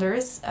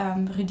Flanders,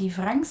 Rudy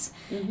Franks,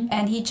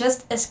 and he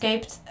just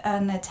escaped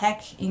an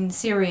attack in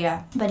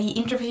Syria. But he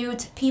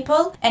interviewed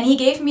people, and he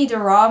gave me the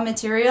raw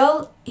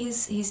material,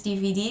 his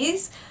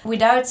DVDs,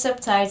 without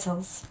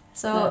subtitles.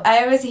 So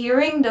I was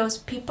hearing those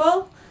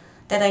people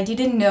that I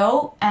didn't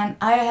know, and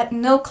I had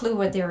no clue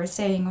what they were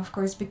saying, of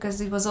course, because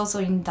it was also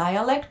in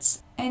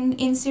dialects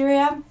in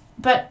Syria.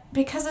 But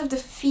because of the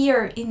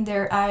fear in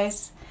their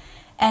eyes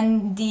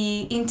and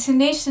the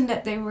intonation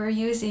that they were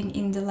using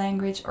in the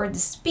language, or the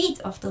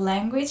speed of the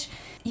language,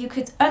 you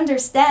could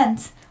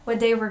understand what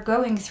they were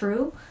going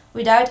through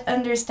without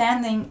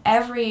understanding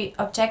every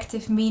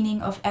objective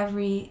meaning of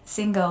every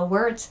single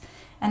word.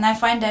 And I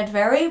find that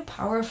very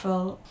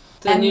powerful.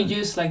 Then you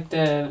use like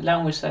the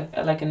language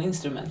like an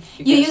instrument.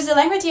 You use the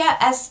language,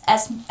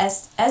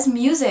 as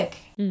music.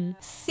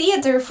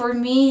 Theater for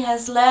me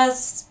has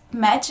less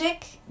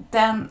magic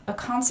than a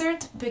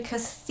concert,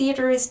 because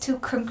theater is too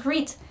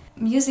concrete.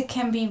 Music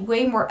can be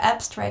way more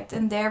abstract,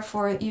 and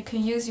therefore you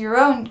can use your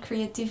own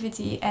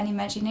creativity and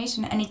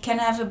imagination, and it can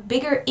have a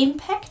bigger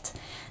impact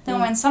than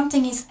when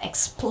something is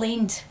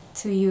explained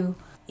to you.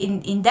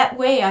 In that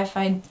way, I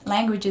find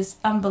languages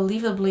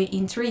unbelievably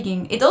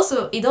intriguing. It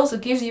also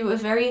gives you a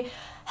very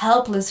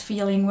helpless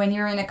feeling when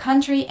you're in a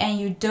country and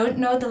you don't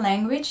know the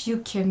language. You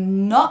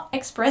cannot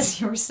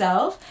express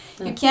yourself.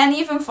 You can't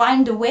even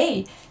find the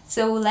way.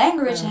 So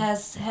language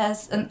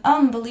has an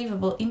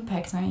unbelievable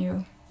impact on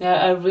you. Yeah,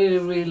 I really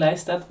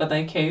realized that when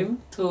I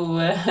came to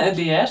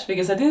Liège,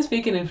 because I didn't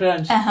speak any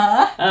French. And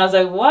I was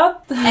like,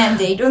 what? And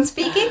they don't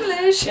speak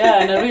English.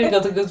 Yeah, and I really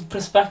got a good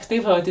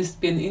perspective how it is to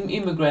be an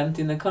immigrant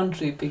in a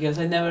country, because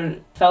I never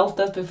felt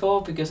that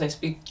before, because I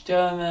speak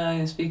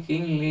German, I speak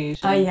English.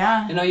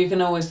 And, you know, you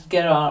can always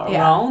get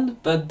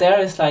around, but there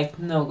is like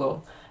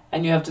no-go.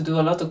 And you have to do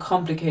a lot of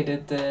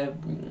complicated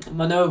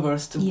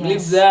maneuvers to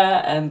live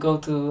there and go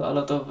to a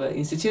lot of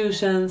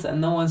institutions, and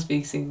no one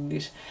speaks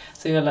English.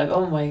 So you're like,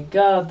 oh my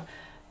God,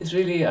 it's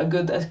really a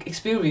good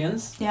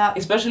experience. Yeah.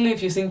 Especially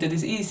if you think that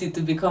it's easy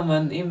to become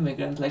an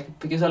immigrant, like,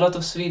 because a lot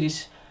of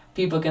Swedish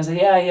people can say,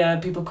 yeah,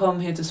 people come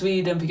here to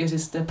Sweden because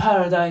it's the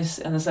paradise,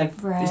 and it's like,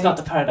 it's not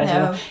the paradise, No. you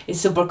know? It's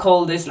super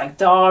cold, it's like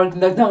dark,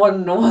 like no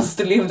one wants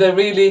to live there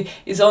really.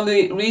 It's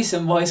only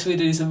reason why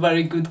Sweden is a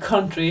very good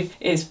country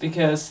is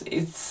because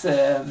it's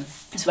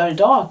very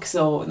dark,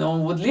 so no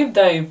one would live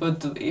there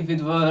if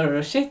it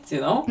were shit, you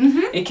know?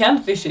 Mm-hmm. It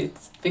can't be shit,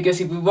 because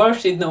if it were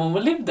shit, no one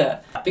would live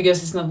there,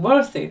 because it's not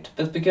worth it.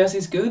 But because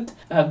it's good,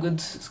 we have good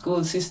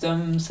school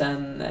systems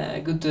and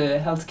good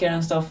healthcare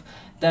and stuff,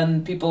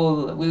 then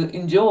people will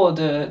endure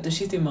the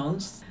shitty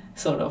months,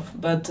 sort of.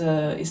 But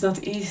it's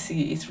not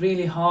easy, it's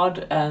really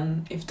hard,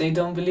 and if they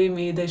don't believe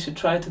me, they should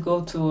try to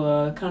go to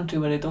a country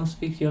where they don't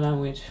speak your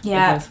language.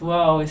 Yeah. Because,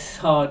 wow, it's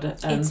hard.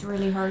 And It's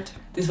really hard.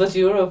 this was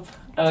Europe.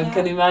 I Yeah.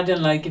 can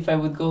imagine, like, if I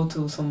would go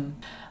to some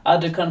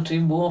other country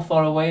more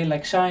far away,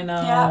 like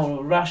China Yeah.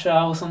 or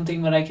Russia or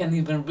something, where I can't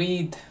even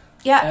read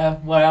Yeah.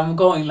 where I'm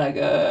going, like...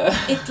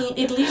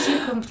 It leaves you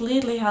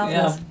completely yeah,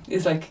 helpless.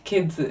 it's like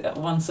kids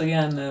once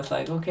again. It's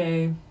like,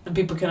 okay, and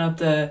people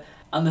cannot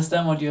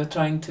understand what you're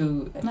trying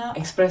to No.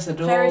 express at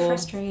all. Very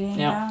frustrating.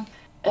 Yeah.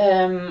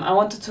 Yeah. I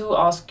wanted to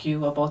ask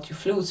you about your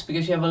flutes,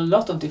 because you have a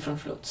lot of different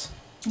flutes.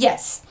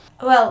 Yes.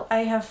 Well,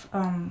 I have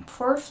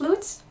 4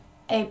 flutes: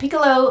 a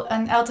piccolo,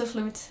 an alto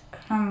flute,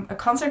 a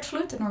concert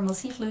flute, a normal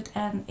C flute,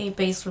 and a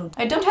bass flute.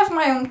 I don't have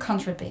my own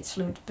contrabass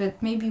flute, but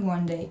maybe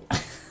one day.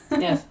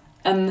 Yes.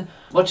 And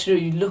what should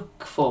you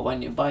look for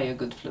when you buy a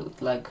good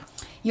flute? Like,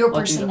 Your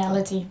what do you look for?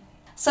 personality.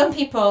 Some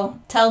people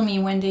tell me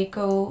when they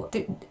go,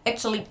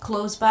 actually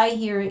close by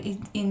here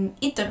in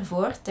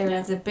Ittervoort, there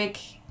is a big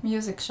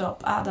music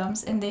shop,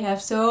 Adams, and they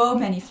have so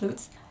many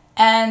flutes.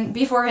 And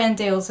beforehand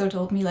they also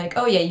told me like,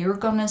 oh yeah, you're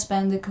gonna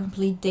spend a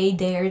complete day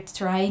there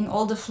trying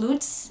all the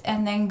flutes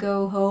and then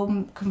go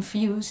home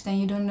confused and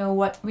you don't know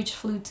which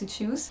flute to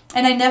choose.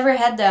 And I never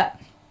had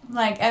that.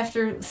 Like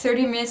after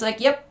 30 minutes, like,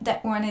 yep,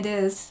 that one it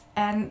is.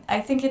 And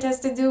I think it has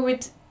to do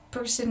with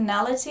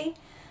personality.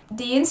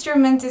 The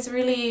instrument is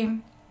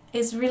really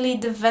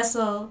the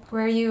vessel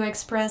where you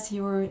express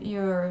your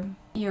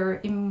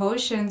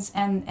emotions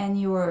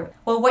and your,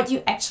 well, what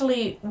you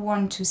actually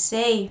want to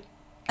say.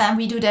 And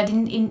we do that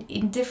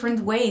in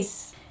different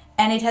ways.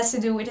 And it has to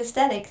do with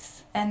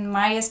aesthetics. And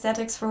my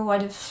aesthetics for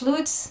what a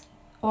flute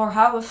or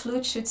how a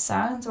flute should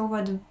sound or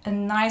what a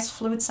nice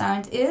flute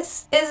sound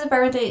is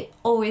apparently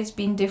always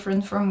been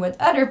different from what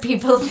other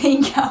people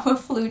think how a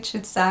flute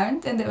should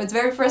sound. And it was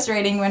very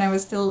frustrating when I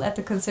was still at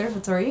the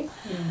conservatory.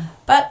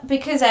 But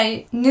because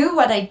I knew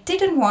what I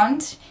didn't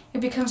want, it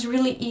becomes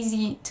really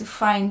easy to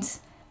find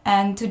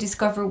and to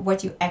discover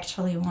what you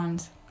actually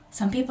want.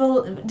 Some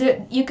people,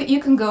 you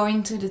can go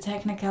into the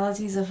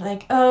technicalities of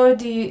like, oh,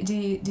 do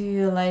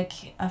you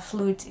like a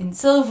flute in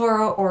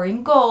silver or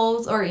in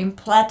gold or in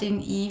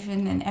platinum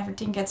even, and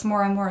everything gets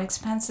more and more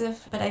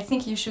expensive. But I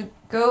think you should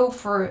go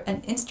for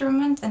an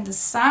instrument and the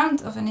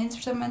sound of an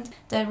instrument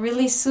that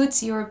really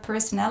suits your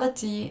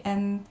personality.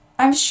 And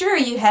I'm sure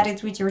you had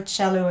it with your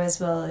cello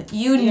as well.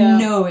 You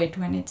know it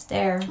when it's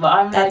there. Well,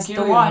 I'm That's like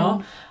you, the one. you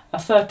know.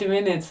 After 30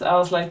 minutes, I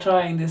was like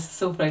trying this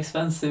super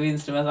expensive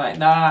instrument. Like,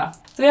 nah,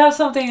 do you have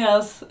something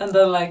else? And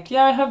then like,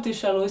 yeah, I have this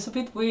cello. It's a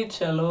bit weird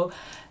cello.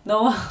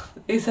 No,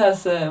 it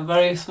has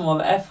very small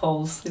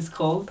F-holes, it's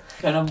called.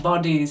 Kind of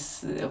body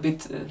is a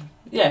bit,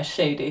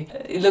 shady.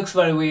 It looks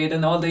very weird,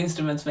 and all the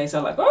instruments make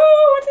sound like,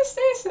 oh, what is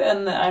this?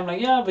 And I'm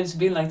like, yeah, but it's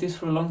been like this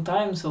for a long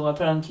time, so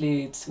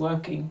apparently it's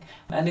working.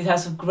 And it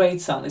has a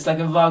great sound. It's like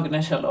a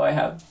Wagner cello I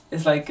have.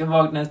 It's like a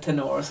Wagner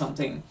tenor or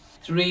something.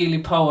 It's really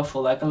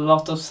powerful, like a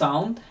lot of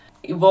sound.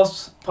 It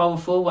was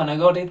powerful when I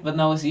got it, but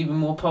now it's even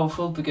more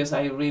powerful because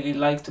I really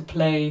like to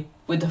play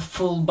with a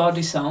full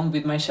body sound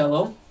with my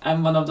cello.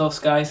 I'm one of those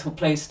guys who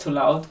plays too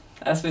loud,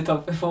 as we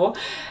talked before.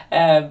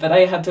 But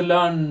I had to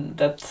learn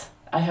that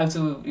I have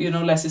to,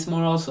 less is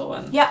more also.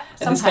 And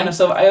this kind of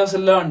stuff. I also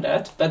learned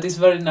that, but it's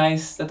very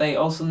nice that I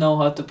also know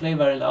how to play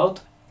very loud.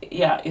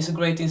 Yeah, it's a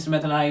great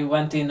instrument, and I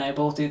went in, I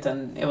bought it,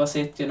 and it was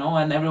it,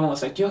 and everyone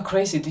was like, you're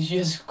crazy, did you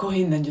just go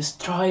in and just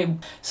try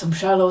some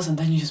cellos and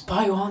then you just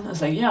buy one? I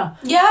was like, yeah.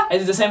 I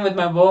did the same with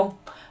my bow.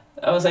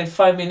 I was like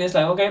 5 minutes,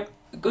 like, okay,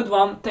 good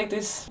one, take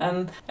this.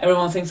 And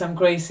everyone thinks I'm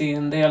crazy,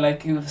 and they are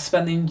like, you're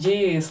spending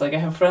years, like I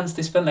have friends,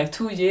 they spend like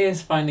 2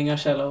 years finding a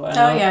cello. And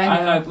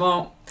I'm like,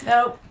 well,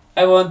 no.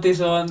 I want this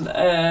one,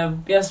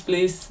 yes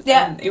please.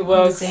 Yeah, and it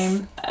works. The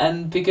same.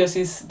 And because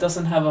it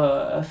doesn't have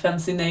a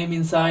fancy name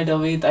inside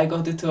of it, I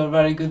got it to a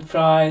very good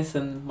price,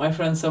 and my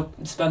friends are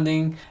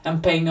spending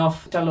and paying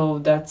off cello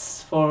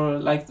debts for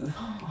like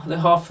the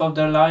half of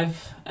their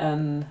life,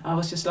 and I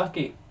was just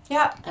lucky.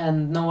 Yeah.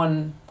 And no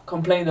one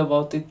complained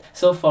about it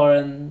so far,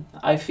 and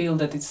I feel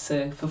that it's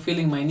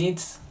fulfilling my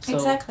needs. So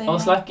exactly. I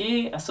was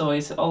lucky, so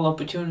it's all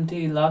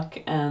opportunity, luck,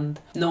 and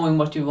knowing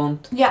what you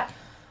want. Yeah.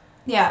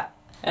 Yeah.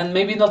 And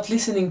maybe not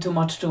listening too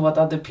much to what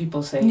other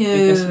people say,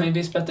 because maybe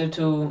it's better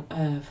to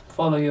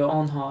follow your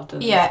own heart.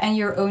 And and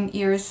your own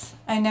ears.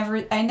 I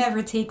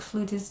never take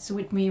flutists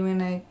with me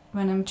when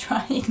I'm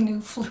trying new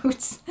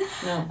flutes.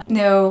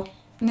 No,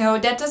 No,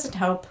 that doesn't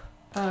help.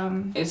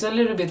 It's a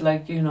little bit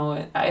like, you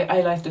know,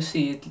 I like to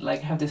see it,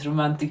 like have this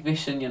romantic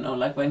vision, you know,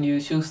 like when you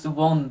choose the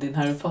wand in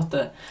Harry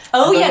Potter.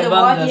 Oh yeah, the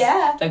wand,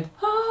 yeah. Like,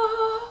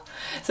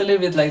 it's a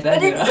little bit like that.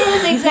 But it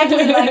is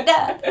exactly like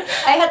that.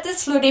 I had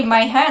this flute in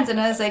my hands and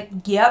I was like,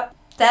 yep,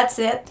 that's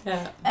it.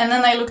 Yeah. And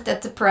then I looked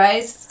at the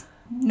price.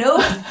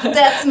 Nope,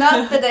 that's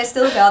not, but I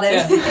still got it.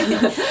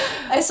 Yeah.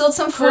 I sold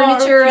some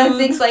furniture and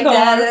things like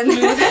that.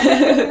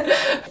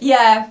 And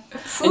yeah.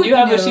 And you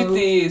have a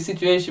shitty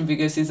situation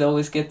because it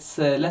always gets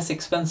less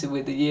expensive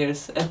with the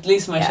years. At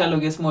least my cello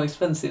gets more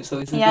expensive, so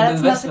it's a good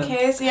investment. Yeah, that's not the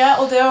case. Yeah,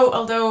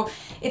 although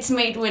it's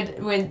made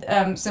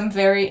with some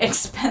very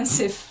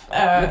expensive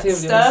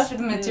stuff,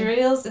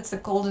 materials. It's a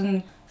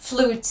golden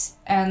flute,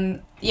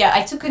 and yeah,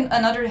 I took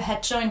another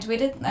head joint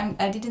with it.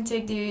 I didn't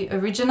take the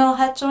original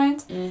head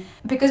joint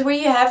because what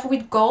you have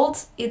with gold,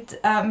 it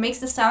makes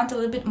the sound a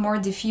little bit more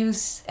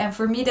diffuse, and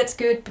for me that's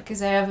good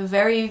because I have a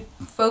very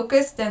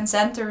focused and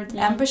centered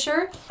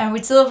embouchure, and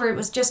with silver it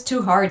was just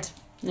too hard.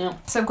 Yeah.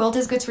 So gold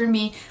is good for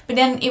me, but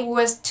then it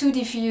was too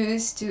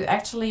diffuse to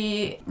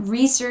actually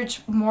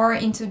research more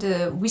into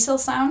the whistle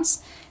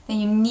sounds.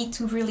 Then you need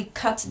to really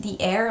cut the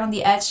air on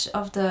the edge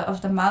of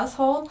the mouth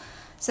hole.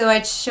 So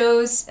I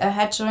chose a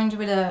head joint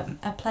with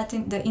a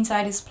platin. The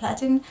inside is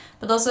platin,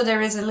 but also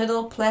there is a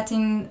little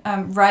platin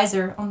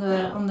riser on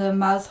the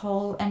mouth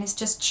hole, and it's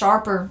just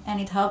sharper, and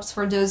it helps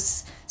for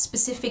those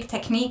specific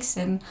techniques.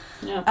 And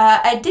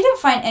I didn't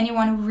find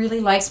anyone who really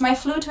likes my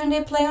flute when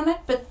they play on it,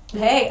 but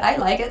hey, I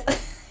like it.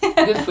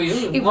 Good for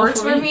you. It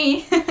works for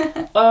me.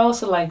 I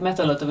also met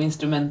a lot of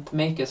instrument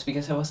makers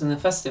because I was in a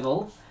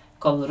festival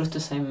called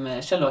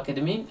Ruttesheim Cello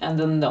Academy, and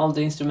then all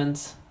the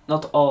instruments.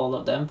 Not all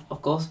of them,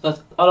 of course,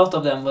 but a lot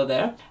of them were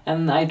there.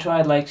 And I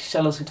tried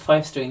cellos with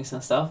 5 strings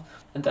and stuff,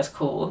 and that's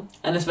cool.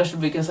 And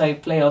especially because I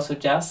play also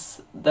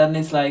jazz, then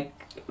it's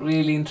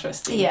really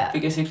interesting. Yeah.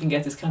 Because you can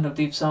get this kind of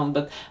deep sound.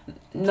 But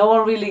no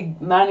one really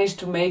managed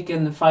to make a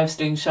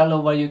 5-string cello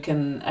where you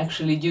can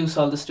actually use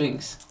all the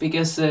strings.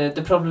 Because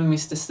the problem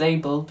is the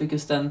stable,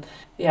 because then,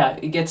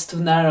 it gets too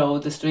narrow,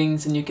 the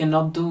strings, and you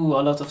cannot do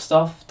a lot of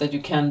stuff that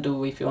you can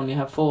do if you only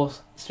have 4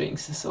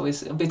 strings. So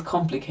it's a bit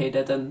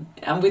complicated.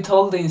 And we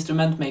told the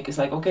instrument makers,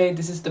 okay,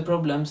 this is the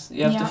problems,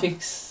 you have to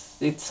fix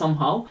it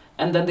somehow.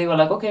 And then they were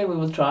okay, we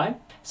will try.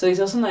 So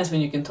it's also nice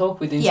when you can talk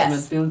with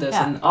instrument builders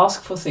and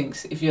ask for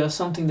things. If you have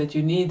something that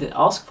you need,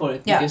 ask for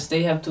it, because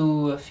they have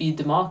to feed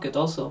the market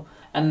also.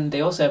 And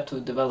they also have to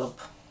develop.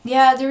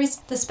 Yeah, there is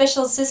the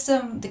special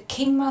system, the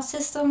Kingma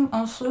system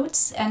on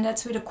flutes, and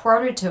that's with a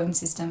quarter tone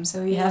system.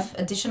 So you have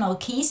additional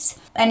keys,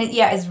 and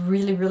it's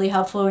really, really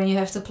helpful when you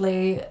have to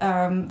play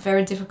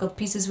very difficult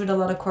pieces with a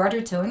lot of quarter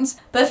tones.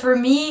 But for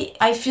me,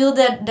 I feel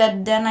that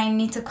then I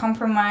need to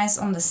compromise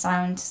on the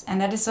sound,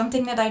 and that is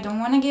something that I don't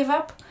want to give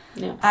up.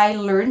 Yeah. I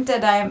learned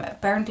that I am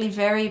apparently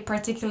very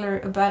particular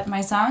about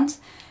my sound.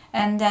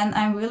 And then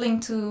I'm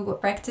willing to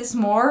practice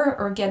more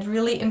or get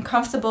really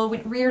uncomfortable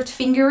with weird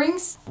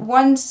fingerings.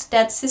 Once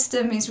that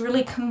system is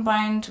really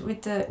combined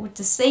with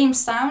the same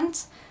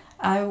sound,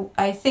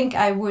 I think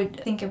I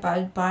would think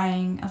about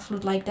buying a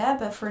flute like that.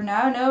 But for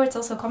now, no, it's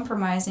also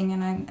compromising.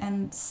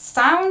 And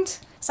sound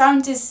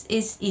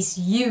is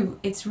you.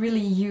 It's really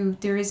you.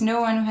 There is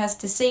no one who has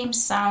the same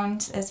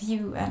sound as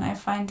you. And I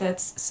find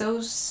that so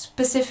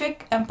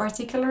specific and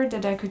particular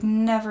that I could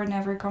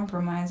never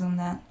compromise on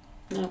that.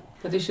 No,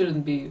 but they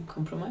shouldn't be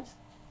compromised.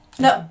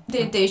 No,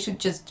 they should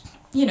just,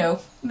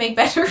 make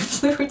better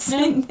flutes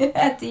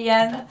at the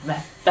end.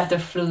 Better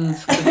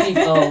flutes for the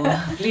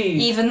people,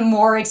 please. Even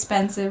more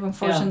expensive,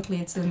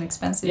 unfortunately, it's an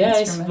expensive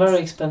instrument. Yeah, it's very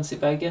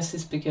expensive. I guess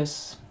it's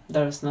because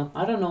there's not,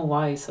 I don't know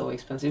why it's so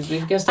expensive.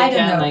 Because they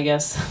can, I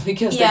guess.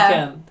 Because they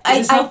can.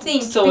 I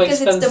think so because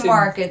expensive. It's the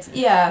market.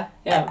 Yeah.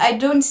 I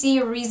don't see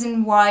a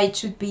reason why it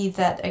should be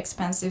that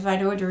expensive. I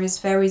know there is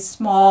very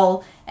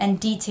small and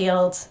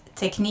detailed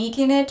technique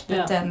in it,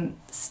 but then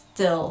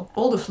still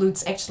all the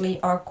flutes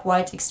actually are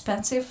quite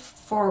expensive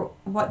for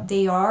what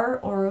they are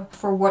or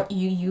for what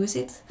you use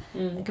it.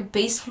 Like a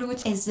bass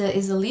flute is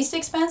the least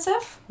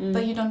expensive,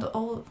 but you don't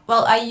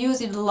I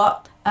use it a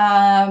lot,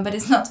 but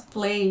it's not to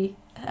play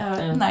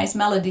nice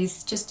melodies,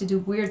 it's just to do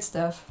weird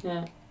stuff.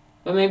 Yeah.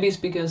 But maybe it's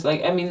because,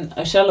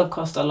 a cello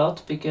costs a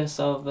lot because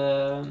of,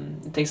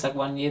 it takes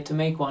 1 year to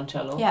make one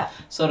cello. Yeah.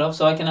 Sort of,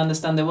 so I can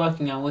understand the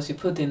working hours you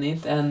put in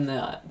it, and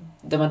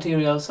the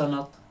materials are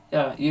not,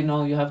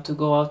 you have to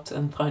go out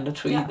and find a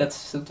tree that's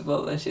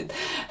suitable and shit.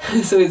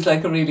 So it's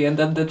and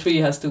then the tree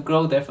has to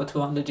grow there for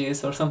 200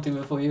 years or something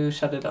before you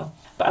shut it down.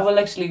 But I will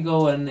actually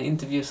go and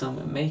interview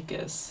some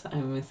makers.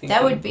 I'm thinking.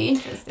 That would be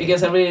interesting.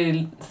 Because I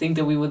really think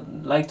that we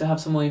would like to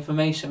have some more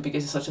information,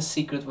 because it's such a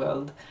secret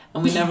world.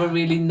 And we never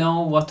really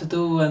know what to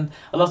do, and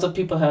a lot of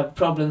people have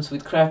problems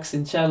with cracks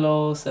in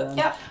cellos. And,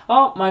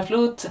 my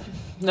flute,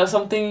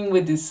 something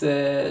with this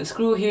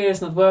screw here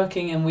is not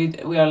working, and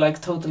we are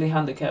totally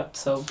handicapped.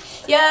 So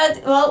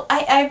well,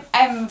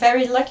 I'm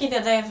very lucky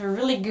that I have a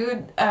really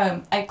good,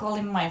 I call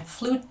him my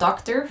flute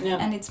doctor,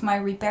 and it's my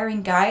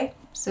repairing guy.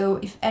 So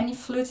if any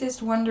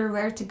flutists wonder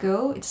where to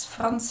go, it's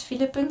Frans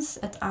Philippens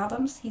at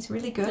Adams. He's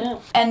really good. Yeah.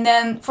 And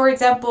then, for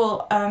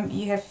example,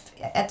 you have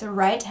at the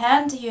right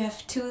hand, you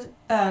have two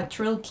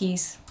trill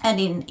keys. And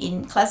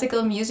in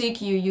classical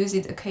music, you use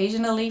it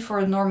occasionally for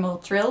a normal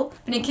trill.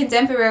 But in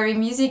contemporary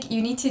music,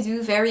 you need to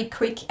do very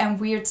quick and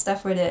weird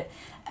stuff with it.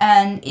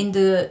 And in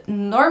the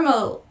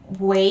normal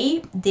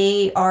way,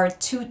 they are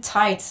too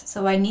tight,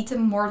 so I need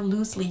them more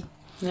loosely.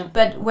 Yeah.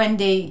 But when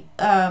they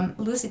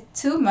lose it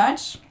too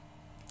much,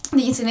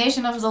 the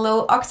intonation of the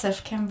low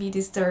octave can be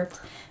disturbed.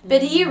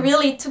 But he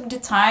really took the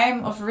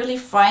time of really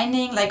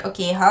finding, like,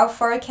 okay, how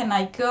far can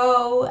I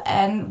go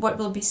and what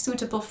will be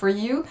suitable for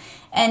you?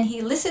 And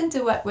he listened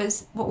to what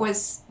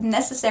was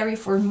necessary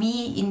for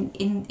me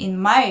in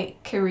my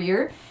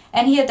career,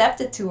 and he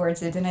adapted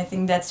towards it. And I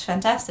think that's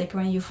fantastic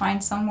when you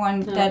find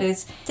someone that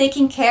is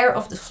taking care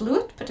of the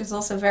flute, but is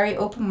also very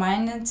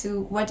open-minded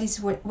to what is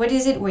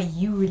it what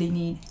you really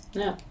need.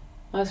 Yeah,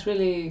 that's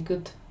really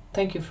good.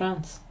 Thank you,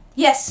 Frans.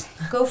 Yes,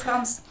 go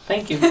Frans.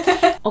 Thank you.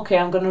 Okay,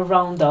 I'm gonna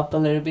round up a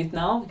little bit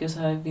now because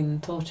I've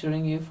been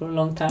torturing you for a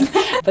long time.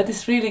 But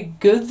it's really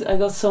good. I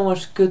got so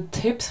much good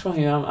tips from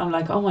you. I'm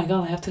like, oh my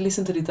god, I have to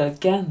listen to it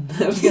again.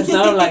 Because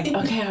now I'm like,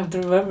 okay, I have to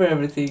remember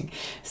everything.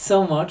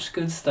 So much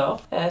good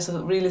stuff.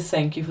 So really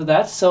thank you for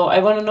that. So I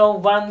want to know,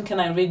 when can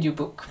I read your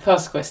book?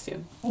 First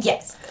question.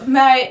 Yes,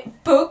 my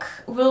book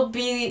will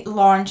be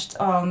launched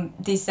on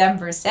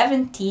December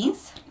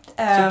 17th.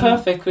 It's a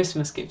perfect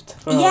Christmas gift.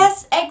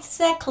 Yes,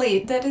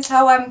 exactly. That is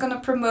how I'm gonna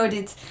promote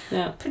it.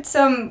 Yeah. Put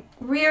some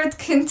weird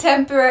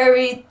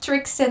contemporary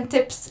tricks and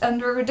tips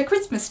under the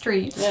Christmas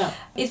tree. Yeah.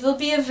 It will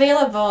be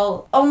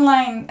available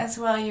online as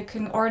well. You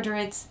can order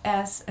it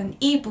as an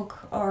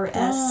ebook or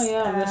as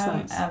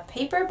nice. a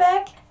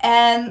paperback.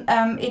 And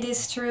it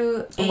is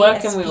through ASP. Where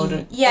can we order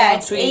it? Yeah,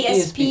 it's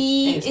ASP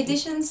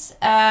Editions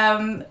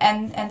and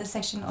the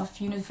section of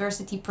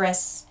University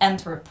Press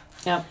Antwerp.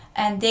 Yeah.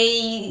 And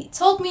they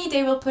told me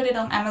they will put it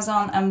on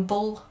Amazon and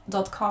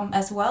bol.com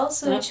as well,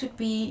 so it should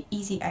be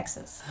easy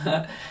access.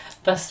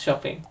 Best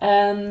shopping.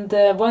 And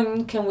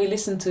when can we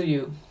listen to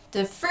you?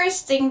 The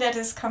first thing that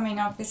is coming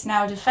up is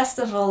now the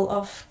Festival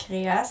of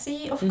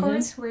Creatie, of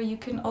course, where you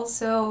can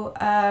also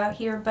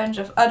hear a bunch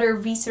of other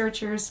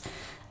researchers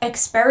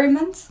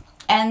experiment.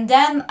 And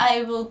then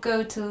I will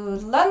go to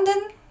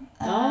London.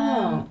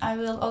 I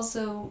will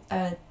also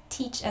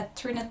teach at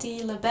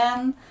Trinity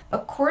Laban a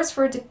course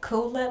for the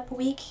CoLab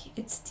week.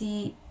 It's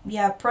the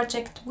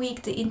project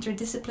week, the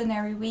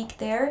interdisciplinary week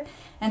there.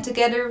 And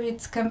together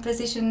with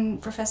composition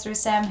professor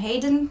Sam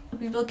Hayden,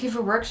 we will give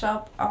a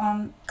workshop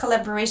on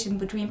collaboration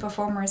between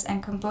performers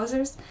and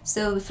composers.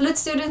 So flute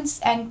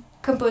students and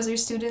composer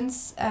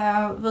students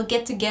will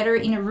get together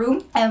in a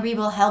room, and we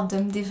will help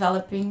them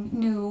developing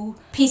new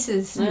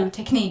pieces, new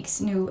techniques,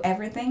 new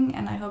everything.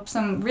 And I hope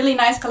some really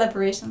nice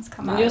collaborations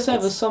come out. You also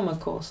have a summer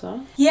course, huh?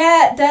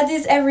 Yeah, that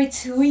is every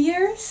 2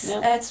 years.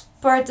 Yeah. It's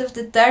part of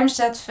the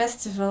Darmstadt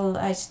Festival.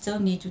 I still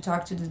need to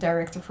talk to the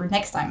director for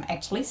next time,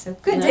 actually. So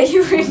good that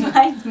you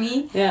remind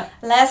me. Yeah.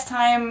 Last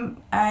time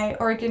I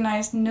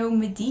organized No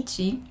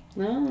Medici.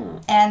 No.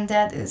 And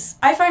that is,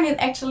 I find it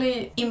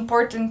actually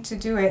important to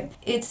do it.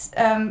 It's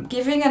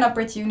giving an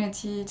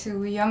opportunity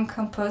to young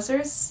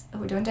composers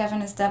who don't have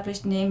an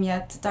established name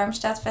yet.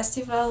 Darmstadt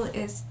Festival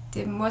is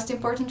the most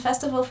important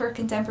festival for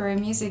contemporary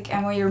music,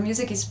 and when your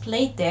music is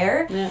played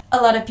there, a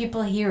lot of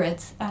people hear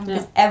it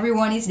because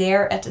everyone is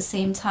there at the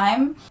same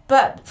time.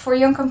 But for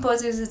young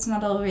composers, it's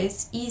not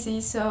always easy,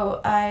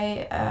 so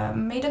I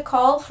made a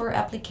call for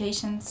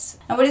applications.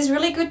 And what is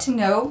really good to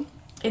know,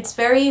 it's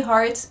very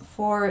hard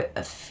for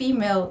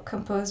female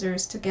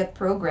composers to get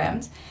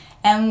programmed.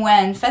 And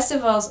when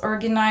festivals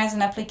organize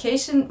an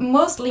application,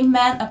 mostly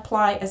men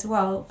apply as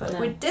well. But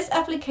with this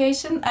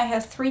application, I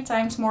have 3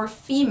 times more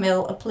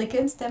female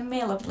applicants than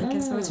male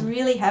applicants. So I was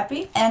really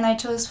happy. And I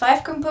chose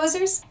 5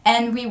 composers.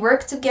 And we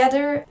worked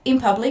together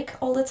in public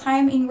all the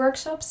time in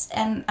workshops.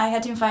 And I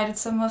had invited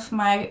some of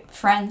my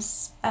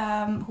friends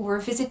who were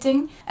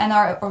visiting and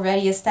are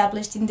already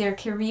established in their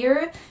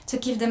career to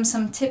give them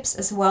some tips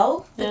as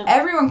well. But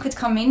everyone could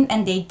come in,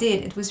 and they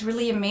did. It was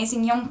really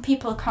amazing. Young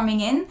people coming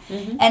in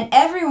and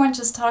everyone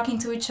just talking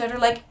to each other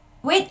like,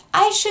 wait,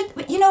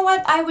 you know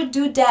what, I would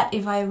do that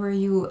if I were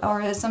you.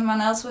 Or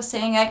someone else was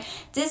saying like,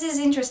 this is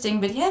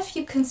interesting, but have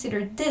you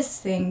considered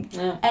this thing?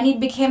 And it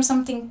became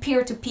something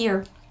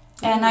peer-to-peer.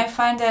 And I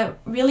find that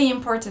really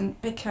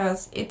important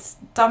because it's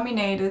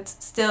dominated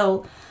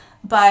still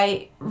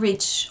by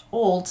rich,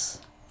 old,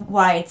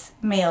 white,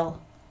 male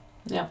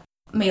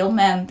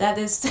men. That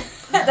is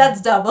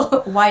that's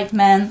double white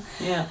men.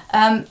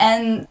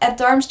 And at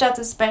Darmstadt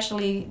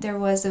especially, there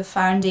was a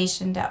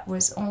foundation that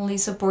was only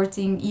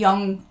supporting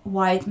young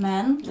white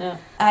men.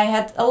 I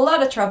had a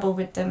lot of trouble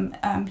with them.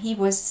 He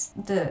was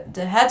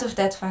the head of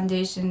that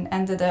foundation,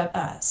 ended up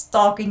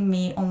stalking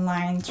me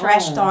online,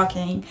 trash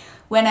talking,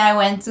 when I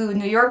went to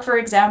New York, for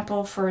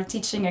example, for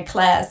teaching a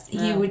class,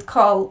 he would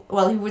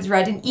he would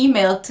write an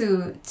email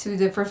to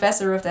the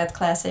professor of that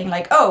class saying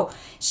like, oh,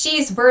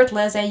 she's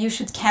wordless and you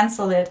should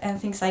cancel it and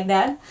things like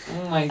that.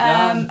 Oh my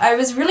God. I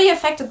was really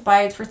affected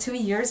by it for 2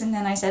 years, and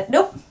then I said,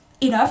 nope,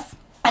 enough.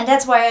 And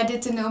that's why I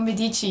did the No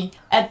Medici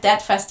at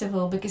that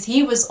festival, because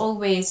he was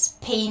always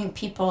paying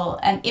people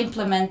and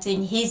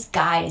implementing his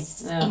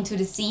guys into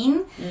the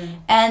scene,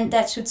 and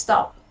that should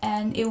stop.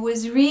 And it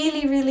was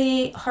really,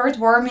 really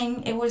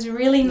heartwarming. It was a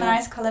really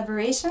nice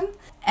collaboration.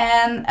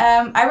 And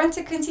I want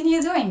to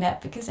continue doing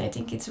that because I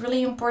think it's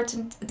really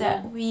important that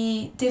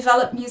we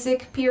develop music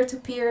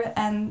peer-to-peer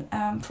and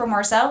from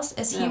ourselves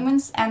as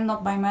humans and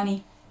not by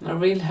money. A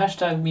real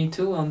hashtag me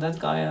too on that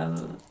guy.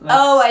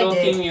 I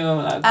did. You,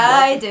 like,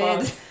 I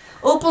did.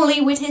 Openly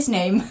with his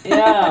name.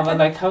 Yeah, but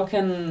like how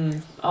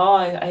can... Oh,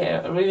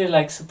 I really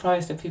like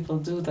surprised that people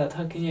do that.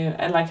 How can you...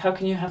 And like how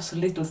can you have so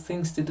little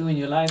things to do in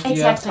your life? Exactly.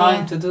 You have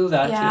time to do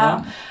that, you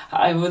know?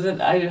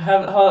 I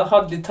have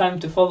hardly time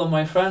to follow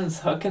my friends.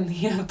 How can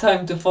he have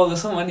time to follow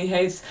someone he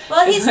hates?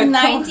 Well, he's like,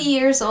 90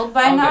 years old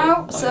by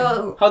now,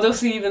 so... How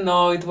does he even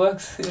know it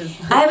works?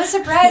 I was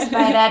surprised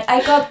by that.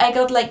 I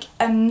got like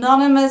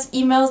anonymous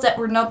emails that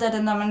were not that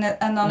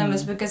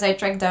anonymous because I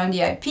tracked down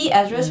the IP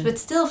address, but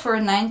still for a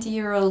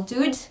 90-year-old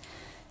dude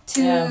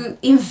to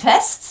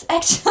invest,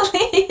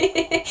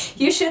 actually,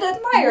 you should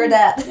admire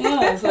that.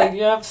 Yeah, it's like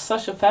you have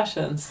such a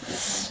passion.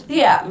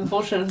 Yeah.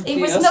 Unfortunately, it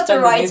was not the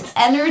right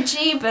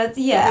energy, but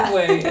yeah.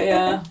 Anyway,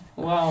 yeah.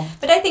 Wow.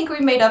 But I think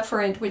we made up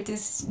for it with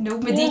this No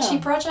Medici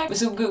project.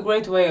 It's a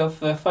great way of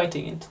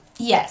fighting it.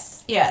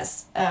 Yes.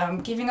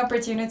 Giving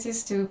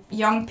opportunities to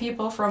young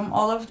people from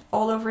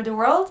all over the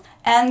world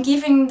and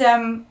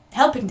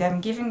helping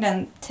them, giving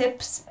them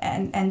tips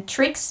and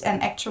tricks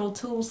and actual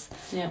tools.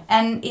 Yeah.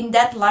 And in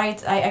that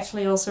light, I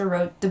actually also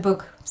wrote the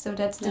book. So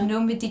that's the No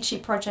Medici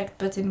project,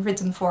 but in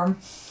written form.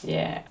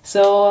 Yeah.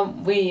 So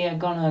we are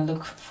gonna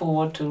look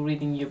forward to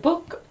reading your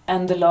book.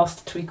 And the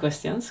last 3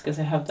 questions, because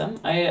I have them.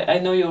 I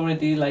know you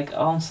already like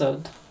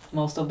answered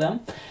most of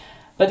them.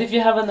 But if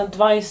you have an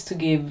advice to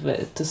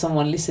give to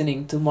someone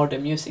listening to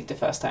modern music the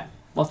first time,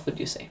 what would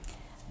you say?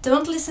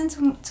 Don't listen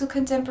to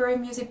contemporary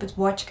music, but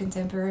watch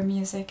contemporary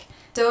music.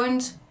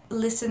 Don't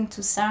listen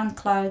to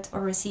SoundCloud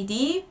or a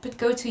CD, but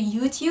go to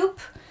YouTube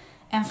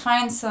and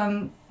find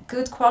some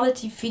good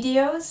quality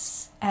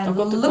videos and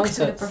look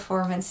to the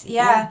performance.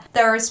 Yeah,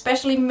 there are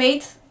specially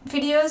made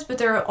videos, but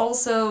there are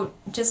also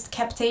just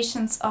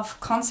captations of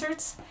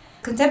concerts.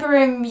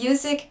 Contemporary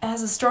music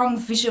has a strong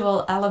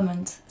visual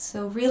element,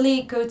 so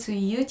really go to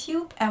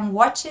YouTube and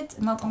watch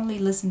it, not only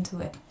listen to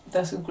it.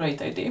 That's a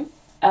great idea.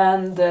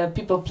 And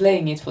people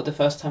playing it for the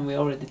first time, we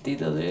already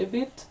did a little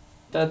bit.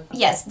 But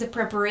yes, the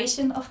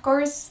preparation, of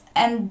course,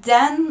 and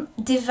then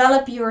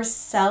develop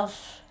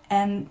yourself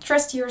and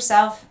trust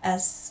yourself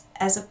as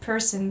a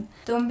person.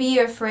 Don't be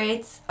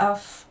afraid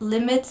of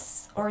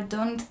limits, or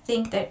don't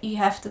think that you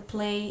have to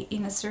play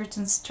in a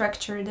certain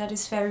structure that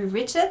is very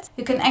rigid.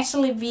 You can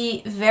actually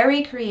be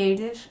very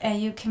creative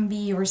and you can be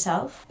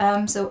yourself.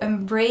 So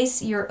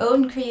embrace your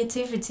own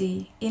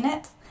creativity in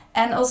it.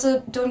 And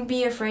also don't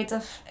be afraid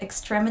of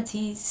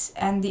extremities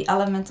and the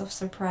element of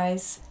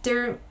surprise.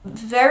 There are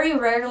very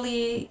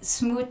rarely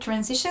smooth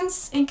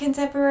transitions in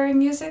contemporary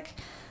music.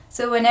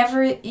 So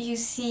whenever you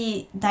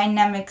see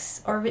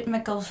dynamics or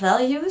rhythmical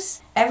values,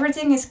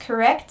 everything is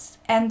correct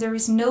and there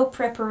is no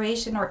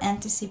preparation or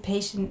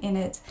anticipation in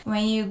it.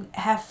 When you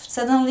have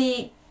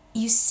suddenly,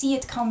 you see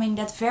it coming,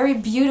 that very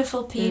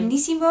beautiful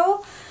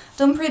pianissimo,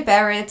 don't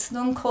prepare it.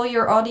 Don't call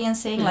your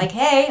audience saying like,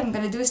 hey, I'm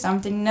going to do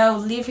something. No,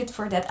 leave it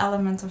for that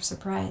element of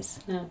surprise.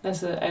 Yeah,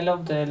 I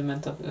love the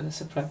element of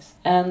surprise.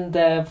 And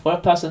for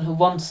a person who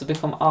wants to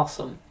become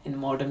awesome in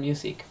modern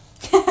music,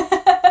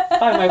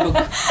 buy my book.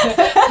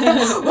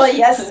 Well,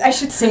 yes, I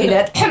should say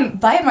that.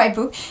 Buy my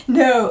book.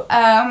 No,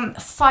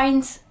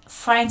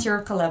 find your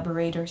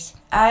collaborators.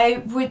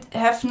 I would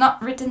have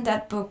not written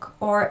that book,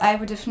 or I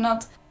would have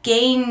not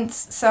gained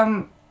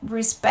some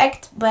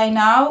respect by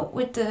now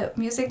with the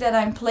music that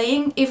I'm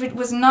playing if it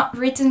was not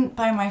written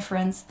by my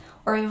friends,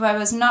 or if I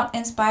was not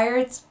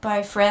inspired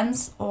by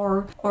friends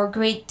or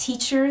great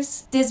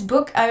teachers. This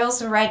book, I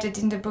also write it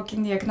in the book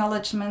in the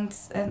acknowledgement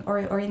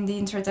or in the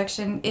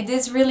introduction. It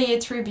is really a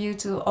tribute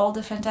to all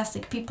the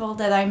fantastic people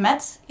that I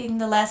met in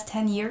the last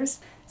 10 years.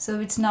 So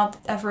it's not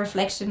a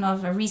reflection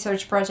of a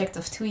research project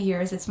of 2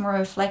 years, it's more a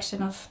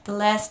reflection of the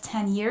last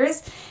 10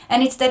 years.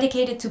 And it's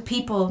dedicated to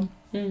people.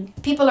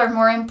 People are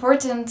more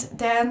important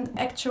than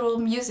actual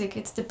music.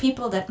 It's the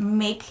people that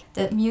make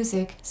that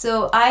music.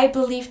 So I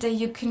believe that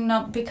you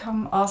cannot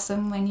become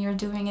awesome when you're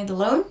doing it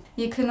alone.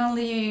 You can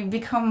only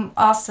become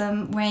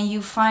awesome when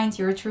you find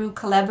your true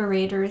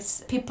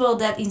collaborators, people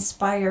that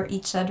inspire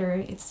each other.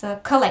 It's a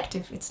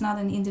collective, it's not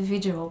an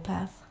individual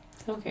path.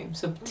 Okay,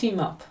 so team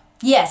up.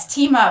 Yes,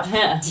 team up.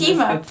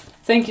 Team up. Good.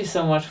 Thank you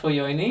so much for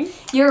joining.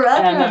 You're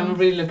welcome. And I'm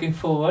really looking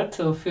forward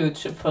to a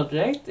future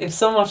project. If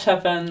so much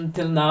happened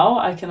till now,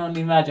 I can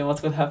only imagine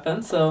what will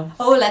happen. So.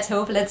 Oh, let's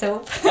hope.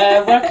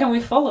 Where can we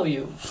follow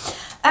you?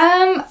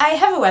 I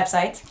have a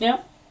website. Yeah.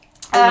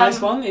 A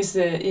nice one is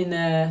in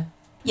a...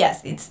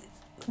 Yes, it's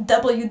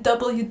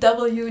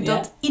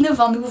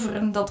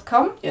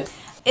www.inevanhoeveren.com. Yes.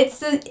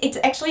 It's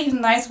actually a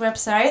nice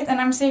website,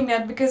 and I'm saying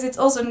that because it's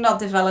also not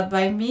developed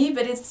by me,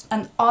 but it's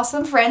an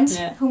awesome friend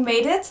who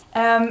made it.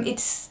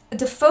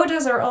 The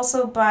photos are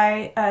also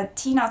by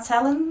Tina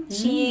Tallon.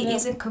 She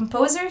is a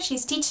composer.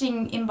 She's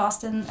teaching in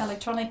Boston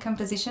electronic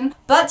composition,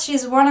 but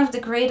she's one of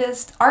the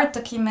greatest art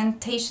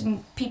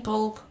documentation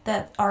people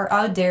that are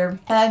out there.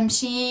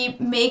 She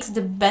makes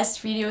the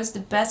best videos, the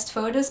best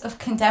photos of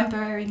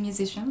contemporary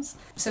musicians.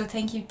 So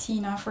thank you,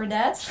 Tina, for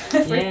that,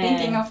 for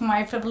thinking of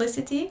my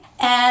publicity.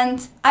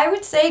 And I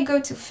would say go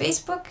to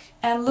Facebook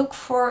and look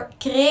for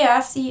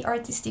Creatie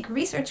Artistic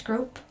Research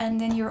Group, and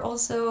then you're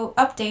also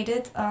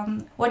updated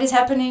on what is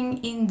happening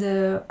in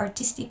the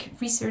artistic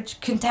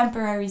research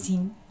contemporary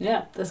scene.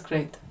 Yeah, that's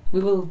great. We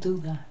will do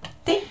that.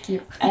 Thank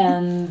you.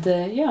 And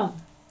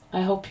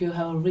I hope you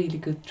have a really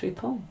good trip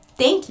home.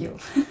 Thank you.